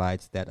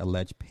provides that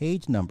alleged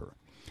page number.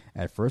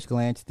 At first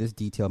glance, this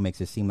detail makes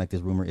it seem like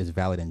this rumor is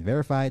valid and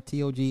verified.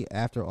 TOG,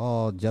 after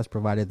all, just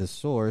provided the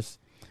source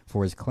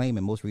for his claim,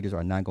 and most readers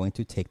are not going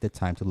to take the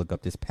time to look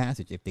up this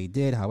passage. If they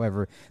did,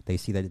 however, they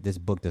see that this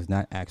book does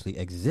not actually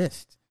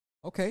exist.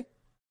 Okay.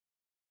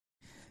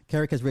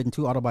 Kerik has written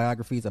 2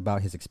 autobiographies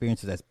about his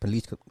experiences as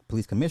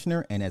police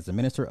commissioner and as the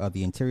Minister of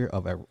the Interior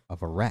of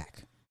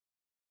Iraq.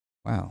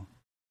 Wow.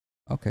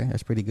 Okay,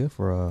 that's pretty good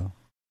for a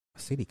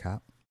city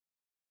cop.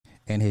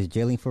 And his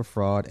jailing for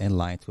fraud and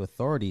lying to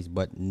authorities,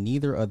 but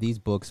neither of these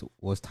books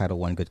was titled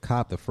One Good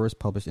Cop. The first,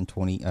 published in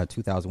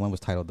 2001, was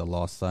titled The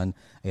Lost Son,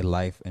 A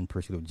Life in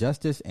Pursuit of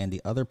Justice, and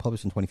the other,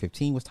 published in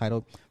 2015, was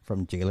titled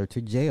From Jailer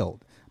to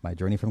Jailed, My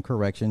Journey from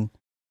Correction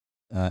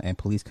and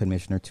Police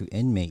Commissioner to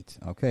Inmate.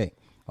 Okay.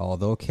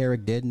 Although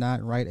Kerik did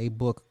not write a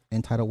book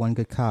entitled One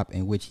Good Cop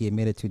in which he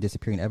admitted to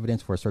disappearing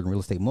evidence for a certain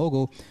real estate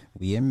mogul,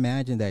 we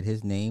imagine that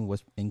his name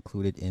was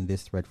included in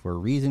this thread for a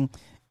reason.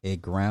 It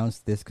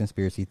grounds this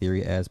conspiracy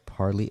theory as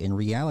partly in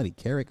reality.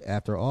 Kerik,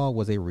 after all,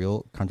 was a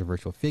real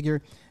controversial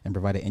figure and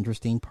provided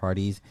interesting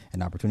parties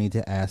an opportunity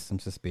to ask some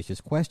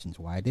suspicious questions.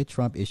 Why did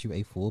Trump issue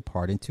a full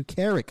pardon to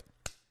Kerik?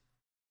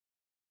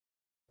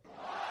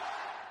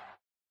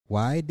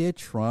 Why did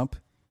Trump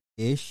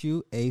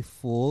issue a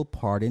full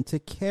pardon to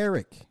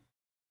Kerik?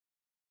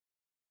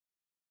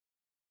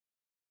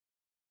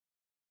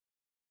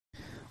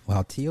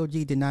 While TOG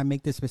did not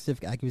make this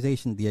specific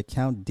accusation, the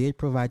account did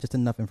provide just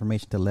enough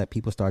information to let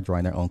people start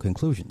drawing their own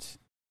conclusions.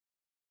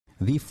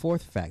 The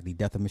fourth fact, the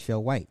death of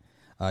Michelle White.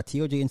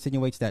 TOG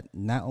insinuates that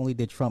not only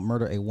did Trump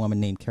murder a woman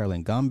named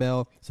Carolyn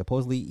Gumbel,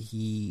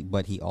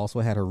 but he also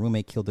had her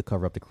roommate killed to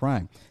cover up the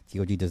crime.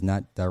 TOG does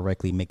not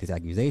directly make this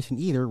accusation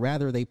either.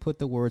 Rather, they put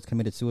the words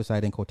committed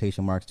suicide in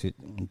quotation marks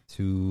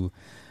to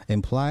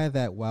imply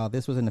that while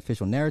this was an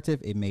official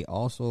narrative, it may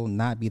also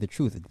not be the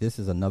truth. This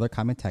is another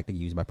common tactic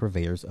used by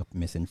purveyors of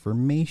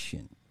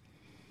misinformation.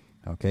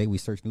 Okay, we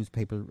searched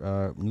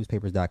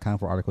newspapers.com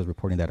for articles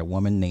reporting that a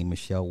woman named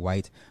Michelle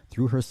White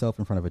threw herself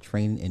in front of a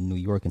train in New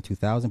York in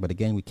 2000, but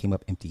again, we came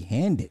up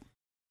empty-handed.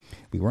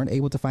 We weren't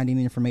able to find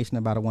any information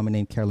about a woman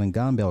named Carolyn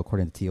Gumbel,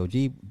 according to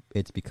TOG.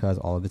 It's because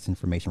all of this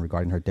information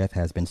regarding her death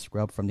has been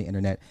scrubbed from the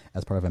internet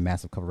as part of a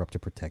massive cover-up to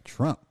protect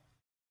Trump.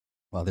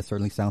 While this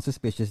certainly sounds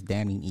suspicious,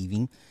 damning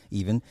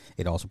even,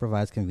 it also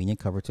provides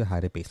convenient cover to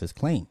hide a baseless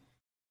claim.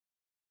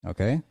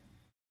 Okay?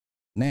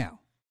 Now,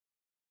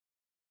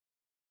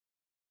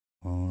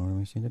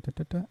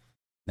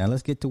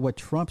 let's get to what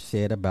Trump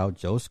said about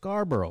Joe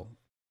Scarborough.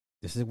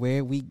 This is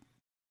where we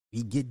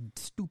get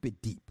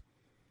stupid deep.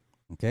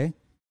 Okay?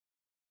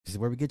 This is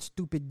where we get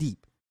stupid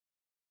deep.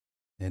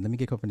 And let me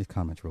get over these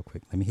comments real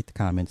quick. Let me hit the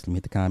comments.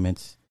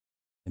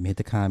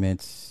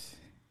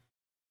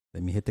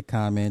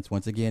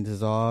 Once again, this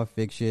is all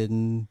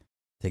fiction.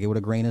 Take it with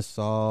a grain of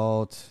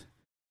salt.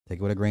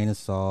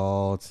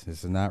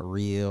 This is not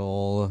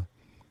real.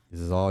 This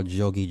is all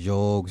jokey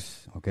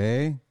jokes.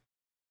 Okay?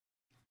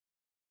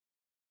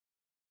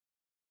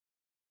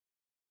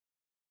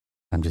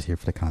 I'm just here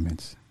for the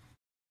comments.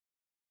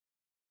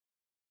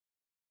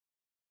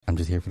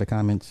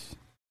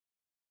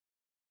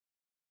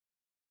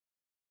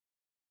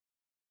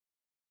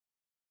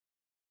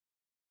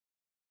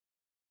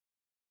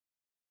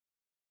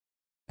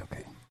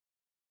 Okay.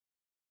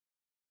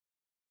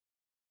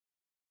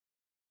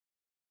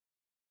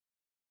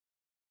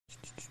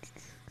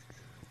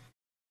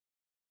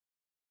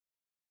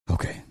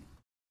 Okay.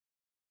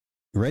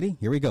 Ready?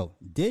 Here we go.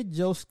 Did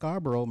Joe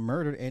Scarborough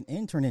murder an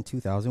intern in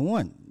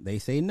 2001? They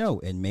say no.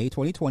 In May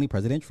 2020,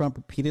 President Trump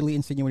repeatedly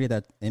insinuated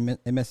that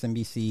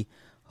MSNBC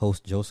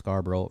host Joe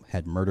Scarborough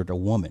had murdered a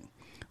woman.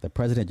 The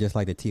president, just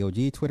like the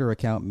TOG Twitter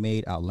account,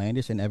 made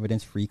outlandish and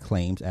evidence-free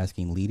claims,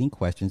 asking leading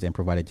questions, and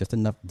provided just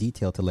enough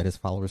detail to let his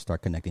followers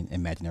start connecting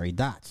imaginary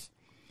dots.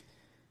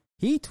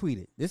 He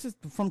tweeted, this is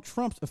from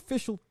Trump's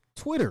official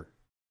Twitter,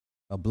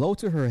 a blow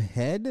to her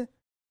head,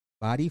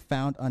 body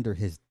found under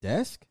his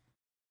desk,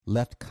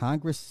 left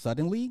Congress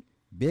suddenly,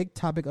 big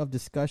topic of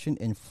discussion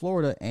in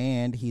Florida,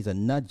 and he's a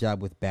nut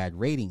job with bad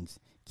ratings.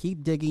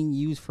 Keep digging,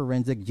 use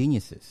forensic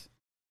geniuses.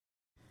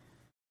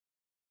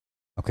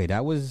 Okay,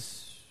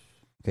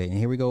 and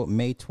here we go,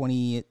 May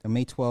 12th,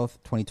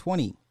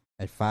 2020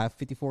 at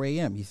 5:54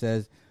 a.m. He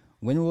says,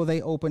 when will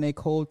they open a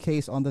cold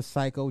case on the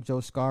psycho Joe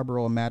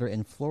Scarborough matter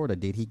in Florida?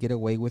 Did he get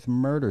away with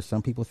murder?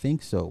 Some people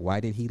think so. Why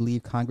did he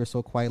leave Congress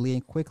so quietly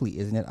and quickly?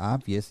 Isn't it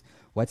obvious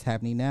what's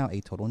happening now? A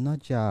total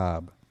nut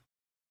job.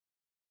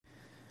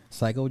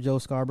 Psycho Joe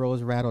Scarborough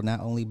is rattled not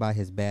only by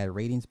his bad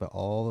ratings, but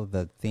all of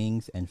the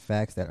things and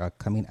facts that are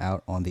coming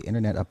out on the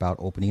internet about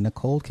opening a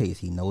cold case.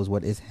 He knows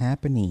what is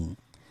happening.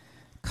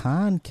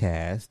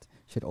 Comcast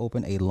should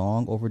open a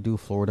long overdue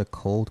Florida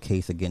cold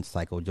case against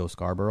Psycho Joe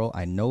Scarborough.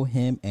 I know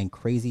him and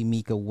Crazy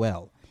Mika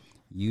well.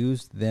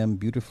 Used them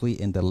beautifully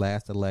in the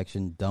last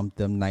election, dumped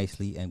them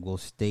nicely, and will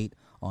state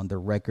on the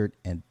record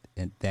and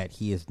that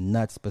he is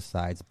nuts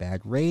besides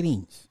bad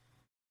ratings.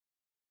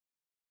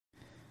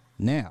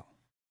 Now,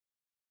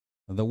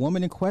 the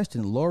woman in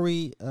question,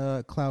 Lori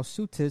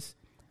Klausutis,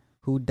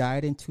 who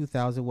died in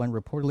 2001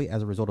 reportedly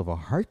as a result of a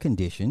heart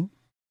condition,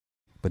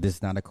 but this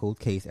is not a cold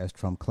case as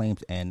Trump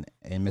claims, and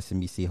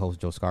MSNBC host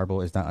Joe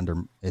Scarborough is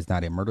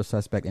not a murder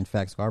suspect. In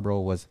fact,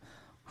 Scarborough was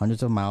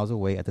hundreds of miles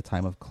away at the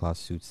time of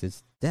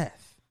Klausutis'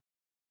 death.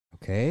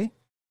 Okay?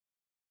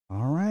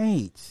 All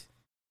right.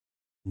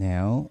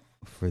 Now,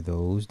 for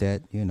those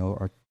that,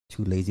 are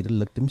too lazy to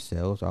look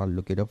themselves, I'll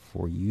look it up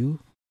for you.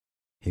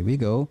 Here we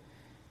go.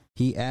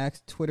 He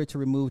asked Twitter to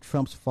remove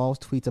Trump's false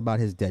tweets about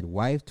his dead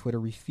wife. Twitter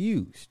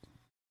refused.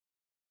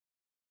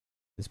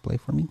 Display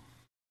for me.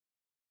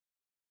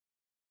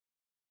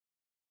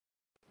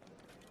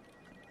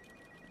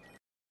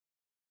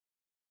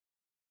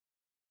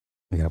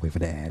 We gotta wait for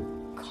the ad.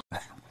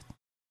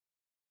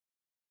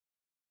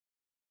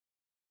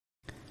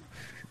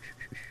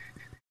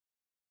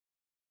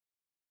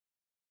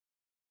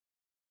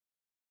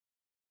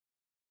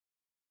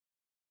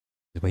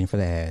 Just waiting for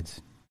the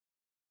ads.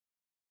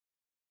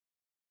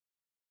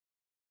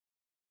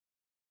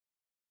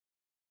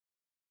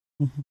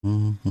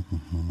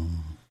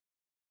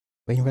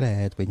 Waiting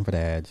for the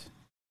ads.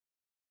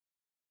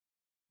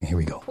 Here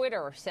we go.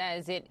 Twitter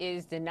says it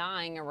is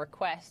denying a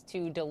request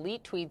to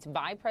delete tweets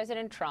by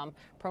President Trump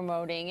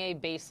promoting a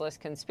baseless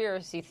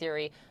conspiracy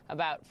theory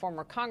about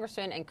former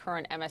congressman and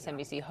current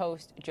MSNBC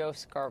host Joe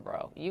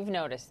Scarborough. You've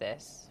noticed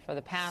this. For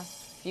the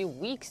past few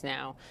weeks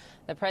now,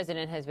 the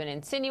president has been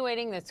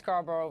insinuating that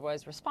Scarborough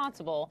was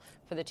responsible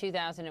for the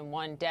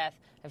 2001 death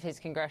of his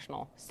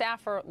congressional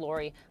staffer,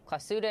 Lori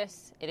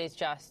Klausutis. It is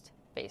just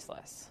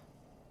baseless.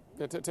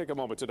 Take a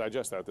moment to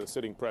digest that. The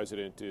sitting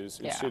president is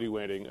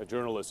insinuating a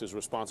journalist is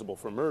responsible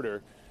for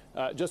murder.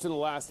 Just in the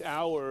last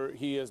hour,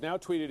 he has now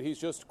tweeted he's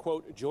just,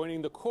 quote,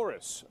 joining the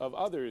chorus of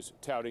others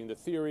touting the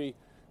theory,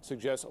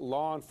 suggests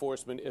law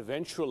enforcement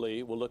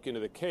eventually will look into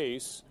the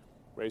case,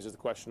 raises the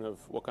question of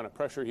what kind of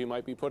pressure he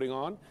might be putting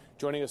on.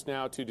 Joining us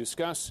now to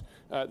discuss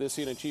this,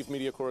 CNN chief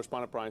media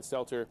correspondent Brian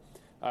Stelter,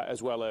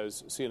 as well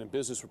as CNN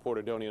business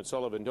reporter Donnie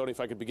Sullivan. Donnie,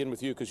 if I could begin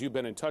with you, because you've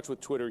been in touch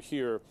with Twitter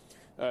here.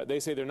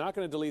 They say they're not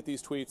going to delete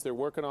these tweets. They're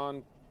working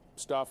on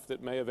stuff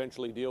that may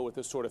eventually deal with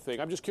this sort of thing.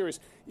 I'm just curious,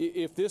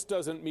 if this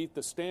doesn't meet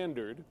the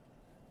standard,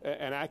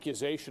 an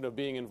accusation of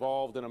being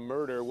involved in a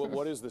murder,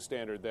 what is the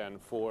standard then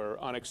for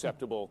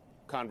unacceptable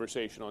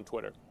conversation on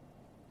Twitter?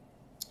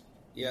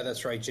 Yeah,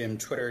 that's right, Jim.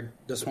 Twitter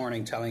this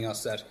morning telling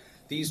us that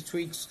these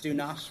tweets do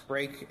not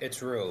break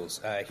its rules.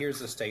 Here's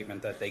the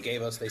statement that they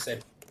gave us. They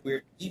said,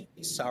 "We're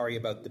deeply sorry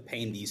about the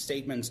pain these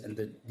statements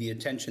and the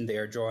attention they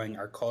are drawing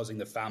are causing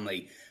the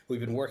family. We've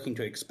been working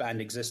to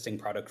expand existing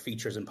product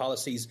features and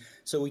policies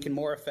so we can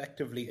more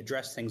effectively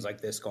address things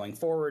like this going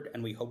forward,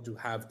 and we hope to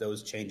have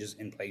those changes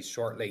in place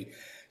shortly."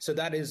 So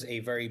that is a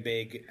very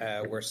big,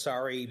 we're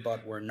sorry,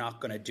 but we're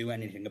not going to do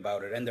anything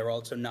about it. And they're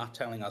also not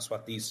telling us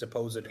what these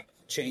supposed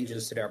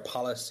changes to their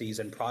policies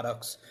and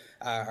products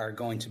are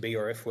going to be,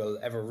 or if we'll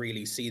ever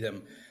really see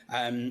them.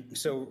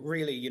 So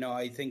really,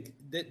 I think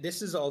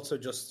this is also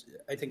just,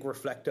 I think,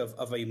 reflective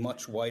of a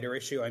much wider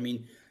issue. I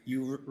mean,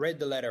 you read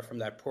the letter from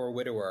that poor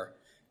widower,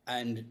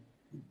 and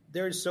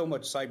there's so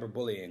much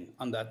cyberbullying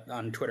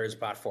on Twitter's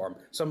platform.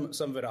 Some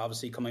of it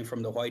obviously coming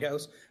from the White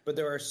House, but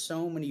there are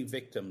so many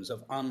victims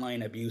of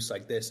online abuse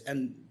like this,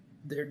 and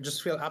they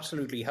just feel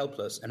absolutely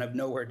helpless and have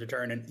nowhere to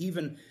turn. And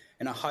even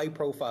in a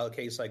high-profile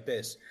case like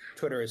this,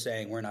 Twitter is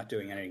saying we're not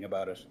doing anything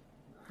about it.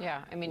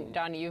 Yeah, I mean,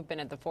 Donnie, you've been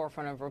at the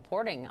forefront of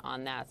reporting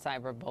on that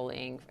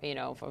cyberbullying,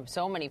 from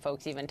so many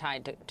folks, even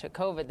tied to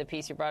COVID, the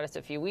piece you brought us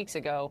a few weeks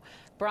ago.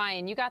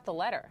 Brian, you got the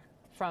letter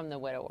from the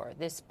widower,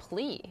 this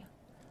plea.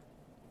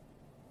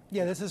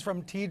 Yeah, this is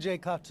from T.J.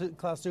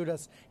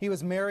 Klausutis. He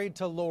was married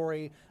to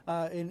Lori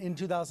in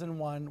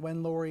 2001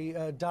 when Lori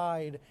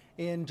died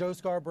in Joe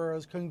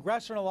Scarborough's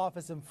congressional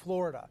office in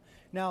Florida.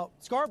 Now,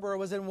 Scarborough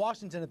was in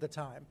Washington at the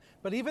time,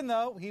 but even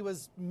though he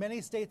was many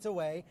states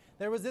away,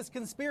 there was this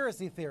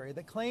conspiracy theory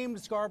that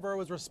claimed Scarborough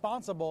was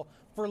responsible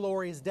for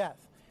Lori's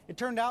death. It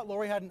turned out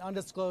Lori had an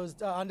undisclosed,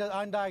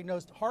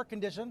 undiagnosed heart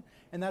condition,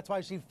 and that's why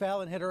she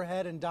fell and hit her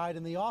head and died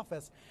in the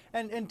office.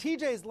 And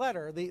TJ's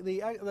letter,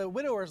 the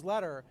widower's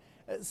letter,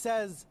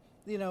 says,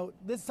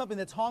 this is something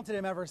that's haunted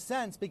him ever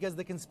since because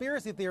the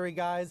conspiracy theory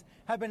guys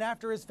have been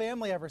after his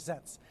family ever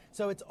since.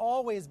 So it's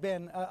always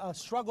been a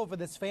struggle for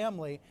this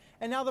family.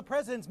 And now the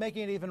president's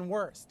making it even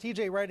worse.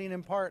 TJ writing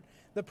in part,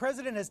 "The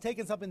president has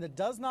taken something that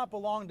does not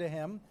belong to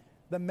him,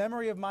 the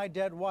memory of my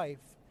dead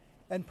wife,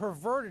 and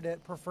perverted it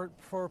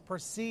for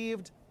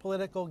perceived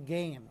political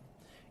gain."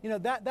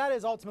 That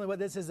is ultimately what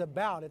this is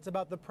about. It's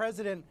about the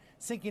president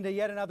sinking to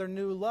yet another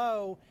new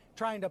low,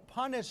 trying to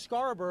punish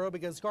Scarborough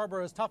because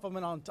Scarborough is tough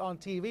on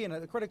TV and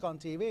a critic on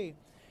TV.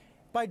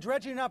 by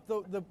dredging up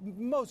the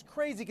most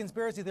crazy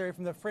conspiracy theory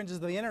from the fringes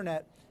of the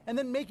internet and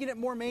then making it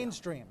more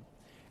mainstream.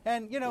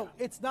 And,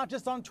 it's not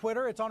just on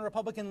Twitter. It's on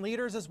Republican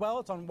leaders as well.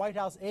 It's on White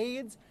House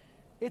aides.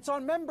 It's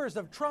on members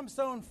of Trump's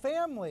own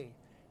family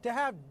to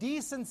have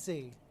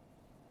decency.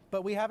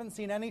 But we haven't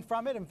seen any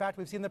from it. In fact,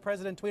 we've seen the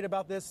president tweet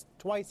about this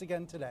twice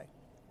again today.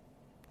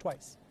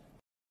 Twice.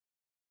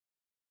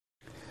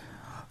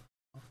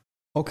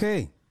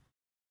 Okay.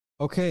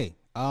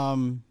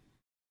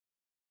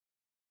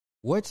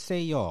 What say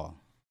y'all?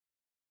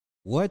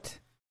 What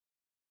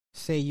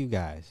say you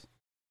guys?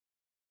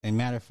 And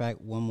matter of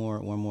fact, one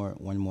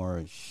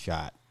more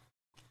shot.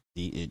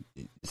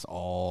 It's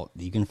all,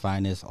 you can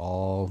find this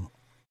all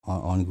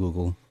on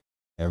Google.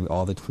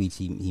 All the tweets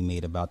he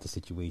made about the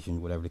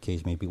situation, whatever the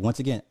case may be. Once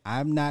again,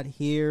 I'm not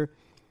here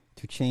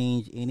to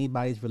change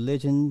anybody's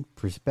religion,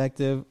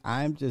 perspective.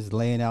 I'm just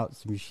laying out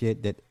some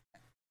shit that,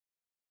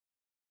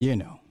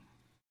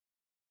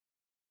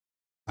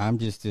 I'm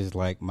just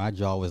like, my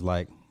jaw was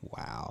like,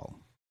 wow.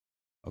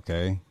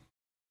 Okay.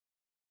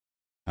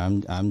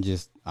 I'm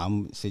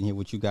sitting here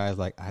with you guys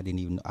like, I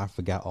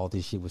forgot all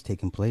this shit was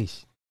taking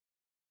place.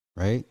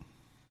 Right?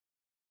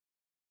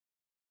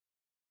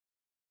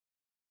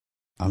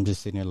 I'm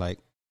just sitting there like,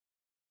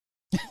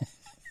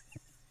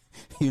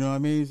 you know what I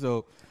mean?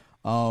 So,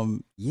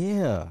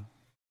 yeah.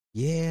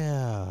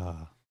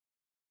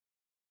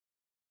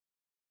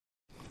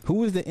 Who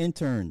was the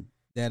intern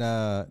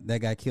that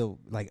got killed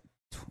like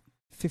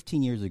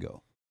 15 years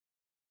ago?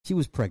 She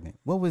was pregnant.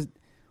 What was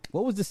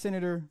the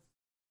senator?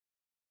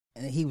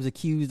 And he was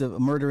accused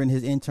of murdering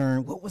his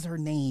intern. What was her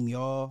name,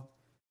 y'all?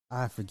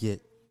 I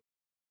forget.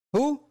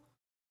 Who?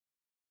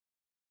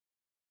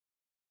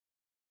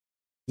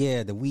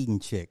 Yeah, the Whedon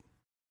chick.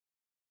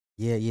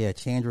 Yeah,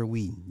 Chandra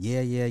Whedon.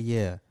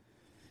 Yeah.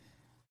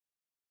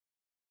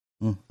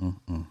 All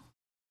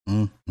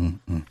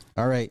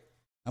right,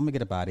 I'm gonna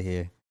get up out of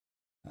here.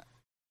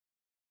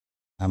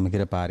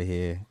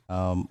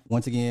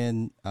 Once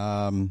again,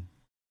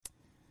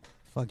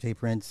 fuck Jay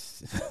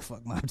Prince,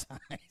 fuck Mob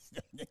Ties.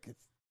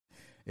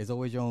 It's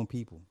always your own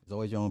people.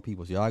 So y'all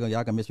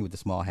gonna miss me with the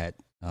small hat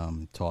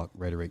talk,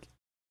 rhetoric,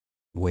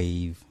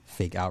 wave,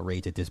 fake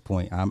outrage. At this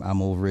point,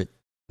 I'm over it.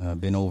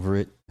 Been over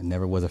it. I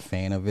never was a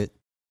fan of it.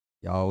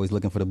 Y'all always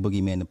looking for the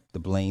boogeyman to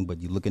blame,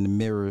 but you look in the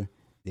mirror,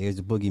 there's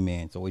the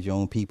boogeyman. It's always your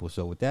own people.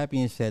 So with that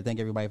being said,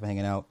 thank everybody for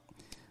hanging out.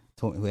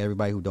 To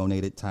everybody who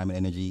donated time and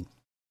energy.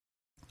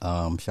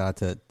 Shout out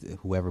to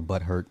whoever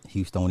butthurt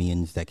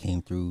Houstonians that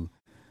came through,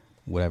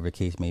 whatever the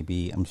case may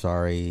be. I'm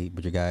sorry,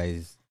 but you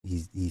guys,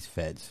 he's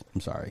feds.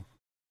 I'm sorry.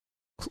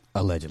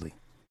 Allegedly.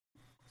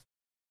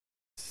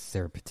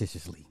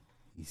 Surreptitiously.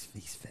 He's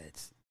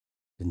feds.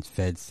 Been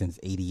fed since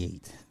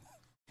 88.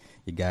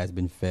 You guys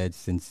been fed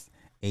since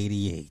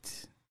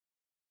 88.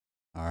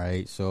 All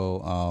right, so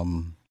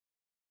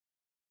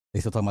they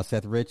still talking about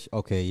Seth Rich?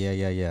 Okay,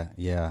 yeah.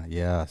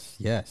 Yes,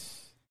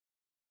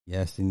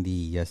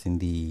 indeed.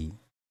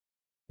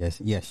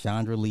 Yes,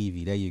 Chandra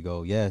Levy. There you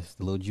go. Yes,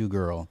 the little Jew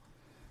girl.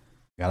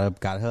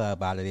 Got her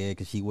up out of there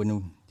because she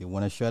didn't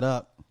want to shut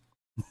up.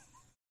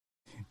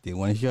 Didn't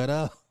want to shut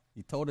up.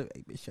 He told her,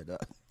 "Hey, bitch, shut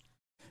up.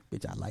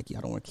 Bitch, I like you.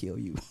 I don't want to kill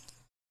you."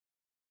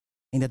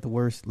 Ain't that the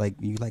worst? Like,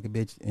 you like a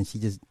bitch, and she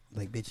just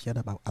like, bitch, shut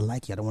up. I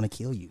like you. I don't want to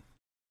kill you.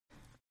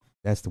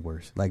 That's the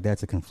worst. Like,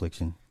 that's a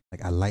confliction.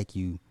 Like, I like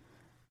you.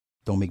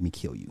 Don't make me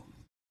kill you.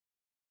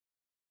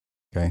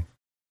 Okay?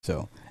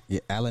 So, yeah,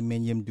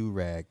 aluminium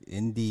do-rag.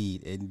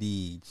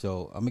 Indeed.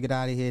 So, I'm going to get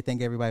out of here.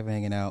 Thank everybody for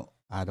hanging out.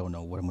 I don't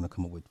know what I'm going to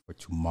come up with for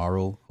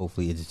tomorrow.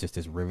 Hopefully, it's just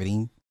as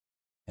riveting.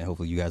 And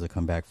hopefully, you guys will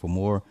come back for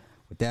more.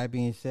 With that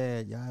being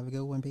said, y'all have a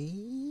good one.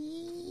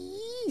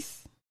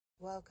 Peace.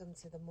 Welcome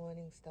to the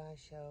Morning Star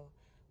Show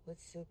with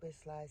Super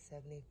Sly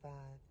 75.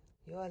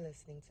 You're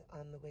listening to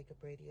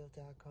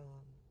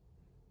OnTheWakeUpRadio.com.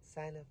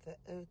 Sign up for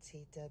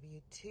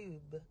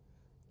OTWTube.com,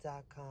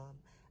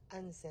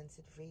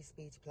 uncensored free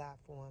speech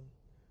platform.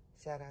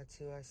 Shout out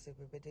to our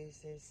super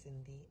producer,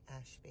 Cindy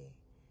Ashby.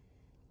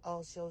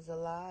 All shows are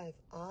live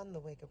on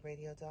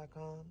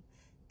TheWakeUpRadio.com.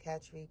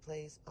 Catch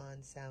replays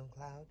on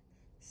SoundCloud,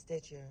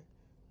 Stitcher,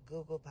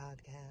 Google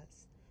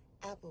Podcasts,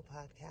 Apple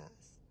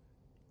Podcasts,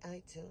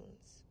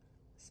 iTunes,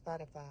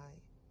 Spotify,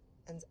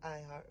 and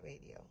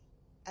iHeartRadio,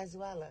 as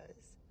well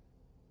as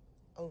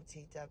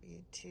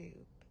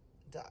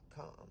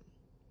OTWTube.com.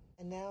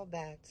 And now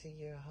back to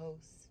your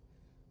host,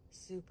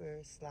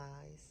 Super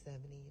Sly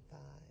 75.